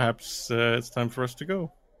 then perhaps it's time for us to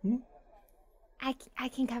go. I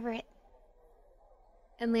can cover it.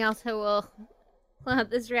 And Lealta will pull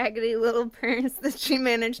out this raggedy little purse that she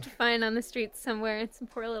managed to find on the street somewhere. It's a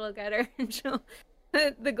poor little gutter, and she'll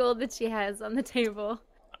put the gold that she has on the table.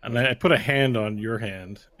 And I put a hand on your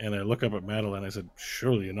hand, and I look up at Madeline. I said,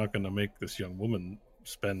 surely you're not going to make this young woman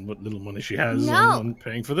spend what little money she has on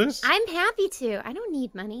paying for this? I'm happy to. I don't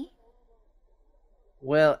need money.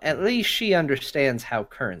 Well, at least she understands how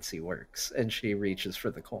currency works, and she reaches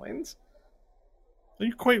for the coins. Are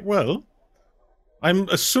you quite well? I'm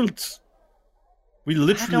a Sult. We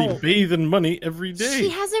literally bathe in money every day. She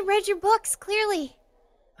hasn't read your books, clearly.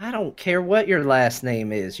 I don't care what your last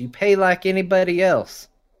name is. You pay like anybody else.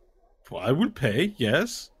 Well, I will pay,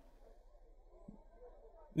 yes.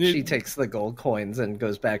 She takes the gold coins and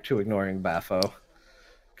goes back to ignoring Baffo.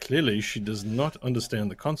 Clearly, she does not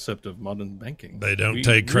understand the concept of modern banking. They don't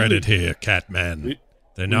take credit here, Catman.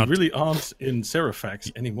 They're not. We really aren't in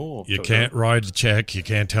Serifax anymore. You Toto. can't write a check. You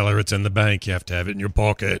can't tell her it's in the bank. You have to have it in your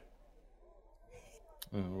pocket.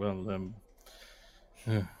 I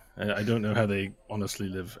don't know how they honestly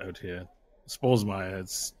live out here.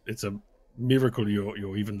 Spolsmeyer, it's a miracle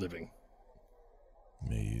you're even living.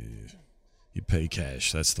 You pay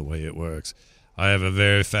cash. That's the way it works. I have a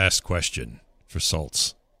very fast question for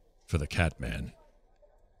Salts, for the Catman.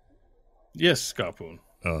 Yes, Scarpoon.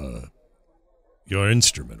 Your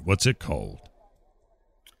instrument, what's it called?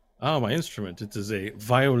 My instrument. It is a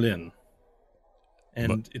violin.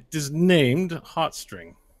 And it is named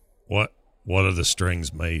Heartstring. What are the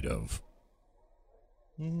strings made of?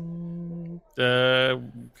 Can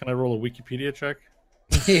I roll a Wikipedia check?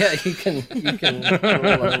 Yeah, you can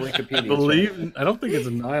roll on a Wikipedia check. I don't think it's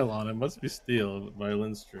a nylon. It must be steel.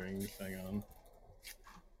 Violin strings. Hang on.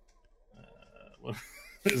 What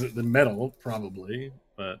is it? The metal, probably,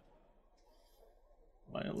 but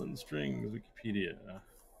violin strings. Wikipedia.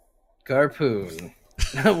 Garpoon.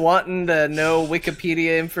 Wanting to know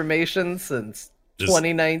Wikipedia information since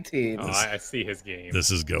 2019. Oh, I see his game.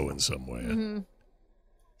 This is going somewhere. Mm-hmm.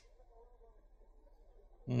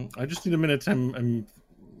 I just need a minute. I'm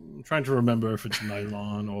trying to remember if it's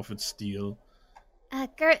nylon or if it's steel. I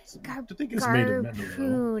think it's made of metal, though.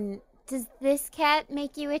 Garpoon, does this cat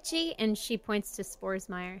make you itchy? And she points to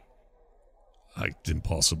Sporsmeyer. It's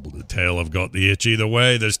impossible to tell. I've got the itch either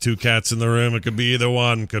way. There's 2 cats in the room. It could be either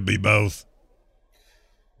one. Could be both.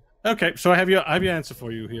 Okay, so I have your answer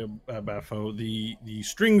for you here, Baffo. The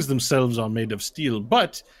strings themselves are made of steel,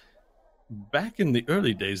 but back in the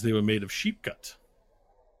early days, they were made of sheep gut.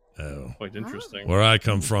 Oh. Quite interesting. Where I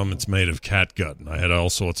come from, it's made of cat gut, and I had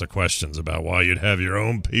all sorts of questions about why you'd have your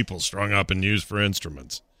own people strung up and used for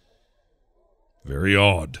instruments. Very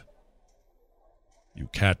odd. You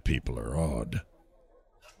cat people are odd.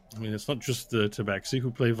 I mean, it's not just the Tabaxi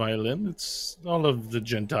who play violin. It's all of the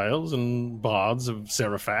Gentiles and bards of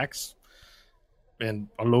Seraphax and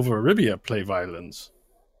all over Arabia play violins.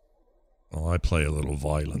 Well, I play a little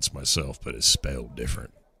violence myself, but it's spelled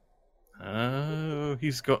different. Oh,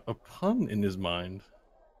 he's got a pun in his mind.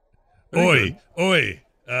 Oi,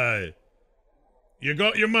 you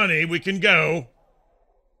got your money, we can go.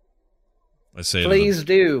 I say Please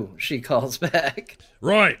do, she calls back.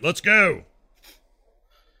 Right, let's go.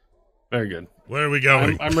 Very good. Where are we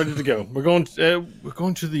going? I'm ready to go. We're going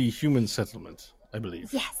to the human settlement, I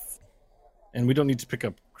believe. Yes. And we don't need to pick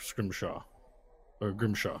up Scrimshaw. Or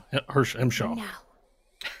Grimshaw. Hemshaw. No.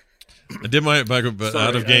 I did my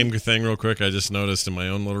out of game thing real quick. I just noticed in my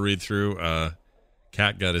own little read through,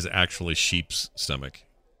 cat gut is actually sheep's stomach,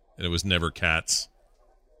 and it was never cat's.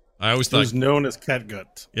 I always thought it was known as cat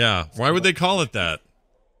gut. Yeah, why would they call it that?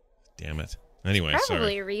 Damn it. Anyway,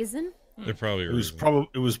 Probably a reason. They're probably it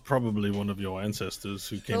was probably one of your ancestors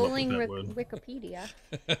who came Rolling up with that word. Wikipedia.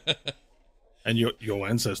 And your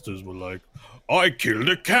ancestors were like, I killed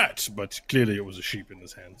a cat, but clearly it was a sheep in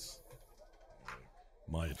his hands.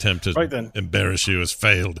 My attempt to embarrass you has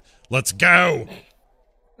failed. Let's go.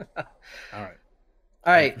 All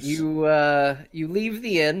right. You leave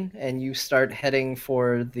the inn and you start heading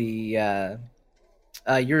for the.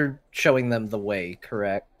 You're showing them the way,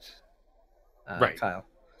 correct? Right, Kyle.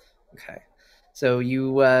 Okay, so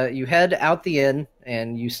you head out the inn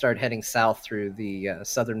and you start heading south through the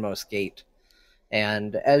southernmost gate.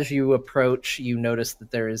 And as you approach, you notice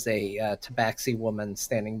that there is a Tabaxi woman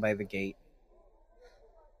standing by the gate.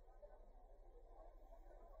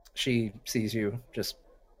 She sees you, just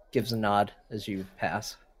gives a nod as you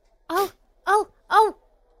pass.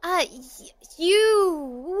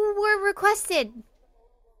 You were requested.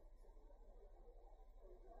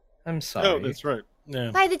 I'm sorry. Oh, that's right.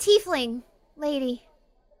 Yeah. By the tiefling lady.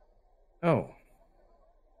 Oh.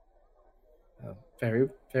 Very,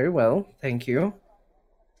 very well. Thank you.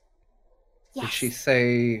 Yes. Did she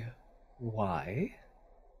say why?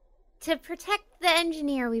 To protect the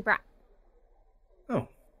engineer we brought. Oh.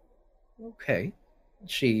 Okay.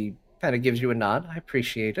 She kind of gives you a nod. I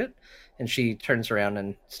appreciate it. And she turns around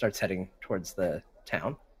and starts heading towards the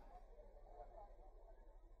town.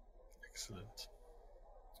 Excellent.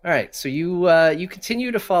 All right, so you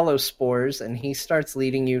continue to follow Spores, and he starts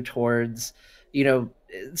leading you towards,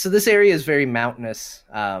 so this area is very mountainous.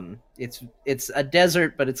 It's a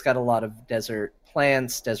desert, but it's got a lot of desert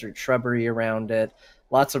plants, desert shrubbery around it,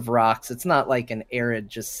 lots of rocks. It's not like an arid,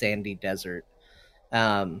 just sandy desert.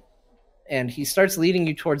 And he starts leading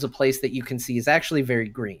you towards a place that you can see is actually very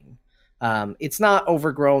green. It's not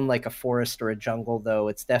overgrown like a forest or a jungle, though.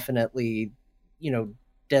 It's definitely,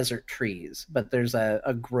 desert trees, but there's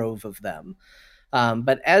a grove of them.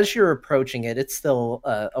 But as you're approaching it, it's still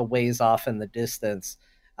a ways off in the distance.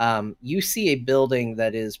 You see a building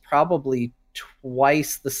that is probably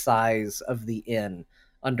twice the size of the inn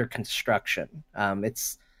under construction.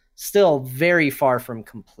 It's still very far from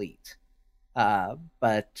complete.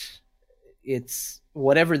 But it's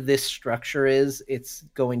whatever this structure is, it's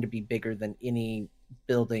going to be bigger than any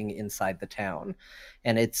building inside the town.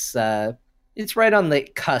 And it's right on the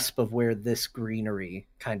cusp of where this greenery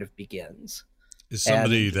kind of begins. Is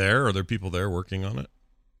somebody there? Are there people there working on it?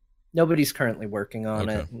 Nobody's currently working on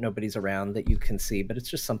Okay. it. Nobody's around that you can see, but it's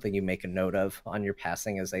just something you make a note of on your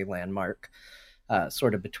passing as a landmark,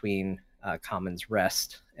 sort of between Common's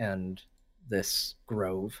Rest and this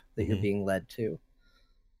grove that you're being led to.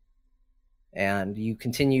 And you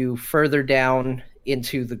continue further down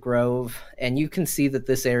into the grove, and you can see that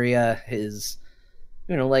this area is,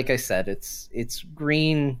 like I said, it's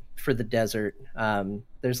green for the desert.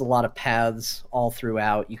 There's a lot of paths all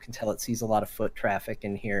throughout. You can tell it sees a lot of foot traffic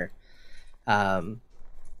in here. And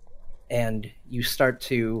you start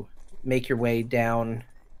to make your way down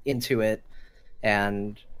into it.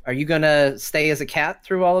 And are you going to stay as a cat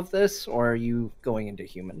through all of this, or are you going into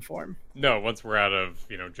human form? No, once we're out of,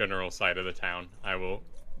 general sight of the town, I will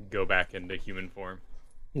go back into human form.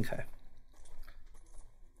 Okay.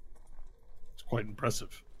 It's quite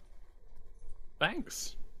impressive.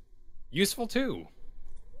 Thanks. Useful too.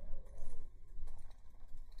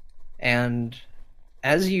 And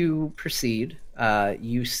as you proceed,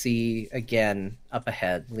 you see again up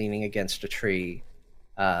ahead, leaning against a tree,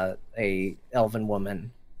 a elven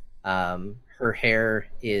woman. Her hair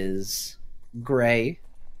is gray,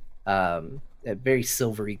 very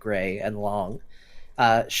silvery gray and long.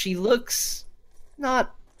 She looks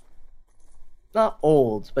not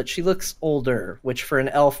old, but she looks older, which for an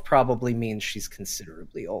elf probably means she's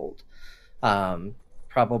considerably old.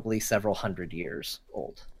 Probably several hundred years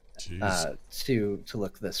old. To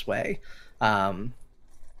look this way.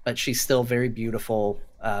 But she's still very beautiful,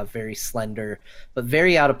 very slender, but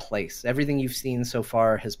very out of place. Everything you've seen so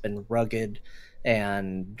far has been rugged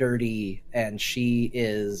and dirty, and she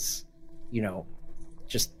is,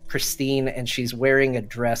 just pristine, and she's wearing a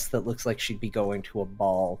dress that looks like she'd be going to a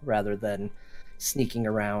ball rather than sneaking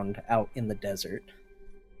around out in the desert.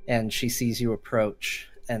 And she sees you approach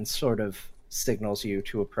and sort of signals you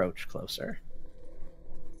to approach closer.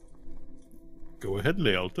 Go ahead,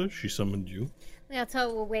 Lealta. She summoned you. Lealta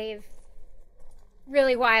will wave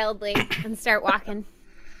really wildly and start walking.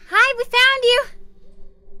 Hi, we found you!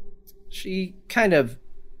 She kind of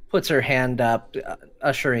puts her hand up,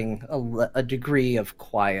 ushering a degree of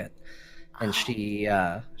quiet. And she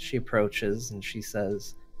approaches and she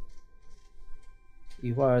says,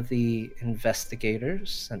 "You are the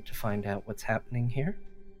investigators sent to find out what's happening here?"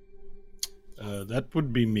 That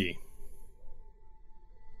would be me.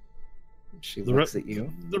 She looks at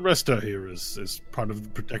you. The rest are here is part of the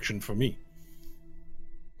protection for me.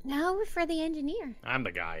 No, we're for the engineer. I'm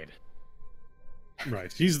the guide.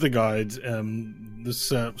 Right, he's the guide.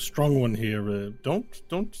 This strong one here,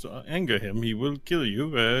 don't anger him. He will kill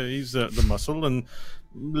you. He's the muscle, and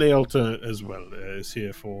Lealta as well is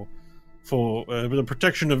here for the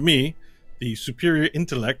protection of me, the superior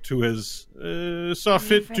intellect who has saw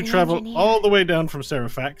fit to travel engineer. all the way down from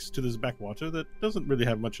Seraphax to this backwater that doesn't really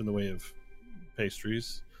have much in the way of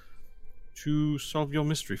pastries to solve your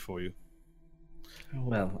mystery for you.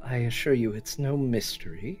 Well, I assure you it's no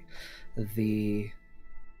mystery. The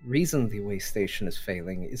reason the way station is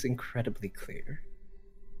failing is incredibly clear.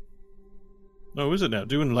 Oh, is it now?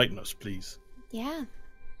 Do enlighten us, please. Yeah.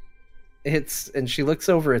 And she looks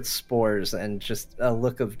over at Spores, and just a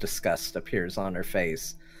look of disgust appears on her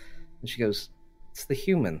face. And she goes, "It's the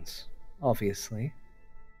humans, obviously."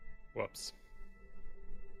 Whoops.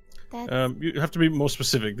 That's... You have to be more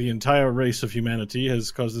specific. The entire race of humanity has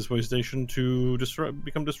caused this way station to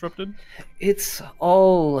become disrupted? It's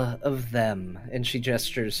all of them. And she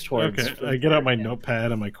gestures towards... Okay, I get out my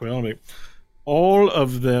notepad and my quill. And all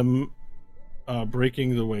of them are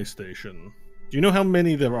breaking the way station. Do you know how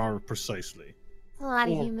many there are precisely? a lot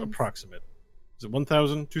of Or humans. approximate. Is it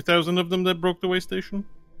 1,000, 2,000 of them that broke the way station?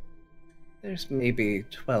 There's maybe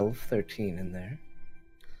 12, 13 in there.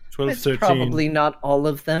 12, It's 13. probably not all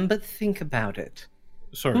of them, but think about it.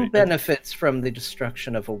 Sorry. Who benefits from the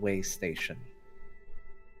destruction of a way station?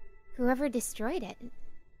 Whoever destroyed it.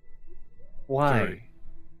 Why? Sorry.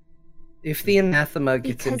 If the anathema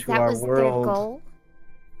gets Because into that our was their world, goal.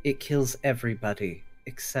 it kills everybody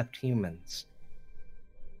except humans.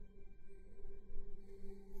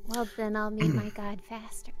 Well, then I'll meet my god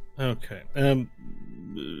faster. Okay.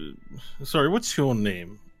 Sorry, what's your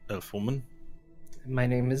name, elf woman? My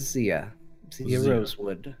name is Zia. Zia Zia.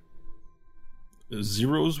 Rosewood.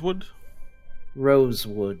 Zeroeswood?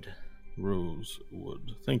 Rosewood.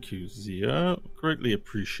 Rosewood. Thank you, Zia. Greatly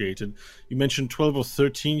appreciated. You mentioned 12 or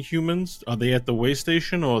 13 humans. Are they at the way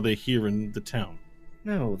station or are they here in the town?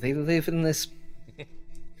 No, they live in this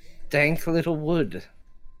dank little wood.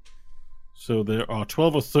 So there are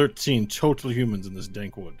 12 or 13 total humans in this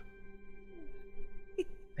dank wood.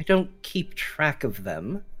 I don't keep track of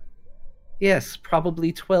them. Yes,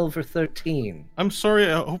 probably 12 or 13. I'm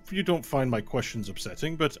sorry, I hope you don't find my questions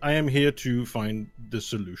upsetting, but I am here to find the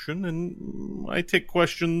solution, and I take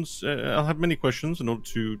questions. I'll have many questions in order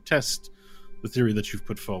to test the theory that you've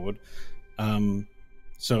put forward.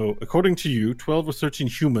 So, according to you, 12 or 13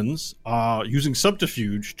 humans are using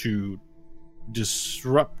subterfuge to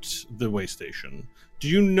disrupt the way station. Do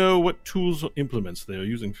you know what tools or implements they are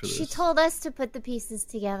using for this? She told us to put the pieces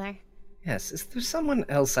together. Yes, is there someone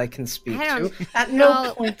else I can speak I don't to? At no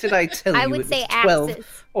know. point did I tell I you would it say was 12 axes.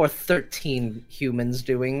 or 13 humans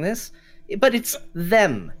doing this. But it's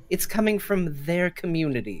them. It's coming from their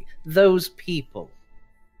community. Those people.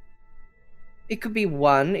 It could be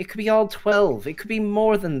 1. It could be all 12. It could be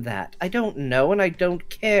more than that. I don't know, and I don't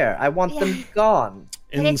care. I want them gone.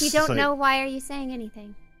 But if you don't know, why are you saying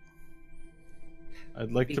anything?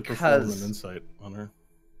 I'd like to perform an insight on her.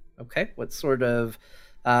 Okay, what sort of...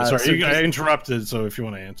 Sorry, I interrupted, so if you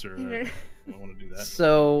want to answer, I want to do that.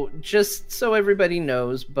 So, just so everybody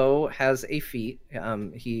knows, Bo has a feat.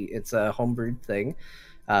 It's a homebrewed thing.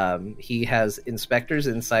 He has Inspector's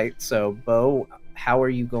Insight. So, Bo, how are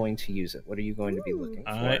you going to use it? What are you going to be looking for?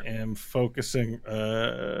 I am focusing.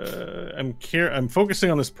 I'm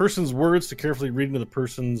focusing on this person's words to carefully read into the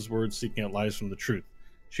person's words, seeking out lies from the truth.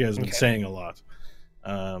 She has been saying a lot.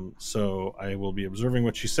 So I will be observing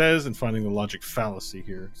what she says and finding the logic fallacy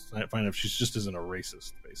here. I find if she just isn't a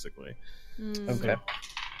racist, basically. Okay. So,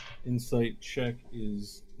 insight check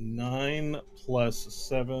is 9 plus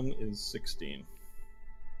 7 is 16.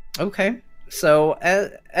 Okay. So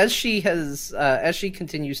as she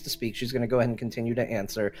continues to speak, she's going to go ahead and continue to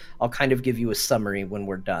answer. I'll kind of give you a summary when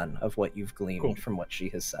we're done of what you've gleaned from what she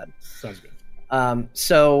has said. Sounds good.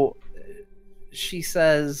 So she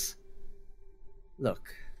says, look,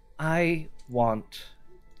 I want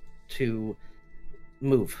to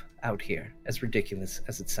move out here, as ridiculous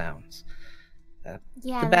as it sounds. Yeah,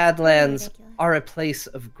 the that's Badlands ridiculous. are a place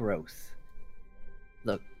of growth.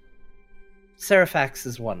 Look, Serifax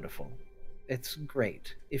is wonderful. It's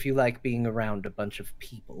great if you like being around a bunch of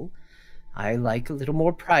people. I like a little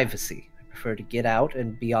more privacy. I prefer to get out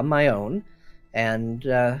and be on my own. And,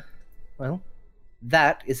 well,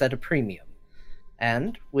 that is at a premium.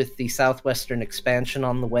 And with the southwestern expansion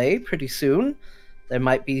on the way pretty soon, there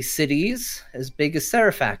might be cities as big as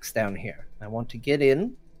Serifax down here. I want to get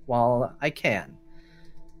in while I can.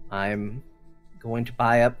 I'm going to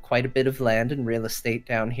buy up quite a bit of land and real estate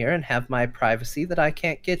down here and have my privacy that I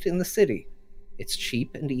can't get in the city. It's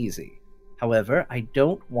cheap and easy. However, I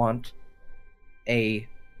don't want a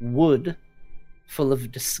wood full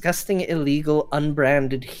of disgusting, illegal,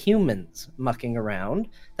 unbranded humans mucking around.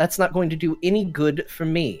 That's not going to do any good for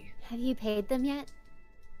me. Have you paid them yet?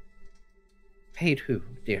 Paid who,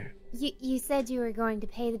 dear? You said you were going to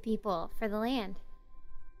pay the people for the land.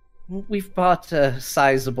 We've bought a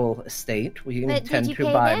sizable estate. We But intend did to you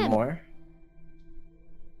pay buy them? more.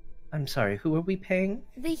 I'm sorry, who are we paying?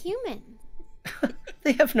 The human.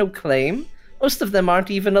 They have no claim. Most of them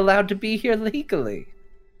aren't even allowed to be here legally.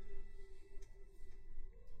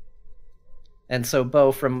 And so,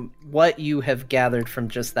 Bo, from what you have gathered from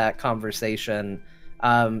just that conversation,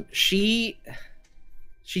 she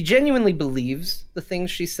genuinely believes the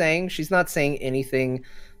things she's saying. She's not saying anything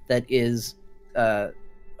that is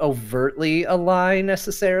overtly a lie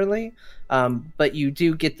necessarily, but you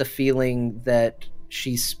do get the feeling that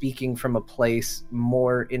she's speaking from a place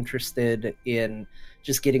more interested in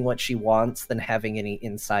just getting what she wants than having any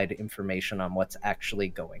inside information on what's actually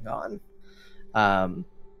going on.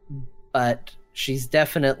 But she's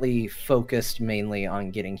definitely focused mainly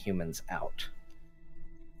on getting humans out.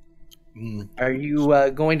 Are you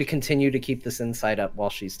going to continue to keep this insight up while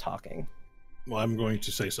she's talking? Well, I'm going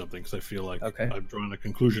to say something because I feel like Okay. I've drawn a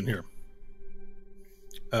conclusion here.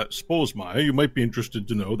 Suppose, Maya, you might be interested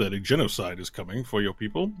to know that a genocide is coming for your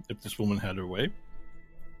people if this woman had her way.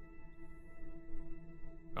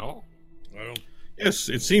 Oh, I don't. Yes,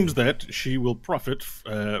 it seems that she will profit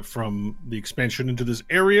from the expansion into this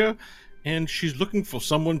area, and she's looking for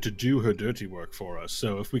someone to do her dirty work for us.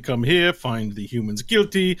 So if we come here, find the humans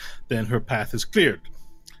guilty, then her path is cleared.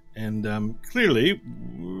 And clearly,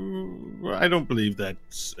 I don't believe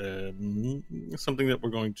that's something that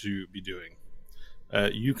we're going to be doing.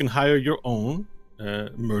 You can hire your own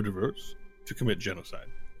murderers to commit genocide.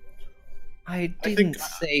 I didn't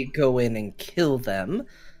say go in and kill them.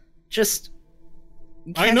 Just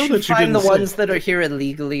I know can't you that you find the didn't say- ones that are here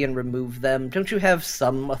illegally and remove them? Don't you have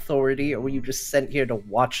some authority, or were you just sent here to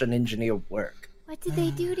watch an engineer work? What did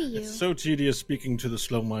they do to you? It's so tedious speaking to the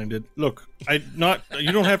slow-minded. Look,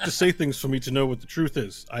 you don't have to say things for me to know what the truth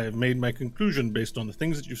is. I have made my conclusion based on the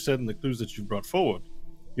things that you've said and the clues that you've brought forward.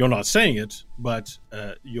 You're not saying it, but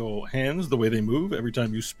your hands, the way they move every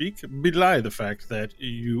time you speak, belie the fact that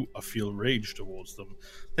you feel rage towards them.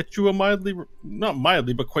 That you are not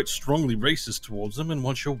mildly, but quite strongly racist towards them and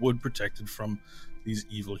want your wood protected from these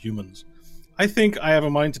evil humans. I think I have a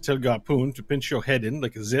mind to tell Garpoon to pinch your head in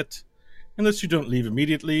like a zit, unless you don't leave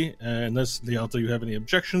immediately, unless, Lialta, you have any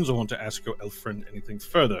objections or want to ask your elf friend anything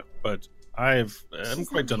further. But I'm She's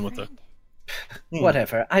quite not done my with her. friend.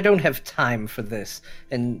 Whatever. I don't have time for this.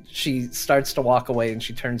 And she starts to walk away, and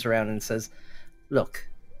she turns around and says, "Look,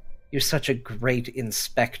 you're such a great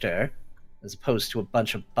inspector. as opposed to a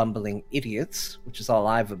bunch of bumbling idiots, which is all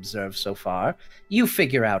I've observed so far. You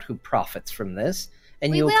figure out who profits from this,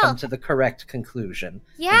 and you'll come to the correct conclusion.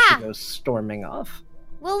 Yeah. And she goes storming off.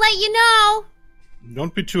 We'll let you know.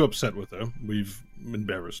 Don't be too upset with her. We've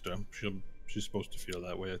embarrassed her. She's supposed to feel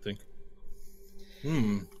that way, I think.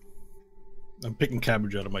 I'm picking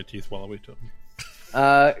cabbage out of my teeth while I wait till.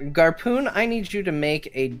 Garpoon, I need you to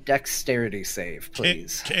make a dexterity save,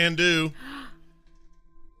 please. Can do.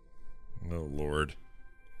 Oh, Lord.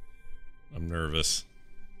 I'm nervous.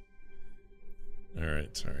 All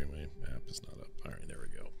right, sorry, my map is not up. All right, there we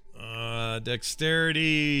go.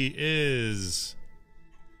 Dexterity is...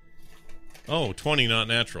 20, not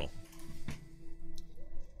natural.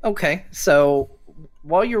 Okay, so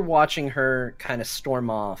while you're watching her kind of storm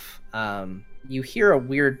off, you hear a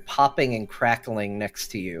weird popping and crackling next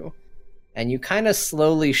to you, and you kind of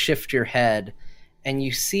slowly shift your head, and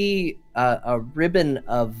you see a ribbon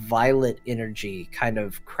of violet energy kind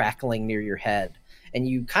of crackling near your head, and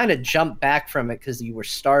you kind of jump back from it because you were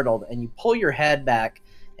startled, and you pull your head back,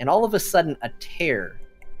 and all of a sudden a tear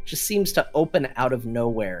just seems to open out of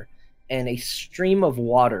nowhere, and a stream of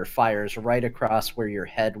water fires right across where your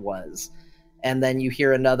head was. And then you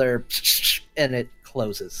hear another and it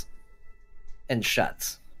closes and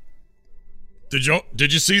shuts. Did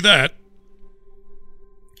you see that?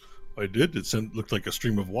 I did. It looked like a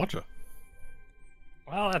stream of water.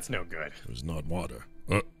 Well, that's no good. It was not water.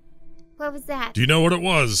 What was that? Do you know what it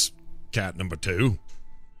was, cat number 2?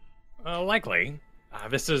 Likely.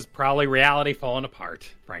 This is probably reality falling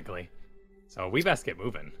apart, frankly. So we best get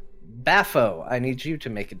moving. Baffo, I need you to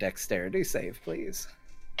make a dexterity save, please.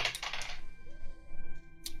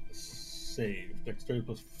 Save. Dexterity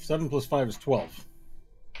plus 7 plus 5 is 12.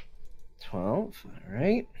 12, all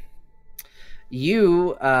right.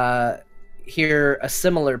 You hear a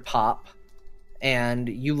similar pop, and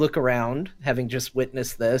you look around, having just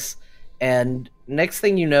witnessed this, and next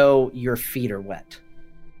thing you know, your feet are wet.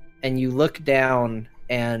 And you look down,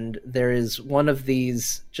 and there is one of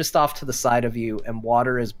these just off to the side of you, and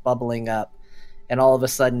water is bubbling up, and all of a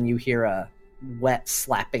sudden you hear a wet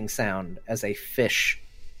slapping sound as a fish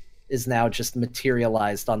is now just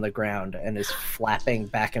materialized on the ground and is flapping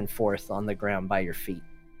back and forth on the ground by your feet.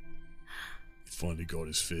 Finally got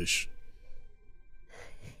his fish.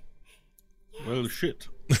 Well, shit.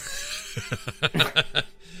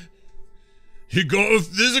 You got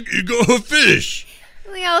a fish.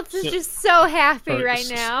 Lealta's just so happy right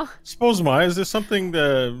now. Suppose, Maya, is there something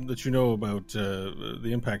that you know about the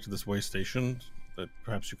impact of this way station that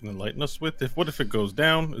perhaps you can enlighten us with? What if it goes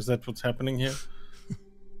down? Is that what's happening here?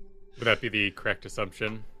 Would that be the correct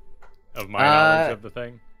assumption of my knowledge of the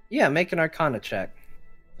thing? Yeah, make an Arcana check.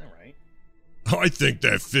 All right. I think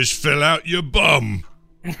that fish fell out your bum.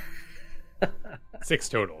 6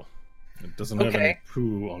 total. It doesn't have any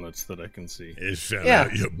poo on it that I can see. It fell Yeah,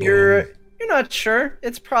 out your bum. you're not sure.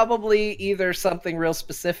 It's probably either something real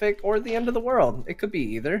specific or the end of the world. It could be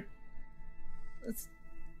either. It's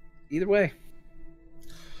either way.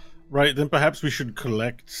 Right, then perhaps we should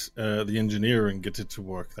collect the engineer and get it to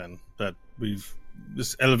work then.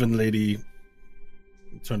 This elven lady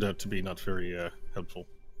turned out to be not very helpful,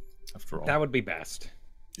 after all. That would be best.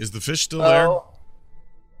 Is the fish still there?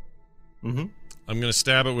 Mm-hmm. I'm going to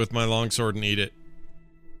stab it with my longsword and eat it.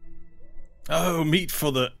 Oh, meat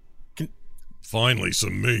for the... Finally,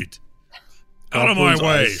 some meat. Out of my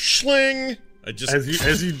way. Schling!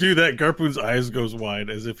 As you do that, Garpoon's eyes goes wide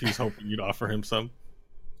as if he's hoping you'd offer him some.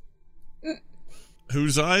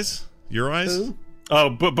 Whose eyes? Your eyes? Who? Oh,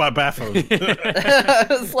 but by Baffo's. I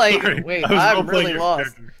was like, Sorry, wait, I was I'm role-playing really your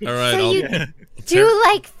lost. character. All right, So I'll you tear, do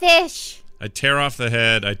like fish. I tear off the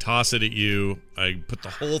head, I toss it at you, I put the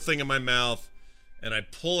whole thing in my mouth, and I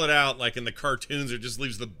pull it out like in the cartoons. It just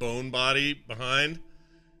leaves the bone body behind,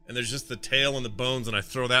 and there's just the tail and the bones, and I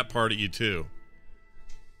throw that part at you too.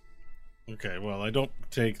 Okay, well, I don't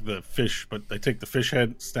take the fish, but I take the fish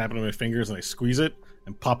head, snap it in my fingers, and I squeeze it,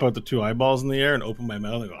 and pop out the 2 eyeballs in the air, and open my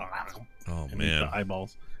mouth, and go, Oh, and eat man. the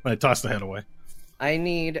eyeballs. And I toss the head away. I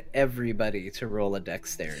need everybody to roll a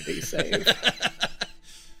dexterity save.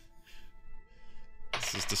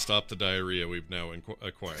 This is to stop the diarrhea we've now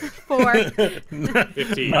acquired. 4.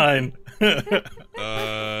 15. 9.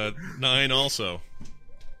 9 also.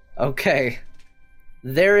 Okay.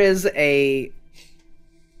 There is a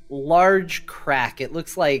large crack. It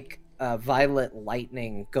looks like violet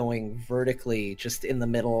lightning going vertically just in the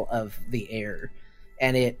middle of the air.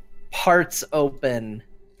 And it parts open,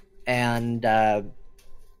 and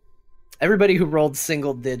everybody who rolled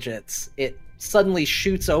single digits, it suddenly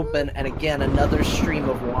shoots open, and again another stream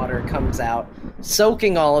of water comes out,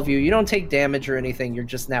 soaking all of you. You don't take damage or anything, you're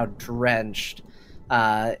just now drenched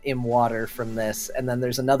in water from this. And then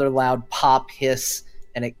there's another loud pop, hiss,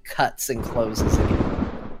 and it cuts and closes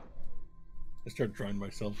again. I start drying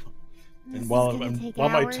myself. This And is while gonna take my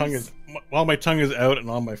hours. tongue is out and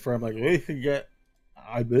on my fur, I'm like, we can get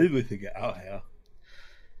out here.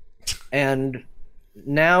 And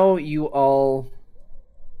now you all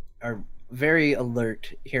are very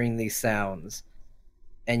alert hearing these sounds.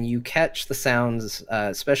 And you catch the sounds,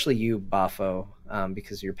 especially you, Bafo,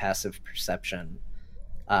 because of your passive perception.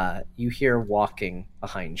 You hear walking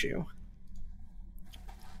behind you.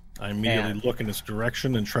 I immediately look in this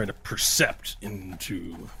direction and try to percept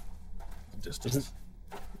into the distance.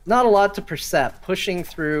 Not a lot to percept. Pushing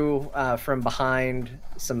through from behind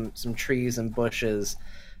some trees and bushes,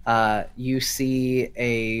 you see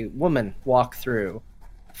a woman walk through,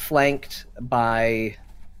 flanked by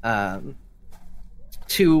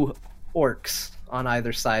 2 orcs on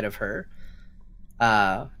either side of her.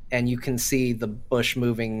 And you can see the bush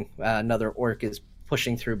moving. Another orc is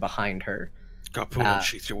pushing through behind her. Gapu,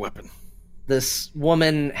 sheath your weapon. This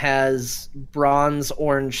woman has bronze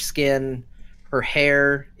orange skin. Her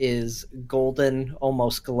hair is golden,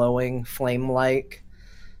 almost glowing, flame-like.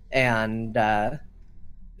 And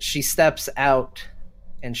she steps out,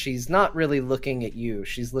 and she's not really looking at you.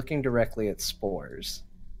 She's looking directly at Spores.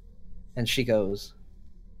 And she goes,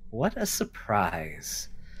 "What a surprise.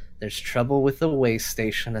 There's trouble with the way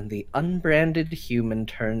station, and the unbranded human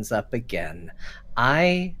turns up again.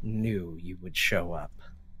 I knew you would show up."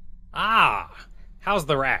 Ah, how's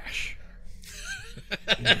the rash?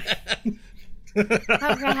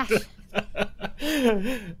 How rash.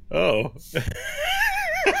 Oh.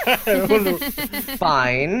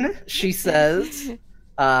 "Fine," she says,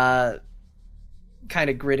 kind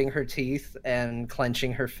of gritting her teeth and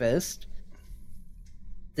clenching her fist.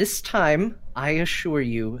 "This time, I assure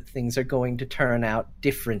you, things are going to turn out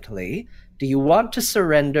differently. Do you want to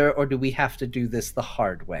surrender, or do we have to do this the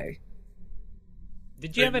hard way?"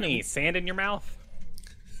 Did you have any sand in your mouth?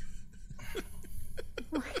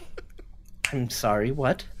 I'm sorry,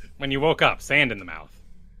 what? When you woke up, sand in the mouth.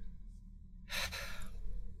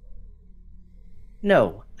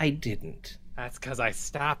 No, I didn't. That's because I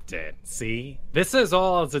stopped it. See? This is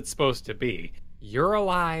all as it's supposed to be. You're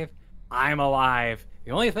alive. I'm alive.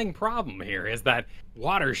 The only problem here is that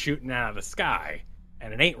water's shooting out of the sky,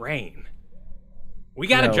 and it ain't rain. We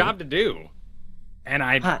got No. a job to do. And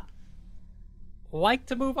I'd Huh. like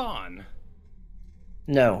to move on.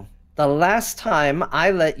 No. The last time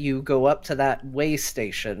I let you go up to that way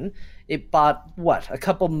station, it bought, a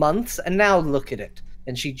couple months? And now look at it.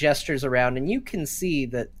 And she gestures around, and you can see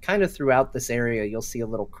that kind of throughout this area, you'll see a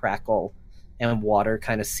little crackle and water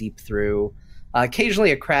kind of seep through.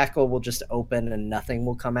 Occasionally a crackle will just open and nothing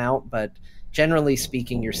will come out, but generally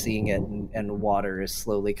speaking, you're seeing it, and water is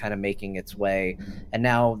slowly kind of making its way. And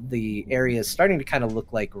now the area is starting to kind of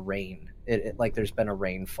look like rain. Like there's been a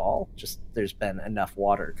rainfall, just there's been enough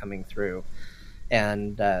water coming through.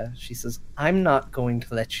 And she says, "I'm not going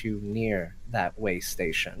to let you near that way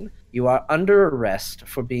station. You are under arrest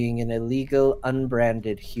for being an illegal,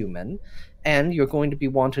 unbranded human, and you're going to be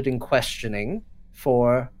wanted in questioning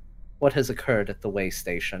for what has occurred at the way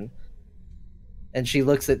station." And she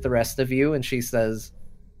looks at the rest of you, and she says,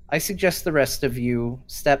 "I suggest the rest of you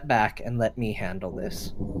step back and let me handle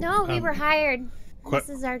this." No, we were hired. que- This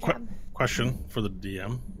is our job. Question for the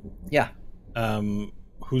DM. Yeah.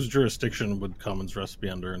 Whose jurisdiction would Commons Rest be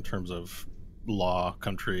under in terms of law,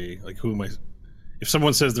 country? Like, who am I? If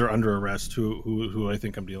someone says they're under arrest, who I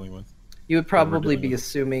think I'm dealing with? You would probably be dealing with.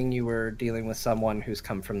 assuming you were dealing with someone who's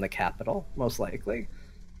come from the capital, most likely.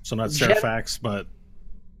 So not Gen- Serifax, but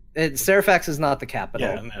Serifax is not the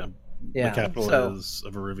capital. the capital so,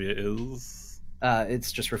 of Arivia is.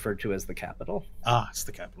 It's just referred to as the capital. It's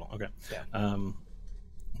the capital. Okay. Yeah.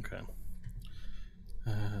 Okay.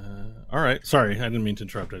 All right. Sorry, I didn't mean to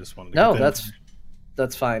interrupt. I just wanted to. No, get that.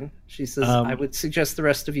 that's fine. She says, "I would suggest the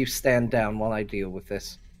rest of you stand down while I deal with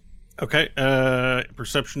this." Okay.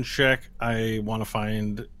 Perception check. I want to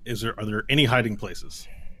find. Are there any hiding places?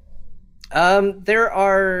 There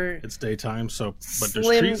are It's daytime, but there's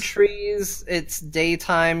slim trees. It's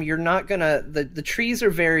daytime. You're not gonna. The trees are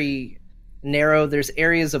very narrow. There's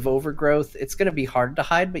areas of overgrowth. It's gonna be hard to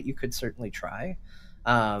hide, but you could certainly try.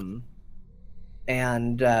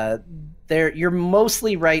 You're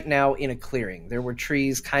mostly right now in a clearing. There were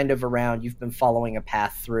trees kind of around. You've been following a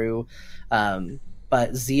path through,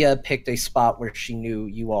 but Zia picked a spot where she knew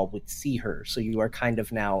you all would see her, so you are kind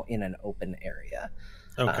of now in an open area.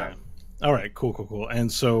 Okay. All right, cool.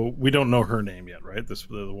 And so we don't know her name yet, right? The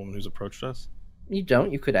woman who's approached us? You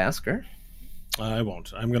don't. You could ask her. I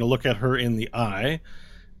won't. I'm going to look at her in the eye.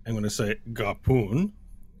 I'm going to say, Garpoon,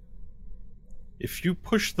 if you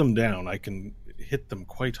push them down, I can hit them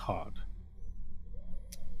quite hard.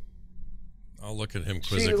 I'll look at him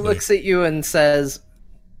She quizzically. looks at you and says,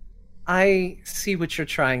 I see what you're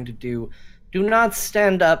trying to do. Do not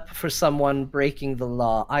stand up for someone breaking the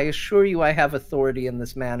law. I assure you I have authority in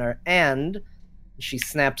this manner. And she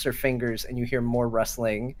snaps her fingers and you hear more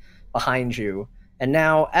rustling behind you. And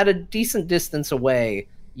now, at a decent distance away,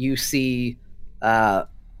 you see 4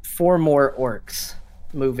 more orcs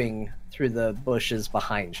moving through the bushes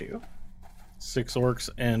behind you. 6 orcs.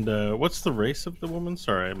 And what's the race of the woman?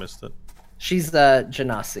 Sorry, I missed it. She's the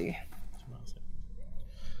Genasi.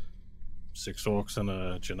 6 orcs and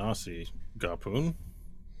a Genasi. Garpoon.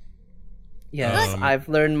 Yes, I've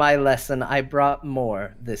learned my lesson. I brought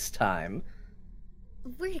more this time.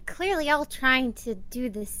 We're clearly all trying to do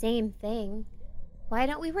the same thing. Why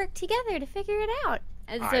don't we work together to figure it out?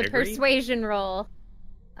 It's I a agree. persuasion roll.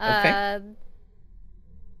 Okay.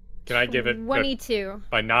 Can I give it 22.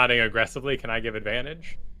 by nodding aggressively? Can I give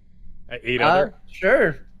advantage? 8 other.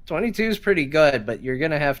 Sure. 22 is pretty good, but you're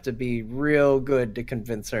gonna have to be real good to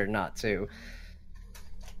convince her not to.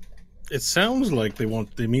 It sounds like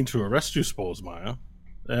they mean to arrest you, Spolsmeyer.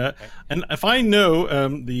 And if I know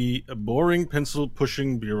the boring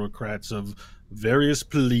pencil-pushing bureaucrats of various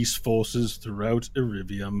police forces throughout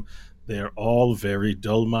Irivium, they're all very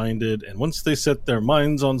dull-minded, and once they set their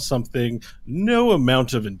minds on something, no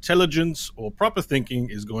amount of intelligence or proper thinking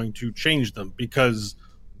is going to change them, because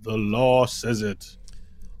the law says it.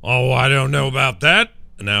 Oh, I don't know about that.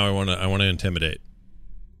 Now I want to intimidate.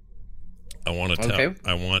 I want to tell. Okay.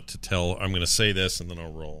 I want to tell. I'm going to say this, and then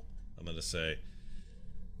I'll roll. I'm going to say,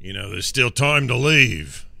 there's still time to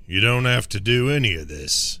leave. You don't have to do any of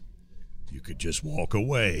this. You could just walk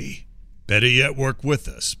away. Better yet, work with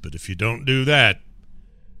us. But if you don't do that,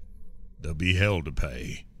 there'll be hell to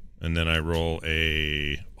pay. And then I roll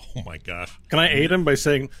a. Oh my gosh! Can I aid him by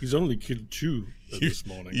saying he's only killed 2 this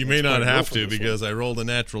morning? You may That's not quite low have for to this because I rolled a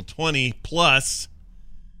natural 20 plus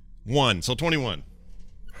 1, so 21.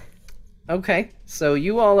 Okay, so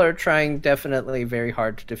you all are trying definitely very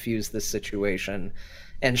hard to defuse this situation.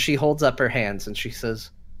 And she holds up her hands and she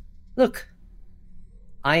says, Look,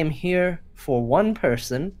 I am here for one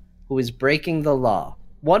person who is breaking the law.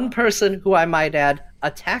 One person who, I might add,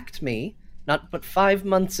 attacked me not but 5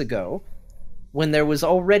 months ago when there was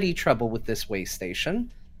already trouble with this way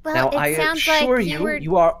station. Well, now, it I sounds assure like you were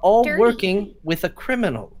you are all dirty. working with a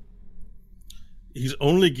criminal. He's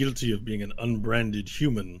only guilty of being an unbranded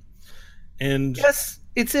human. And Yes,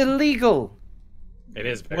 it's illegal. It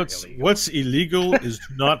is very illegal. what's illegal is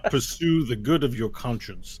to not pursue the good of your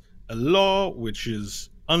conscience. A law which is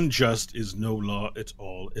unjust is no law at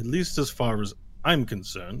all, at least as far as I'm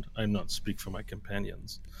concerned. I not speak for my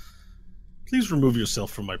companions. Please remove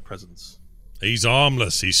yourself from my presence. He's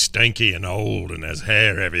harmless. He's stanky and old and has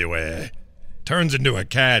hair everywhere. Turns into a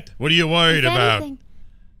cat. What are you worried If about? anything,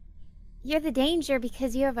 you're the danger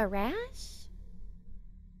because you have a rash?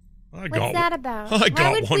 What's that about? I Why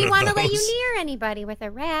got would one we of want to let those. you near anybody with a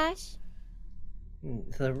rash?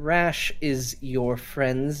 The rash is your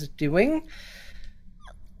friend's doing.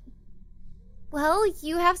 Well,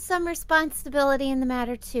 you have some responsibility in the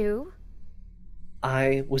matter, too.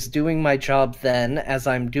 I was doing my job then, as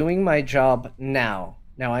I'm doing my job now.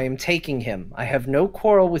 Now I am taking him. I have no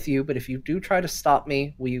quarrel with you, but if you do try to stop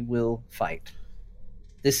me, we will fight.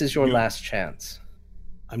 This is your last chance.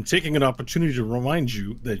 I'm taking an opportunity to remind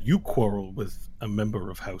you that you quarrel with a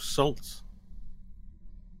member of House Salt.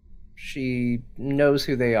 She knows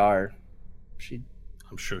who they are. She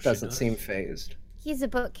I'm sure she doesn't does. seem fazed. He's a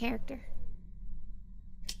book character.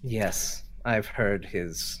 Yes, I've heard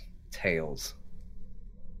his tales.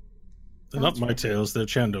 They're not my tales, they're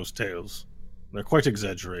Chando's tales. They're quite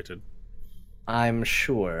exaggerated. I'm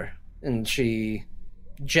sure. And she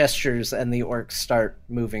gestures and the orcs start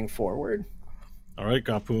moving forward. All right,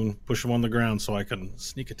 Garpoon, push them on the ground so I can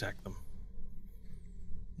sneak attack them.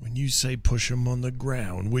 When you say push him on the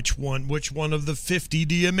ground, which one of the 50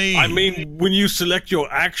 do you mean? I mean, when you select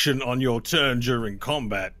your action on your turn during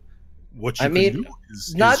combat, what you I mean, can do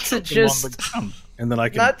is not shove to them on just- the ground, and then I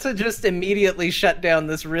can. Not to just immediately shut down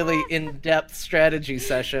this really in-depth strategy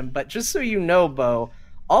session, but just so you know, Bo,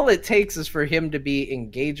 all it takes is for him to be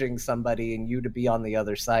engaging somebody and you to be on the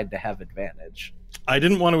other side to have advantage. I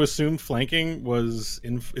didn't want to assume flanking was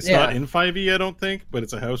in. It's Yeah. not in 5e, I don't think, but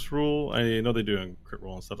it's a house rule. I know they do in crit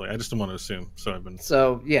roll and stuff like that. I just didn't want to assume, so I've been.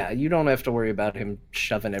 So yeah, you don't have to worry about him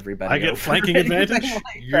shoving everybody. I get over flanking or anything advantage. like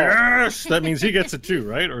that. Yes, that means he gets it too,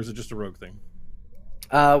 right? Or is it just a rogue thing?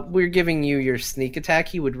 We're giving you your sneak attack.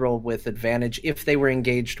 He would roll with advantage if they were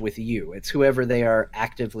engaged with you. It's whoever they are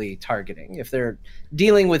actively targeting. If they're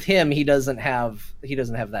dealing with him, he doesn't have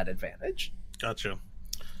that advantage. Gotcha.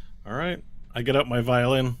 All right, I get out my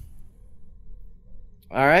violin.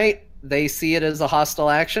 All right. They see it as a hostile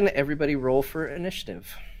action. Everybody roll for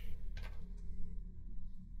initiative.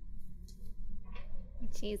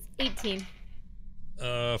 Jeez, 18.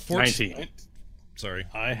 14. 19. Sorry,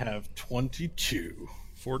 I have 22.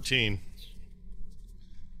 14.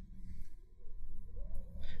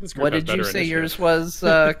 This group What has did you better say initiative. yours was,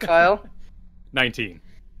 Kyle? 19.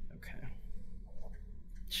 Okay.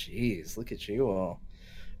 Jeez, look at you all.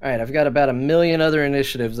 All right, I've got about a million other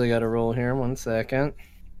initiatives I got to roll here. 1 second.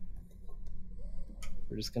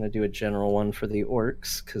 We're just going to do a general one for the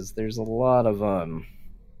orcs because there's a lot of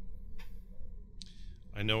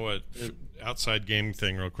I know what outside game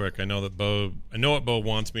thing real quick. I know what Bo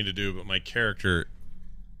wants me to do, but my character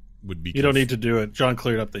would be. You don't need to do it. John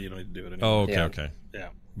cleared up that you don't need to do it anymore. Oh, okay, Yeah. okay. Yeah.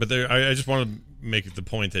 But there, I just want to make the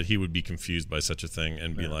point that he would be confused by such a thing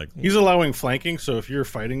and be like, He's allowing flanking, so if you're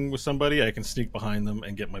fighting with somebody, I can sneak behind them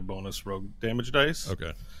and get my bonus rogue damage dice.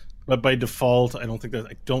 okay. But by default, I don't think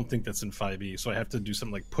that's in 5e, so I have to do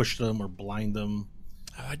something like push them or blind them.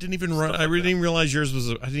 I didn't even run. I really didn't realize yours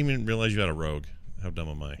was. I didn't even realize you had a rogue. How dumb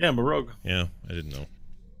am I? Yeah, I'm a rogue. Yeah, I didn't know.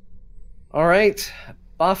 All right,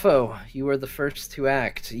 Bafo, you are the first to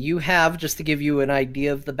act. You have, just to give you an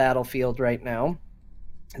idea of the battlefield right now,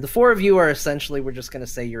 the four of you are essentially, we're just going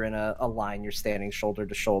to say you're in a line, you're standing shoulder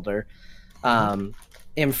to shoulder.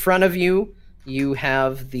 In front of you, you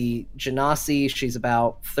have the Genasi. She's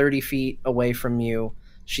about 30 feet away from you.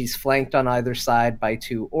 She's flanked on either side by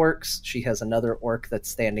two orcs. She has another orc that's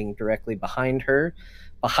standing directly behind her.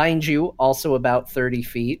 Behind you, also about 30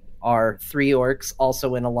 feet, are three orcs,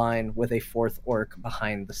 also in a line with a fourth orc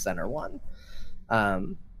behind the center one.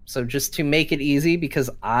 So just to make it easy, because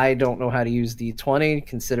I don't know how to use D20,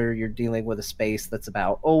 consider you're dealing with a space that's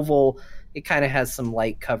about oval. It kind of has some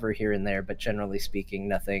light cover here and there, but generally speaking,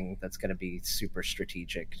 nothing that's going to be super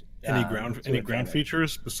strategic. Any to ground advantage.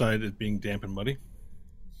 features besides it being damp and muddy?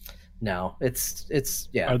 No, it's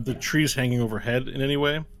yeah. Are the trees hanging overhead in any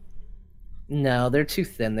way? No, they're too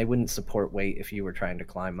thin. They wouldn't support weight if you were trying to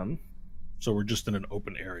climb them. So we're just in an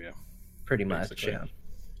open area. Pretty much, Basically. yeah.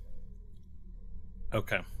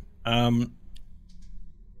 Okay.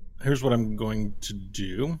 Here's what I'm going to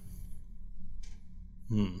do.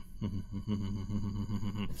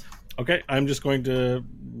 Okay, I'm just going to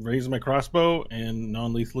raise my crossbow and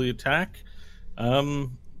non-lethally attack the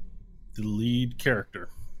lead character.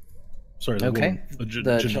 Sorry, the Okay, woman, the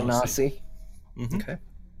Genasi. Mhm. Okay.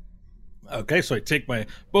 Okay, so I take my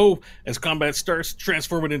bow as combat starts,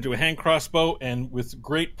 transform it into a hand crossbow, and with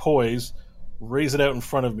great poise, raise it out in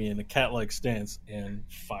front of me in a cat-like stance and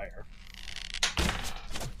fire.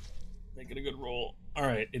 Make it a good roll. All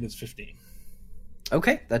right, it is 15.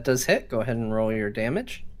 Okay, that does hit. Go ahead and roll your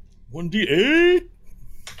damage. 1d8.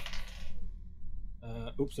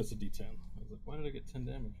 Oops, that's a d10. I was like, why did I get 10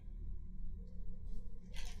 damage?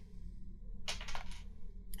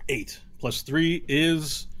 8 plus 3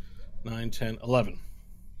 is 9, 10, 11.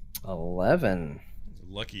 11.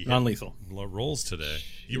 Lucky Non-lethal. rolls today.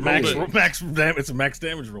 You Max, rolled it's a max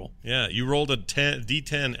damage roll. Yeah, you rolled a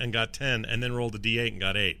D10 and got 10, and then rolled a D8 and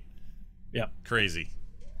got 8. Yeah. Crazy.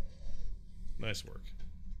 Nice work.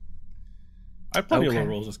 I have plenty of Okay. low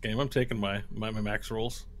rolls this game. I'm taking my max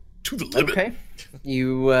rolls to the limit. Okay.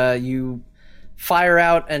 You fire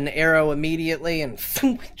out an arrow immediately and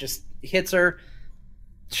just hits her.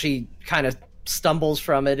 She kind of stumbles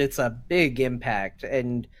from it. It's a big impact,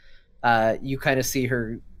 and you kind of see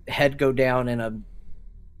her head go down in a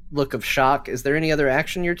look of shock. Is there any other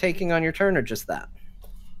action you're taking on your turn, or just that?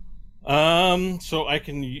 So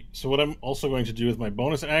what I'm also going to do with my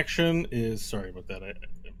bonus action is, sorry about that, I'm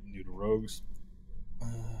new to rogues.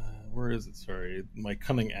 Where is it? Sorry, my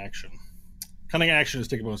cunning action. Cunning action is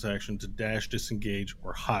take a bonus action to dash, disengage,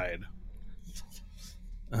 or hide.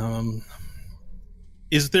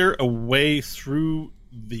 Is there a way through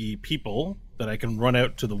the people that I can run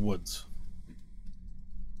out to the woods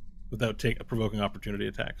without provoking opportunity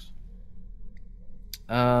attacks?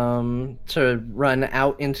 To run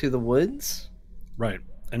out into the woods? Right,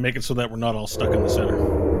 and make it so that we're not all stuck in the center.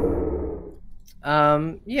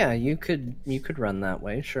 Yeah, you could run that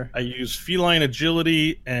way, sure. I use feline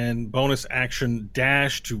agility and bonus action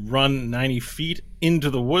dash to run 90 feet into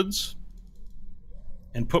the woods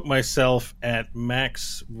and put myself at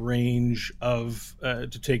max range of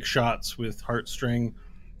to take shots with heartstring,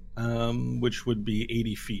 which would be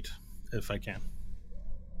 80 feet if I can.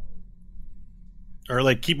 Or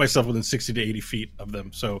like keep myself within 60 to 80 feet of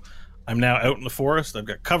them. So I'm now out in the forest. I've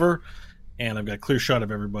got cover, and I've got clear shot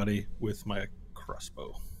of everybody with my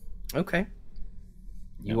crossbow. Okay.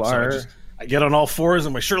 I get on all fours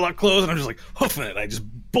in my Sherlock clothes, and I'm just like hoofing it. I just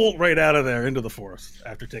bolt right out of there into the forest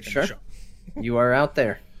after taking the shot. You are out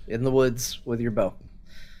there in the woods with your bow.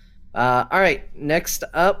 All right. Next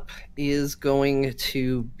up is going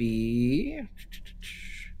to be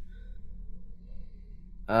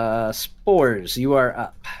Spores. You are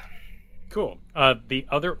up. Cool. The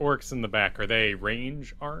other orcs in the back, are they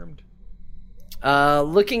range armed?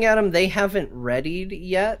 Looking at them, they haven't readied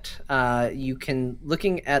yet.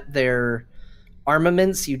 Looking at their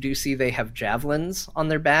armaments, you do see they have javelins on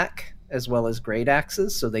their back, as well as great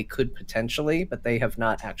axes, so they could potentially, but they have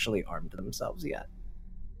not actually armed themselves yet.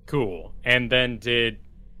 Cool. And then did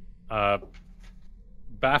Baffo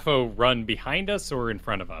run behind us or in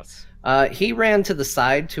front of us? He ran to the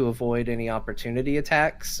side to avoid any opportunity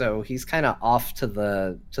attacks, so he's kind of off to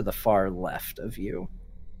the far left of you.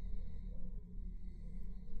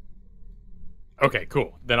 Okay,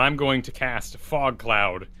 cool. Then I'm going to cast Fog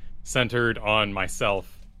Cloud centered on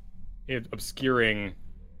myself, obscuring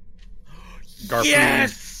Garfield,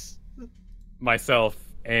 Yes! myself,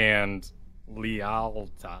 and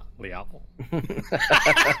Lialta. Lial?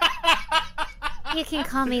 You can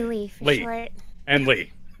call me Lee for Lee. short. And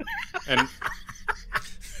Lee. And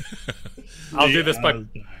I'll do this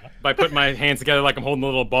by putting my hands together like I'm holding a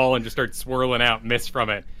little ball and just start swirling out mist from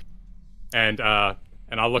it. And I'll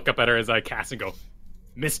look up at her as I cast and go,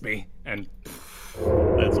 "Miss me." And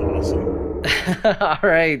That's awesome. All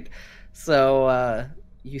right. So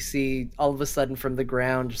you see all of a sudden from the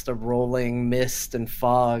ground just a rolling mist and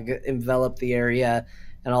fog envelop the area,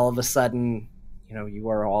 and all of a sudden, you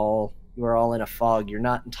are all in a fog. You're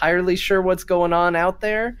not entirely sure what's going on out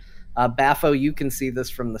there. Baffo, you can see this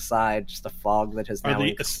from the side, just a fog that has now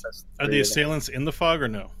encompassed Are the assailants in the fog or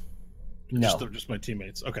no? No. Just my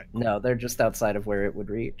teammates. Okay. No, they're just outside of where it would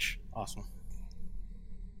reach. Awesome.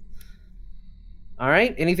 All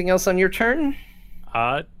right. Anything else on your turn?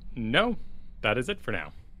 No. That is it for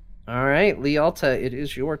now. All right, Lialta, it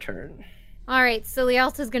is your turn. All right, so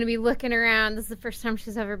Lialta's going to be looking around. This is the first time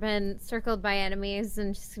she's ever been circled by enemies,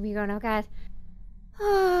 and she's going to be going,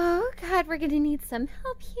 oh God, we're going to need some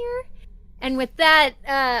help here. And with that,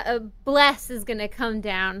 a bless is going to come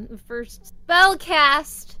down. The first spell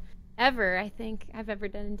cast ever, I think, I've ever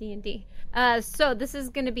done in D&D. So this is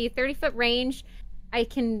going to be 30-foot range.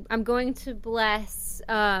 I'm going to bless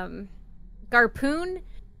Garpoon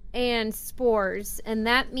and Spores, and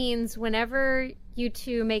that means whenever you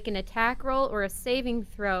two make an attack roll or a saving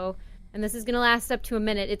throw, and this is going to last up to a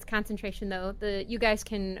minute, it's concentration though, you guys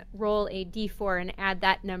can roll a d4 and add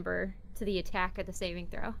that number to the attack or the saving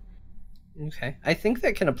throw. Okay. I think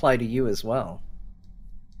that can apply to you as well.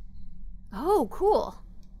 Oh, cool.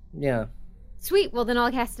 Yeah. Sweet, well then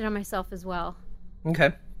I'll cast it on myself as well.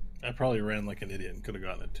 Okay. I probably ran like an idiot and could have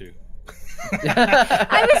gotten it too.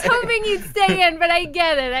 I was hoping you'd stay in, but I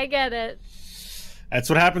get it. That's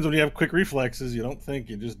what happens when you have quick reflexes. You don't think,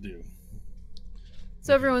 you just do.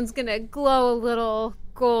 So everyone's gonna glow a little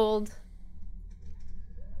gold.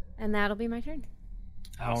 And that'll be my turn.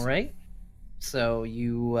 All right. So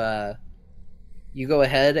you go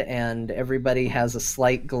ahead, and everybody has a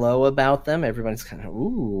slight glow about them. Everybody's kind of,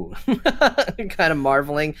 ooh, kind of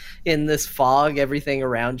marveling in this fog. Everything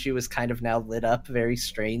around you is kind of now lit up very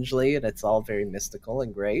strangely, and it's all very mystical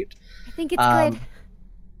and great. I think it's good.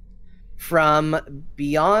 From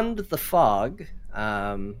beyond the fog,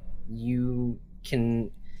 you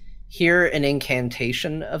can hear an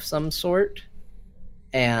incantation of some sort,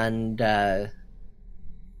 and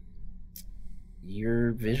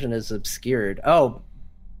your vision is obscured. Oh,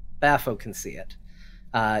 Baffo can see it.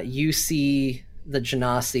 You see the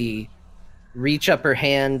Genasi reach up her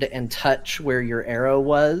hand and touch where your arrow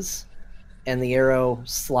was, and the arrow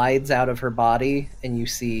slides out of her body, and you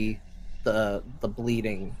see the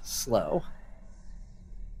bleeding slow.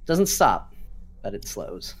 Doesn't stop, but it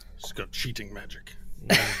slows. She's got cheating magic.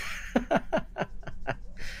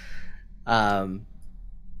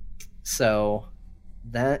 So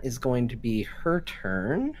that is going to be her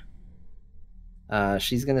turn.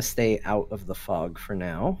 She's going to stay out of the fog for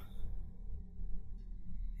now.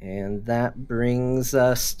 And that brings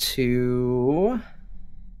us to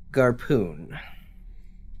Garpoon.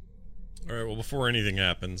 All right, well, before anything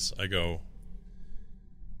happens, I go,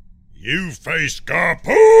 "You face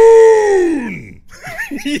Garpoon!"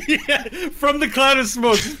 Yeah, from the cloud of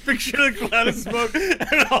smoke. Just picture the cloud of smoke,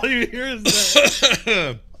 and all you hear is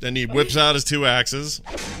that. Then he whips out his 2 axes,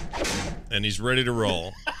 and he's ready to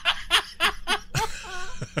roll.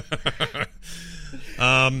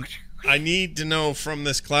 I need to know from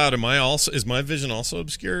this cloud, is my vision also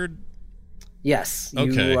obscured? Yes,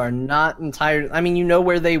 Okay. you are not entirely... I mean, you know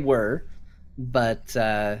where they were, but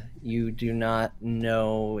you do not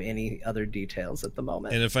know any other details at the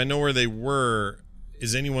moment. And if I know where they were,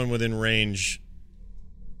 is anyone within range,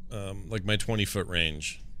 like my 20-foot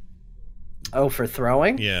range? Oh, for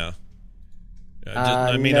throwing? Yeah.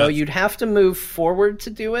 No, you'd have to move forward to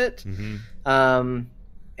do it. Mm-hmm.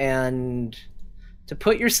 And to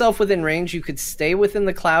put yourself within range, you could stay within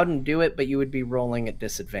the cloud and do it, but you would be rolling at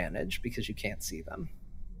disadvantage because you can't see them.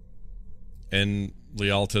 And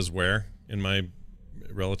Lialta's where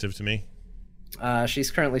relative to me? She's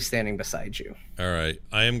currently standing beside you. All right.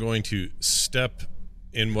 I am going to step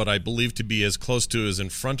in what I believe to be as close to as in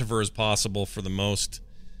front of her as possible for the most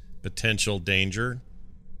potential danger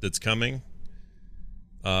that's coming,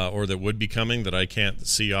 or that would be coming that I can't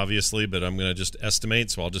see, obviously, but I'm going to just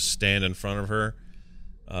estimate. So I'll just stand in front of her,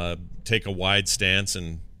 take a wide stance,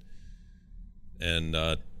 and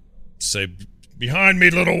say, "Behind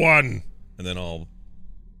me, little one," and then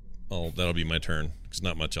that'll be my turn. There's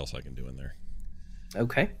not much else I can do in there.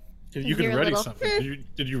 Okay. You can You're a ready little- something.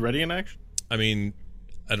 Did you ready an action? I mean,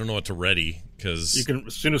 I don't know what to ready, because... You can,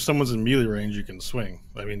 as soon as someone's in melee range, you can swing.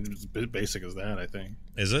 I mean, it's as basic as that, I think.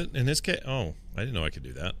 Is it? In his case? Oh, I didn't know I could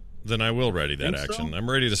do that. Then I will ready that Think so? action. I'm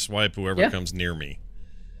ready to swipe whoever Yeah. comes near me.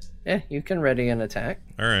 Yeah, you can ready an attack.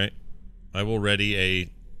 All right. I will ready a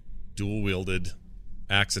dual-wielded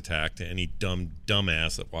axe attack to any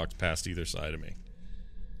dumbass that walks past either side of me.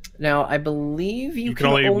 Now, I believe you can can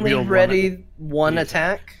only only wield ready one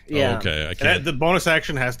attack. Yeah. Oh, okay. I And can't... the bonus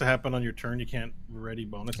action has to happen on your turn. You can't ready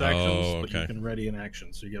bonus actions, Oh, but okay. you can ready an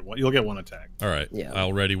action, so you'll get one attack. All right. Yeah.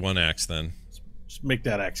 I'll ready one axe then. Just make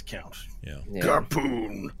that axe count. Yeah. Yeah.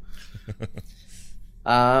 Garpoon.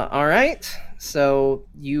 All right. So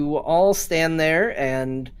you all stand there,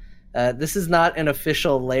 and this is not an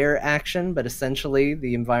official lair action, but essentially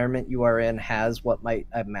the environment you are in has what might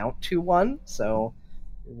amount to one. So,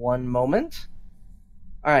 one moment.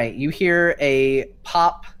 All right. You hear a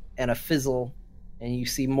pop and a fizzle, and you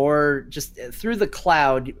see more just through the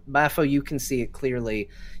cloud. Bafo, you can see it clearly.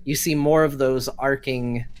 You see more of those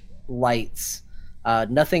arcing lights.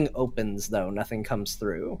 Nothing opens, though. Nothing comes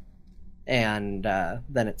through. And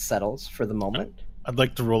then it settles for the moment. I'd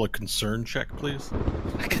like to roll a concern check, please.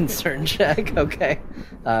 A concern check. Okay.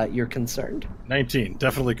 You're concerned. 19.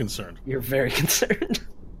 Definitely concerned. You're very concerned.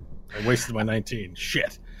 I wasted my 19.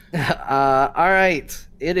 Shit. All right.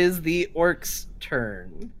 It is the orcs'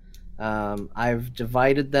 turn. I've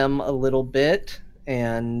divided them a little bit,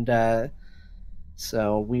 and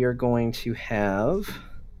so we are going to have...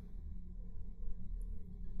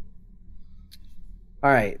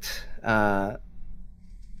 All right. We're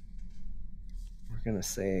going to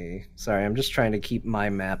say... Sorry, I'm just trying to keep my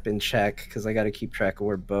map in check, because I got to keep track of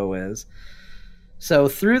where Bo is. So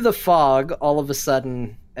through the fog, all of a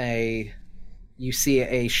sudden, you see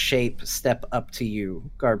a shape step up to you,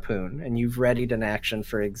 Garpoon, and you've readied an action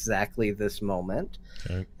for exactly this moment.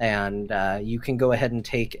 Okay. And you can go ahead and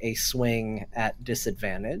take a swing at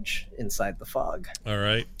disadvantage inside the fog. All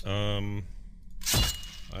right.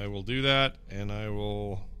 I will do that, and I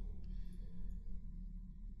will...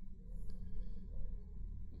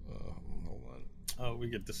 hold on. Oh, we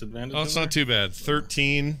get disadvantage. Oh, it's not too bad.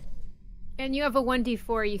 13. And you have a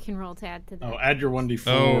 1d4 you can roll to add to that. Oh, add your 1d4.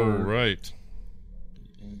 Oh, right.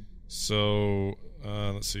 So,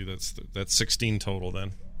 let's see. That's 16 total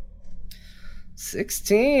then.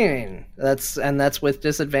 16. That's with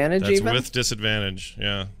disadvantage. That's even with disadvantage.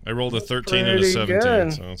 Yeah, I rolled a 13 and a pretty 17,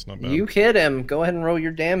 good. so it's not bad. You hit him. Go ahead and roll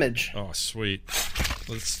your damage. Oh, sweet.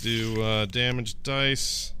 Let's do damage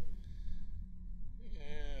dice. Yeah,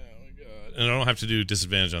 we got. And I don't have to do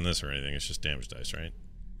disadvantage on this or anything. It's just damage dice, right?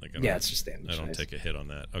 Like Yeah, it's just damage I don't dice. take a hit on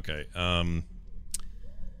that. Okay.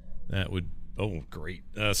 That would. Oh, great.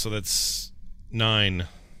 So that's 9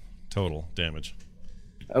 total damage.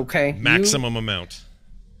 Okay. Maximum amount.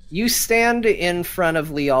 You stand in front of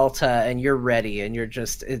Lialta and you're ready, and you're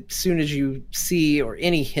just, as soon as you see or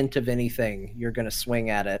any hint of anything, you're going to swing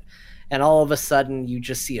at it. And all of a sudden, you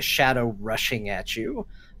just see a shadow rushing at you.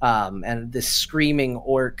 And this screaming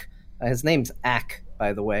orc, his name's Ak,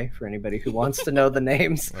 by the way, for anybody who wants to know the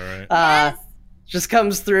names. All right. Yes! just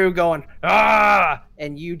comes through going, ah!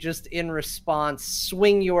 And you just, in response,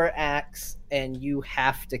 swing your axe, and you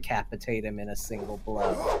have to decapitate him in a single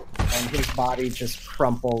blow. And his body just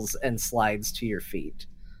crumples and slides to your feet.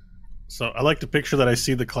 So I like to picture that I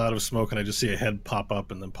see the cloud of smoke and I just see a head pop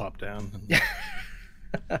up and then pop down.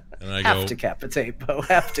 And I Have go, to decapitate, Bo.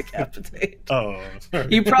 Have to decapitate. Oh, sorry.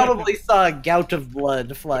 You probably saw a gout of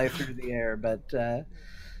blood fly through the air, but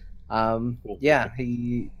yeah,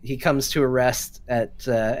 he comes to a rest at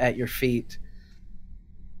your feet.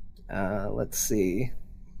 Let's see.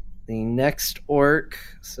 The next orc,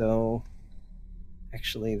 so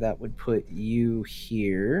actually that would put you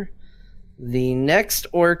here. The next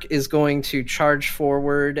orc is going to charge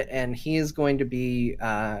forward, and he is going to be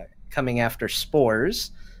coming after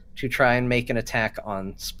Spores to try and make an attack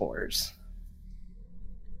on Spores.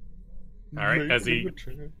 All right, as he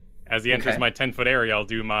enters Okay. my 10-foot area, I'll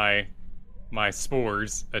do my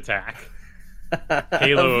spores attack.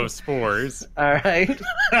 Halo of spores. All right.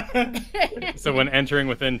 So when entering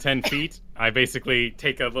within 10 feet, I basically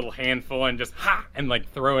take a little handful and just and like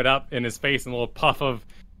throw it up in his face, and a little puff of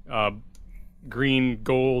green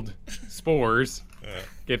gold spores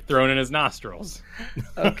get thrown in his nostrils.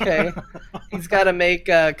 Okay. He's got to make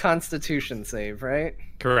a Constitution save, right?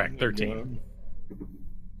 Correct, 13.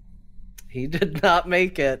 He did not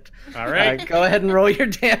make it. All right. Go ahead and roll your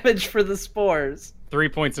damage for the spores. 3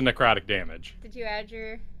 points of necrotic damage. Did you add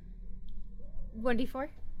your 1d4?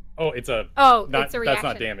 Oh, it's a Oh, Not- it's a reaction. that's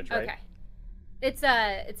not damage, right? Okay. It's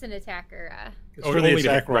an attacker. It's Oh, for the only to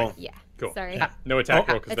attack hit, roll. right. Yeah. Cool. Sorry. No attack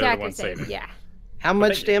Oh, roll because they're the Attacker ones save. saving. Yeah. How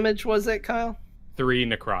much damage was it, Kyle? 3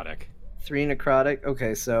 necrotic. 3 necrotic.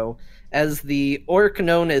 Okay, so as the orc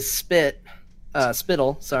known as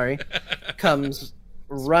Spittle, comes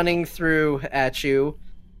running through at you,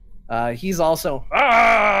 he's also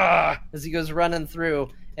as he goes running through,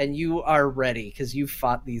 and you are ready because you've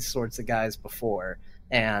fought these sorts of guys before.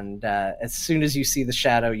 And as soon as you see the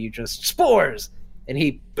shadow, you just spores, and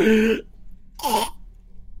he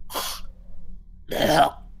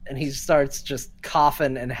and he starts just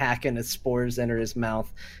coughing and hacking as spores enter his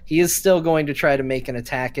mouth. He is still going to try to make an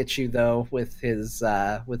attack at you, though, with his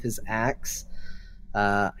axe.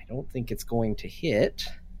 I don't think it's going to hit.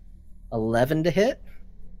 11 to hit.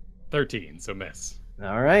 13, so miss.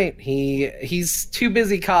 All right. He's too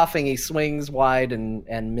busy coughing. He swings wide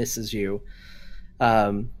and misses you.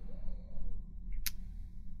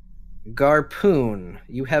 Garpoon,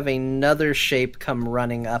 you have another shape come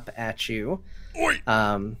running up at you.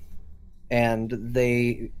 And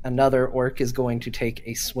another orc is going to take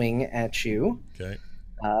a swing at you. okay.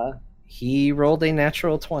 He rolled a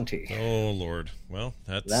natural 20. Oh, Lord. Well,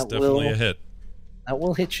 that's That definitely will- a hit. That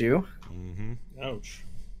will hit you. Mm-hmm. Ouch.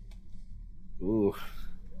 Ooh.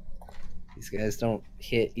 These guys don't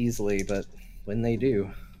hit easily, but when they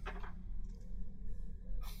do.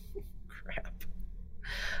 Crap.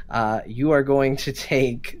 You are going to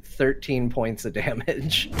take 13 points of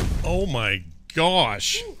damage. Oh, my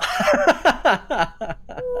gosh. Ooh.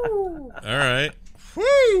 All right.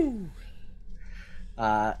 Woo!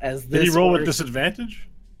 As Did this he roll orc... with disadvantage?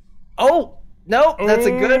 Oh! Nope, that's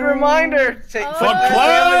a good reminder. Take Oh. put that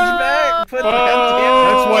damage back. Put that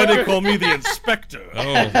damage That's why back. they call me the inspector. Oh,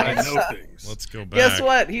 I let's- know things. Let's go back. Guess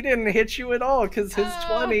what? He didn't hit you at all because his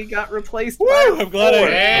 20 got replaced Woo! by I'm glad four.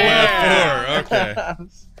 Yeah. Four. Okay.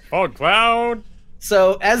 Fog cloud.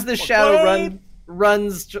 So as the shadow What?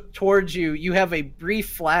 runs towards you, you have a brief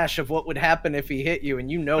flash of what would happen if he hit you,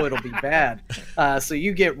 and you know it'll be bad. So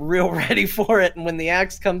you get real ready for it, and when the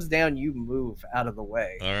axe comes down, you move out of the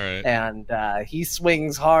way. All right. And he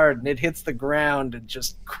swings hard, and it hits the ground and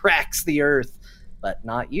just cracks the earth, but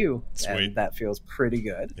not you. Sweet. And that feels pretty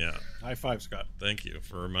good. Yeah. High five, Scott. Thank you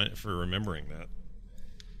for remembering that.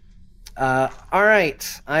 All right,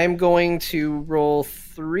 I'm going to roll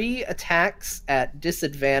 3 attacks at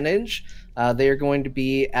disadvantage. They are going to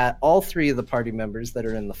be at all 3 of the party members that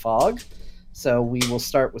are in the fog. So we will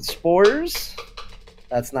start with Spores.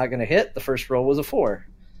 That's not going to hit. The first roll was a 4.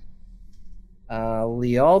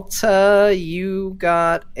 Lialta, you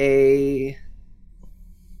got a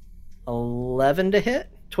 11 to hit?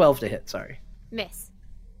 12 to hit, sorry. Miss.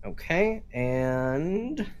 Okay,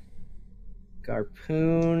 and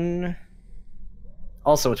Garpoon,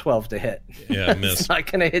 also a 12 to hit. Yeah, miss. It's not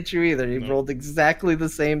going to hit you either. He No. rolled exactly the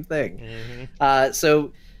same thing. Mm-hmm.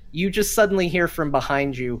 So you just suddenly hear from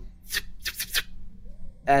behind you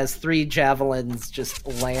as 3 javelins just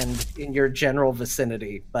land in your general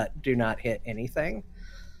vicinity, but do not hit anything.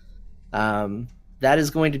 That is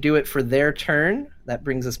going to do it for their turn. That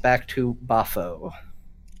brings us back to Bafo.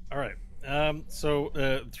 All right. So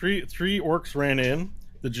three orcs ran in,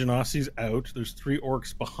 The Genasi's out. There's 3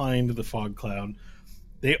 orcs behind the fog cloud.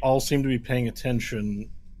 They all seem to be paying attention.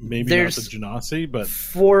 Maybe There's not the Genasi, but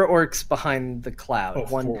 4 orcs behind the cloud. Oh,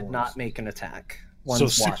 One 4 did orcs. not make an attack. so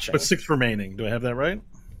One's 6, watching. but 6 remaining. Do I have that right?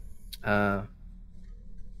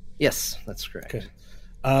 Yes, that's correct. Okay.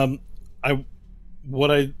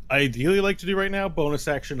 What I ideally like to do right now, bonus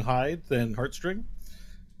action hide, then heartstring.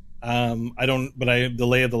 The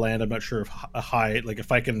lay of the land, I'm not sure if a hide, like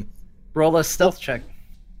if I can Roll a stealth check.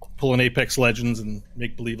 pull an Apex Legends and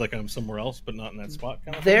make believe like I'm somewhere else, but not in that spot.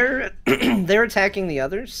 Kind of thing. They're attacking the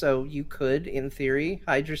others, so you could, in theory,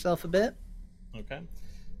 hide yourself a bit. Okay.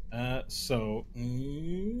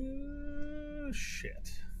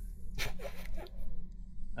 Shit.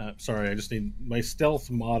 Sorry, I just need my stealth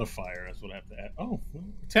modifier. Is what I have to add. Oh,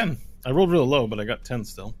 10. I rolled real low, but I got 10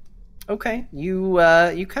 still. Okay, you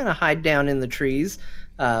kind of hide down in the trees.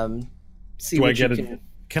 See Do I what you get can.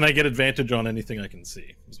 Can I get advantage on anything I can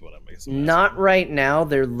see? Is what I'm asking. Not right now.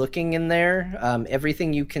 They're looking in there.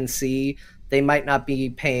 Everything you can see, they might not be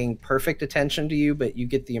paying perfect attention to you, but you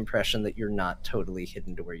get the impression that you're not totally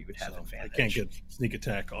hidden to where you would have So advantage. I can't get sneak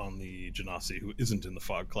attack on the Genasi who isn't in the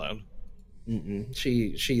fog cloud. Mm-mm.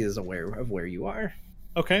 She is aware of where you are.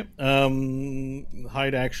 Okay.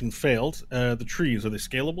 Hide action failed. The trees, are they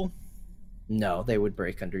scalable? No, they would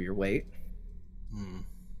break under your weight.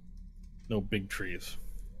 No big trees.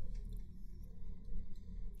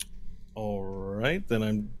 All right, then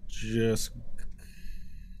I'm just.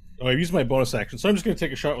 Oh, I used my bonus action, so I'm just going to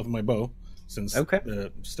take a shot with my bow, since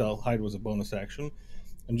the stealth hide was a bonus action.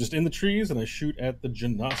 I'm just in the trees and I shoot at the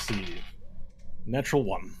Genasi. Natural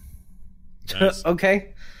 1. Nice.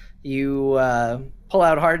 Okay, you pull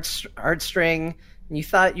out heartstring, and you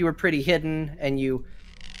thought you were pretty hidden, and you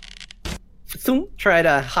try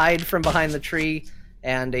to hide from behind the tree,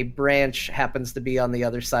 and a branch happens to be on the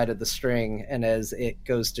other side of the string, and as it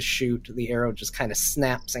goes to shoot, the arrow just kind of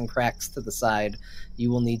snaps and cracks to the side. You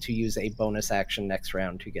will need to use a bonus action next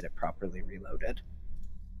round to get it properly reloaded.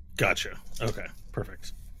 Gotcha. Okay,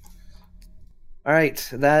 perfect. All right,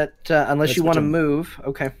 that unless That's you want to what I'm- move.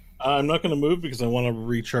 Okay. I'm not going to move because I want to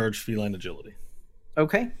recharge feline agility.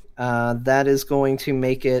 Okay. That is going to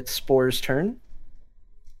make it Spore's turn.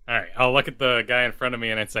 All right, I'll look at the guy in front of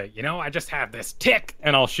me and I'd say, I just have this tick,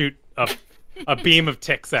 and I'll shoot a beam of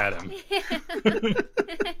ticks at him.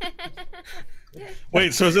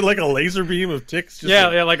 Wait, so is it like a laser beam of ticks? Just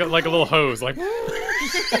Yeah, like a little hose, like.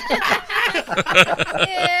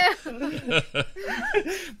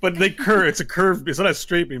 But they curve. It's a curve. It's not a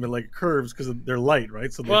straight beam, but like curves because they're light,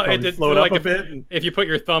 right? So they probably float up a bit. And... If you put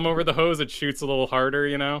your thumb over the hose, it shoots a little harder,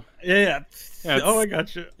 Yeah. it's- I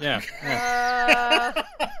got you. Yeah.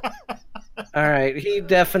 All right, he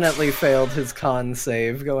definitely failed his con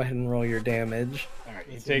save. Go ahead and roll your damage. All right,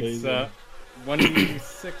 he That's takes amazing.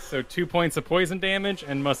 1d6, so 2 points of poison damage,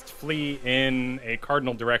 and must flee in a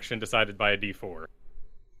cardinal direction decided by a d4.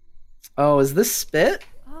 Oh, is this spit?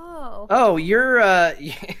 Oh. Oh, your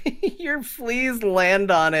fleas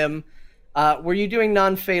land on him. Were you doing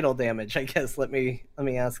non-fatal damage? I guess. Let me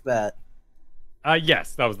ask that.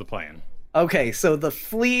 Yes, that was the plan. Okay, so the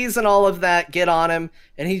fleas and all of that get on him,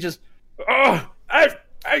 and he just, and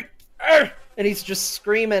he's just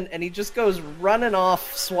screaming, and he just goes running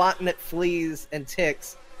off, swatting at fleas and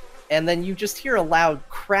ticks, and then you just hear a loud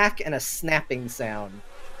crack and a snapping sound,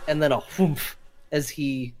 and then a whoomph as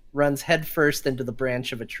he runs headfirst into the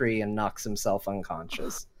branch of a tree and knocks himself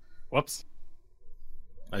unconscious. Whoops.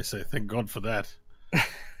 I say thank God for that.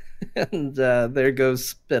 And there goes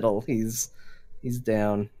Spittle. He's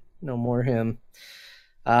down. No more him.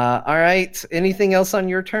 All right. Anything else on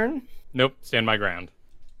your turn? Nope, stand my ground.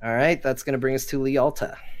 All right. That's going to bring us to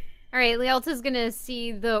Lialta. All right, Lialta's gonna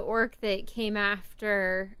see the orc that came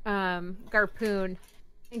after Garpoon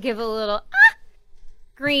and give a little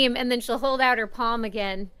scream, and then she'll hold out her palm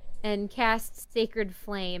again and cast Sacred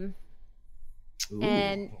Flame. Ooh,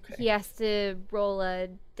 And okay. he has to roll a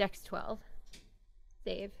Dex 12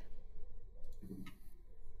 save.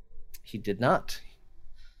 He did not.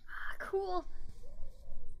 Cool.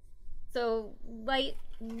 So light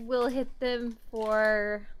will hit them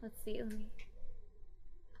for,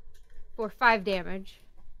 for 5 damage.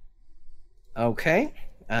 Okay.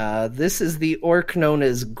 This is the orc known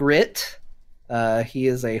as Grit. He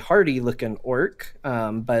is a hardy-looking orc,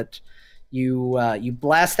 but you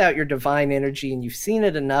blast out your divine energy, and you've seen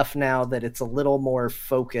it enough now that it's a little more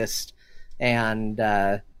focused, and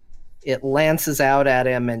it lances out at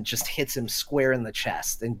him and just hits him square in the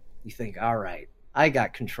chest. And you think, all right, I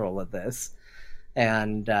got control of this.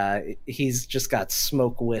 And he's just got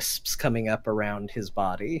smoke wisps coming up around his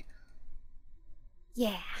body.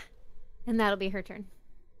 Yeah. And that'll be her turn.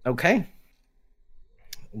 Okay.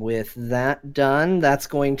 With that done, that's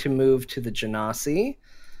going to move to the Genasi,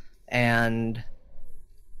 and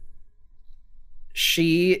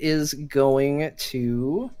she is going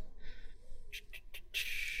to...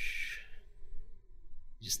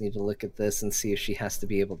 Just need to look at this and see if she has to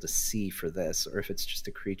be able to see for this, or if it's just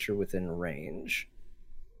a creature within range.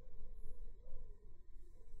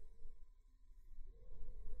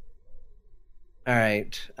 All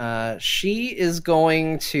right. She is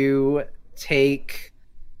going to take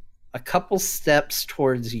a couple steps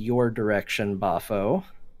towards your direction, Bafo.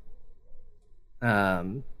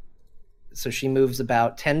 So she moves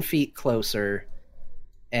about 10 feet closer,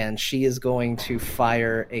 and she is going to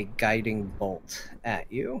fire a guiding bolt at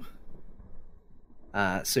you.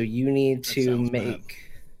 So you need to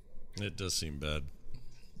make... It does seem bad.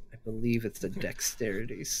 I believe it's a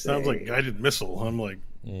dexterity save. Sounds like guided missile. I'm like,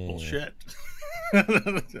 bullshit.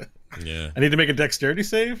 Yeah. I need to make a dexterity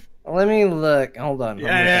save? Let me look. Hold on.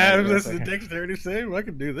 This is a dexterity save? I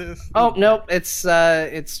can do this. Oh, nope. It's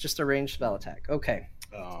just a ranged spell attack. Okay.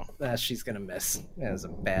 Oh. She's going to miss. That was a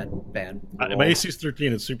bad roll. My AC is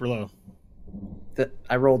 13. It's super low.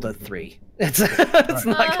 I rolled a 3. It's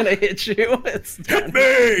not going to hit you. It's hit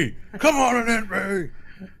me! Come on and hit me!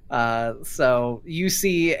 So you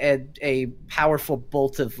see a powerful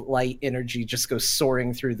bolt of light energy just go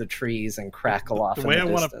soaring through the trees and crackle off. The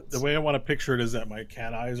way I want to picture it is that my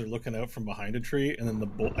cat eyes are looking out from behind a tree, and then the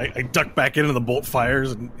bolt. I duck back in, and the bolt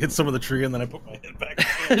fires and hits some of the tree, and then I put my head back.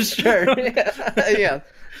 Sure. Yeah,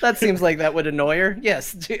 that seems like that would annoy her.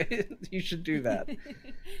 Yes, you should do that.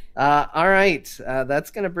 All right,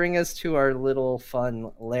 that's going to bring us to our little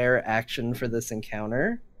fun lair action for this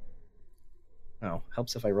encounter. Oh,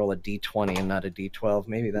 helps if I roll a d20 and not a d12.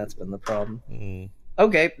 Maybe that's been the problem.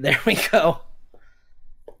 Okay, there we go.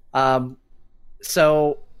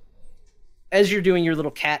 So, as you're doing your little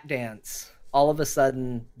cat dance, all of a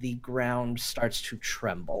sudden, the ground starts to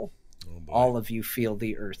tremble. Oh, all of you feel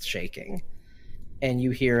the earth shaking. And you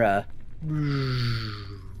hear a...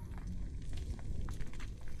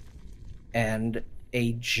 And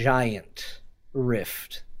a giant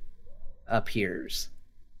rift appears.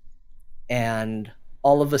 And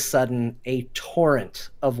all of a sudden, a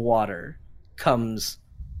torrent of water comes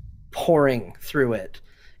pouring through it.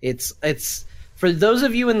 It's for those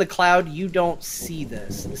of you in the cloud, you don't see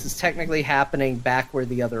this. This is technically happening back where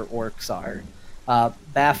the other orcs are.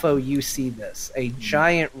 Bafo, you see this. A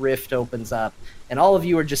giant rift opens up, and all of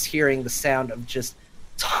you are just hearing the sound of just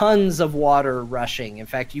tons of water rushing. In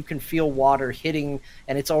fact, you can feel water hitting,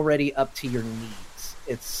 and it's already up to your knees.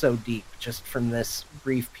 It's so deep just from this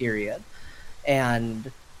brief period.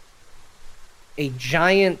 And a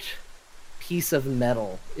giant piece of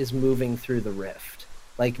metal is moving through the rift,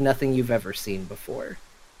 like nothing you've ever seen before.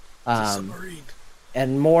 Submarine.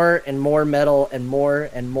 And more metal, and more,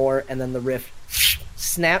 and then the rift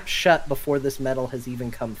snaps shut before this metal has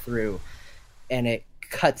even come through, and it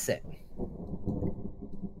cuts it.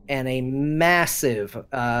 And a massive,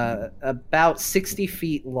 about 60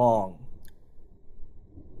 feet long,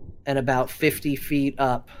 and about 50 feet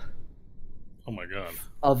up, oh my god,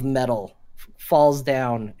 of metal falls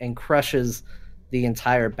down and crushes the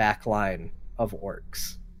entire back line of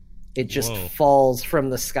orcs. It just falls from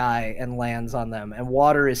the sky and lands on them, and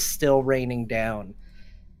water is still raining down.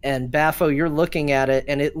 And Bafo, you're looking at it,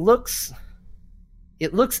 and it looks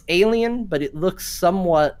alien, but it looks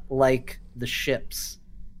somewhat like the ships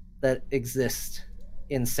that exist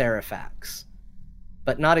in Serifax.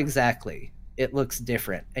 But not exactly. It looks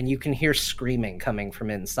different, and you can hear screaming coming from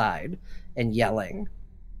inside and yelling.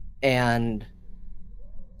 And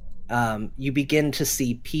you begin to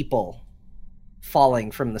see people falling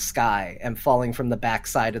from the sky and falling from the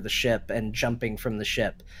backside of the ship and jumping from the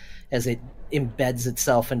ship as it embeds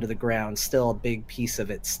itself into the ground, still a big piece of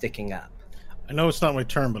it sticking up. I know it's not my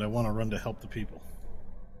turn, but I want to run to help the people.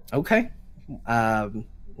 Okay.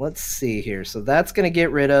 Let's see here. So that's going to get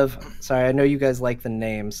rid of... Sorry, I know you guys like the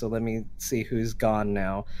name, so let me see who's gone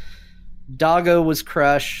now. Doggo was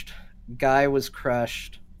crushed. Guy was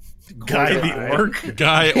crushed. Guy the orc?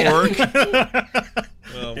 Guy orc?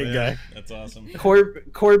 Oh, hey, man. Guy. That's awesome.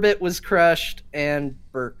 Corbett was crushed, and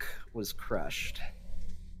Burke was crushed.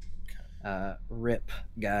 Rip,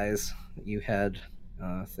 guys. You had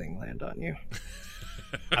a thing land on you.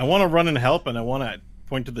 I want to run and help, and I want to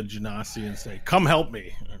point to the Genasi and say, "Come help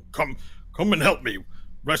me! Come and help me!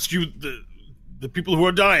 Rescue the people who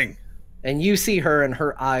are dying!" And you see her, and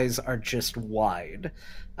her eyes are just wide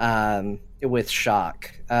with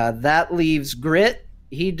shock. That leaves Grit.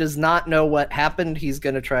 He does not know what happened. He's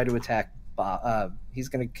going to try to attack. He's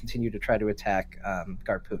going to continue to try to attack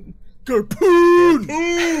Garpoon.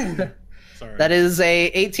 Garpoon! Sorry. That is a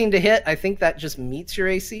 18 to hit. I think that just meets your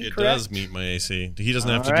AC, It correct? does meet my AC. He doesn't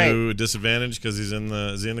have to All right. do a disadvantage because he's in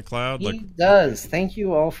the. Is he in the cloud? He does. Thank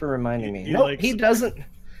you all for reminding me. He Nope, likes- he doesn't.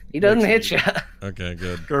 He doesn't hit likes you. Okay,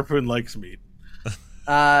 good. Garpoon likes meat.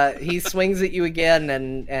 He swings at you again,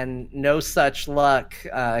 and no such luck.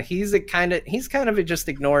 He's kind of just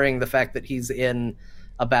ignoring the fact that he's in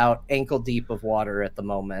about ankle deep of water at the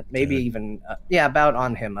moment. Maybe Okay. even about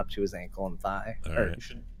on him up to his ankle and thigh. All Or- right.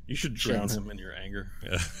 You should drown Shins. him in your anger.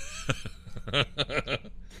 Yeah.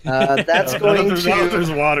 That's Now going that there's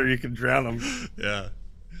to. water, you can drown him. Yeah.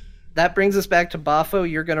 That brings us back to Bafo.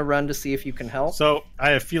 You're going to run to see if you can help. So I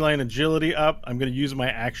have feline agility up. I'm going to use my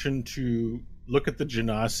action to look at the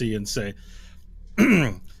Genasi and say,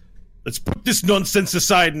 let's put this nonsense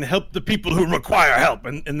aside and help the people who require help.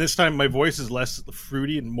 And this time my voice is less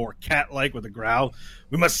fruity and more cat-like with a growl.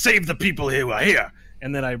 We must save the people who are here.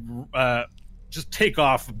 And then I just take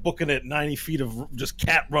off, booking it 90 feet of just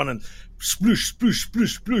cat running, sploosh, sploosh,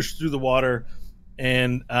 sploosh, sploosh through the water.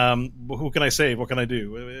 And who can I save? What can I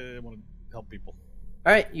do? I want to help people.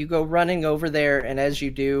 All right, you go running over there, and as you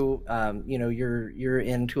do, you're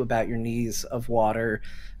into about your knees of water.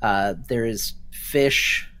 There is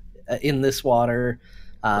fish in this water.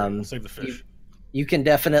 I'll save the fish. You can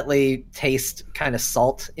definitely taste kind of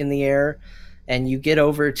salt in the air, and you get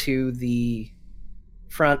over to the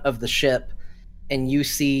front of the ship, and you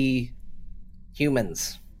see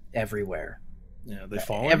humans everywhere. Yeah, they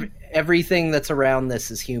fallen. Everything that's around this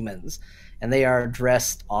is humans, and they are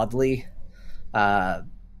dressed oddly.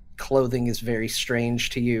 Clothing is very strange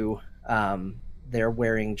to you. They're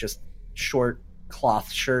wearing just short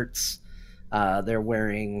cloth shirts. They're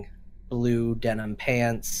wearing blue denim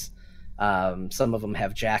pants. Some of them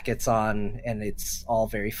have jackets on, and it's all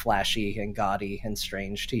very flashy and gaudy and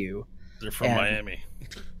strange to you. They're from And- Miami.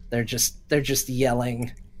 They're just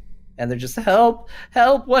yelling, and they're just, help,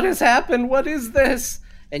 what has happened, what is this?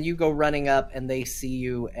 And you go running up, and they see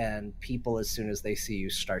you, and people, as soon as they see you,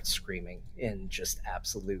 start screaming in just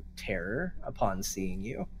absolute terror upon seeing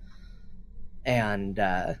you. And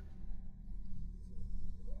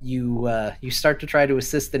you start to try to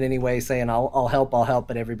assist in any way, saying, I'll help,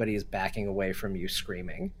 but everybody is backing away from you,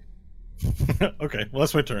 screaming. Okay, well,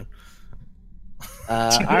 that's my turn. All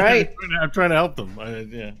right. I'm trying to help them.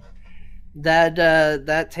 Yeah.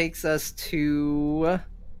 That takes us to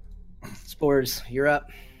Spores. You're up.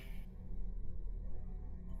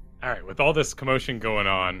 All right, with all this commotion going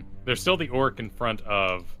on, there's still the orc in front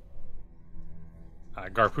of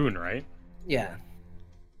Garpoon, right? Yeah.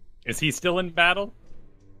 Is he still in battle?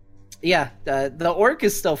 Yeah, the orc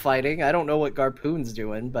is still fighting. I don't know what Garpoon's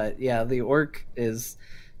doing, but yeah, the orc is.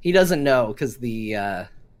 He doesn't know because the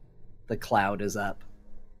cloud is up.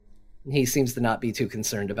 He seems to not be too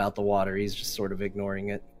concerned about the water. He's just sort of ignoring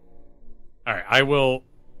it. All right, I will,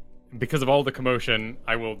 because of all the commotion,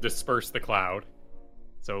 I will disperse the cloud.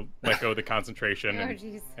 So let go of the concentration Oh, and,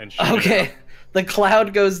 jeez. and shoot it Okay, up. the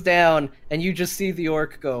cloud goes down, and you just see the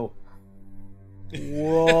orc go,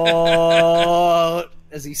 whoa,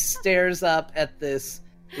 as he stares up at this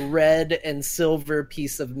red and silver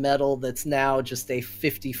piece of metal that's now just a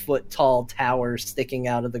 50-foot tall tower sticking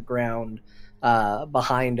out of the ground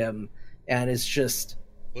behind him, and is just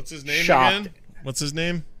What's his name shocked. again? What's his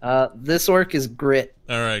name? This orc is Grit.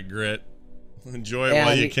 All right, Grit. Enjoy it And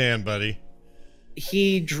while you can, buddy.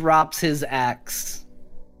 He drops his axe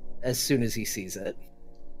as soon as he sees it.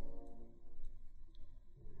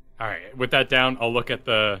 All right, with that down, I'll look at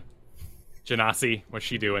the Genasi. What's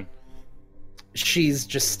she doing? She's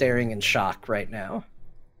just staring in shock right now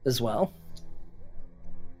as well.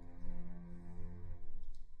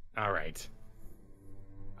 All right.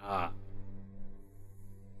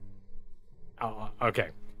 Okay.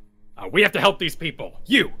 We have to help these people.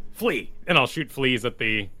 You, flee. And I'll shoot fleas at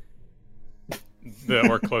the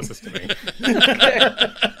orc closest to me.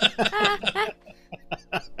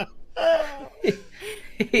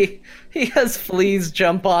 He has fleas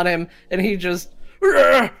jump on him, and he just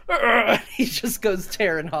goes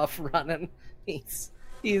tearing off running. He's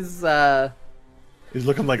He's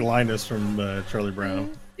looking like Linus from Charlie Brown.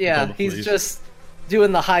 With all yeah, the he's fleas. just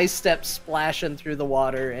doing the high step splashing through the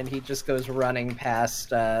water, and he just goes running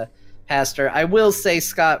past her. I will say,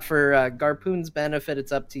 Scott, for Garpoon's benefit,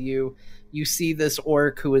 it's up to you. You see this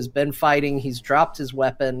orc who has been fighting. He's dropped his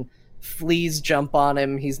weapon. Fleas jump on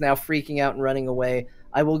him. He's now freaking out and running away.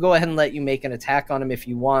 I will go ahead and let you make an attack on him if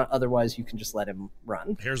you want. Otherwise, you can just let him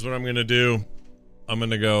run. Here's what I'm going to do. I'm going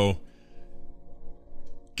to go,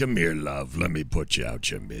 come here, love. Let me put you out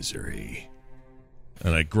your misery.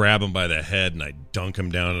 And I grab him by the head and I dunk him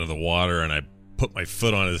down into the water and I put my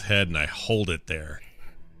foot on his head and I hold it there.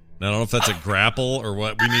 Now, I don't know if that's a grapple or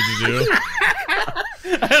what we need to do.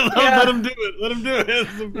 Let him do it. Let him do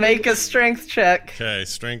it. Make a strength check. Okay,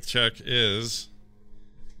 strength check is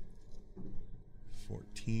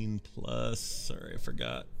 14 plus. Sorry, I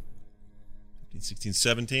forgot. 15, 16,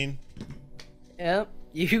 17. Yep.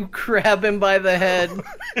 You grab him by the head.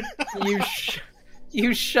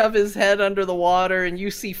 You shove his head under the water, and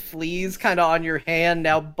you see fleas kind of on your hand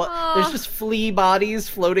now. But there's just flea bodies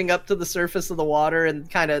floating up to the surface of the water and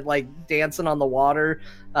kind of like dancing on the water.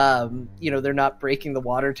 They're not breaking the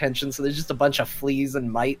water tension, so there's just a bunch of fleas and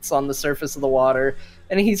mites on the surface of the water.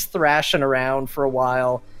 And he's thrashing around for a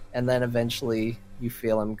while, and then eventually you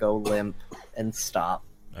feel him go limp and stop.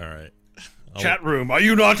 All right. Chat room, are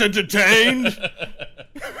you not entertained?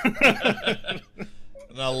 And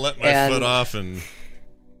I'll let my foot off and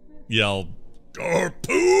yell, Garpoon!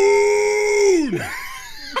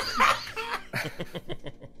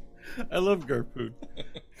 I love Garpoon.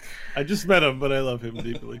 I just met him, but I love him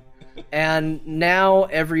deeply. And now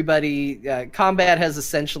everybody, combat has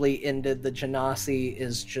essentially ended. The Genasi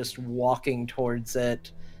is just walking towards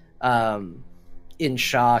it in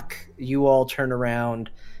shock. You all turn around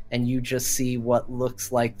and you just see what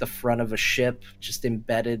looks like the front of a ship just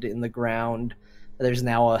embedded in the ground. There's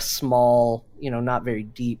now a small, not very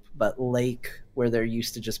deep, but lake where there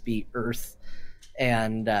used to just be earth.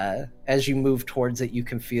 And as you move towards it, you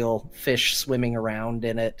can feel fish swimming around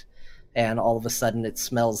in it. And all of a sudden it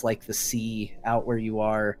smells like the sea out where you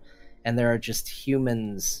are. And there are just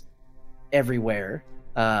humans everywhere.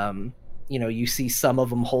 You see some of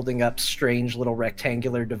them holding up strange little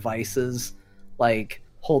rectangular devices, like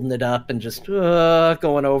holding it up and just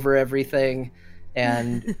going over everything.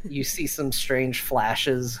 And you see some strange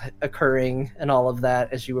flashes occurring and all of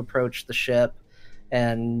that as you approach the ship.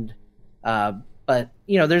 And but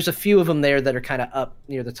there's a few of them there that are kind of up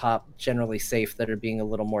near the top, generally safe, that are being a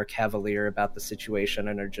little more cavalier about the situation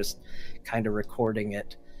and are just kind of recording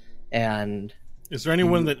it. And is there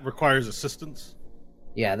anyone that requires assistance?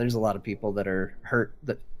 Yeah, there's a lot of people that are hurt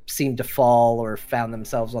that seem to fall or found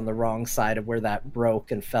themselves on the wrong side of where that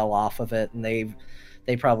broke and fell off of it, and they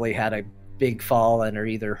probably had a big fall and are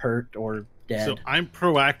either hurt or dead. So I'm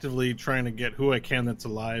proactively trying to get who I can that's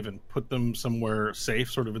alive and put them somewhere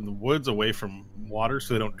safe, sort of in the woods, away from water,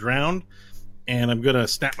 so they don't drown. And I'm gonna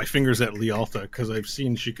snap my fingers at Lialta because I've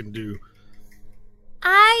seen she can do.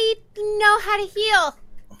 I know how to heal.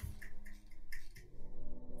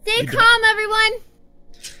 Stay calm, everyone.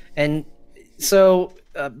 And so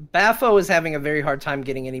Baffo is having a very hard time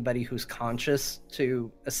getting anybody who's conscious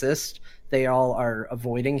to assist. They all are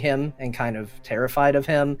avoiding him and kind of terrified of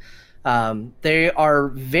him. They are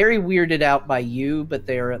very weirded out by you, but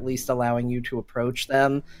they are at least allowing you to approach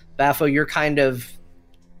them. Baffo, you're kind of...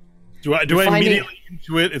 Do I immediately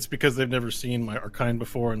intuit it's because they've never seen my Arcane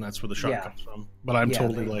before, and that's where the shock comes from? But I'm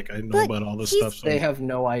totally I know about all this stuff. So they have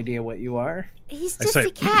no idea what you are. He's just a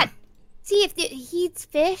cat. See, if he eats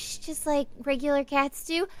fish, just like regular cats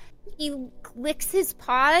do. He licks his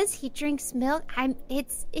paws. He drinks milk.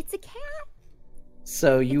 It's a cat.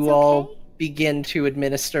 So you all begin to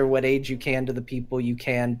administer what aid you can to the people you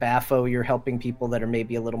can. Baffo, you're helping people that are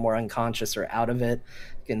maybe a little more unconscious or out of it,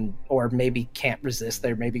 or maybe can't resist.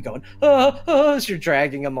 They're maybe going, as you're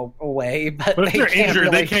dragging them away. But if they're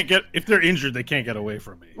injured, they can't get. If they're injured, they can't get away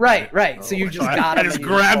from me. Right. So you just got them. I just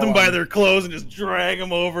grab them by their clothes and just drag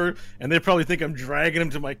them over, and they probably think I'm dragging them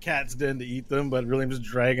to my cat's den to eat them, but really I'm just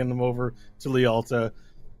dragging them over to Lialta.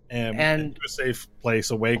 And to a safe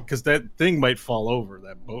place away, because that thing might fall over,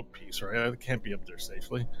 that boat piece, right? It can't be up there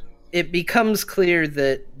safely. It becomes clear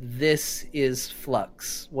that this is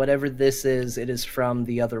Flux. Whatever this is, it is from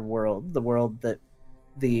the other world, the world that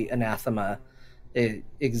the anathema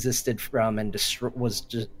existed from and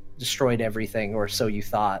destroyed everything, or so you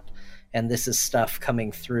thought. And this is stuff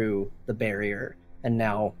coming through the barrier and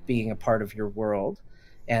now being a part of your world.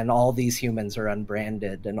 And all these humans are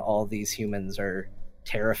unbranded, and all these humans are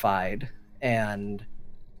terrified and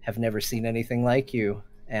have never seen anything like you.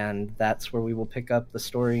 And that's where we will pick up the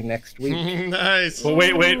story next week. Nice. Well,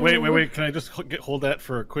 wait. Can I just hold that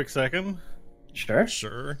for a quick second? Sure.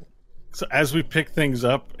 So as we pick things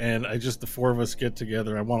up and the four of us get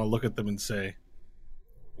together, I want to look at them and say,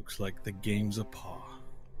 looks like the game's a paw.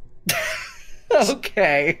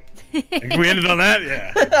 Okay. We ended on that?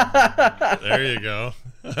 Yeah. There you go.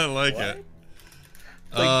 I like it.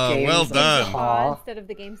 Well done. Paw instead of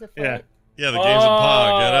the games of foot. Yeah, the game's a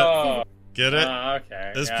paw. Get it?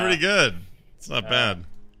 Okay. That's pretty good. It's not bad.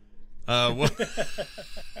 I've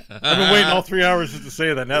been waiting all 3 hours just to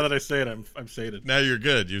say that. Now that I say it, I'm sated. Now you're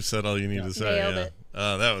good. You've said all you need to say. Nailed it.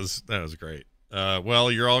 That was great.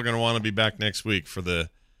 Well, you're all going to want to be back next week for the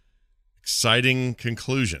exciting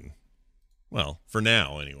conclusion. Well, for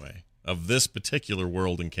now, anyway, of this particular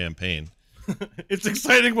world and campaign. It's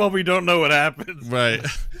exciting while we don't know what happens. Right.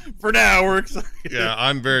 For now, we're excited. Yeah,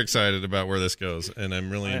 I'm very excited about where this goes, and I'm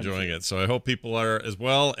really enjoying it. So I hope people are as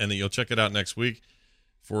well, and that you'll check it out next week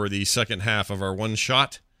for the second half of our one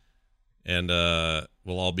shot. And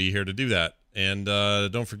we'll all be here to do that. And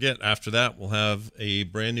don't forget, after that, we'll have a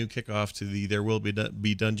brand new kickoff to the There Will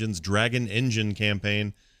Be Dungeons Dragon Engine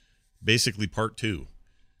campaign, basically part 2.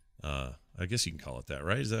 I guess you can call it that,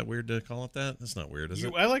 right? Is that weird to call it that? That's not weird, is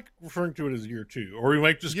it? I like referring to it as year 2, or we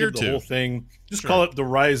might just Year give the 2. whole thing. Just Sure. call it the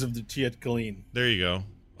Rise of the Tiet Kaleen. There you go.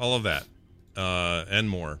 All of that and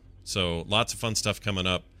more. So lots of fun stuff coming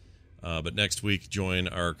up. But next week, join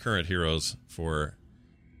our current heroes for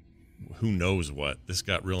who knows what. This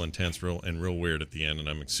got real intense, real weird at the end, and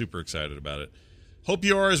I'm super excited about it. Hope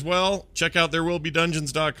you are as well. Check out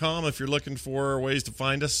therewillbedungeons.com if you're looking for ways to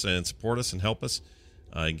find us and support us and help us.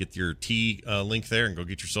 Get your tea link there and go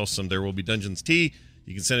get yourself some There Will Be Dungeons tea.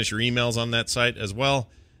 You can send us your emails on that site as well,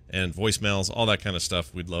 and voicemails, all that kind of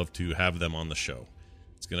stuff. We'd love to have them on the show.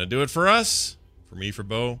 It's going to do it for us, for me, for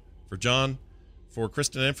Bo, for John, for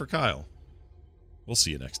Kristen, and for Kyle. We'll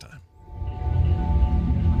see you next time.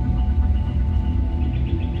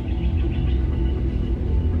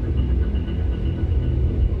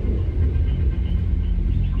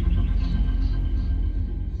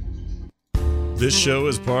 This show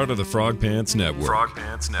is part of the Frog Pants Network. Frog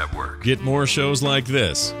Pants Network. Get more shows like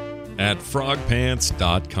this at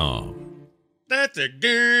frogpants.com. That's a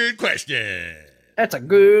good question. That's a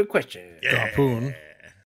good question. Harpoon.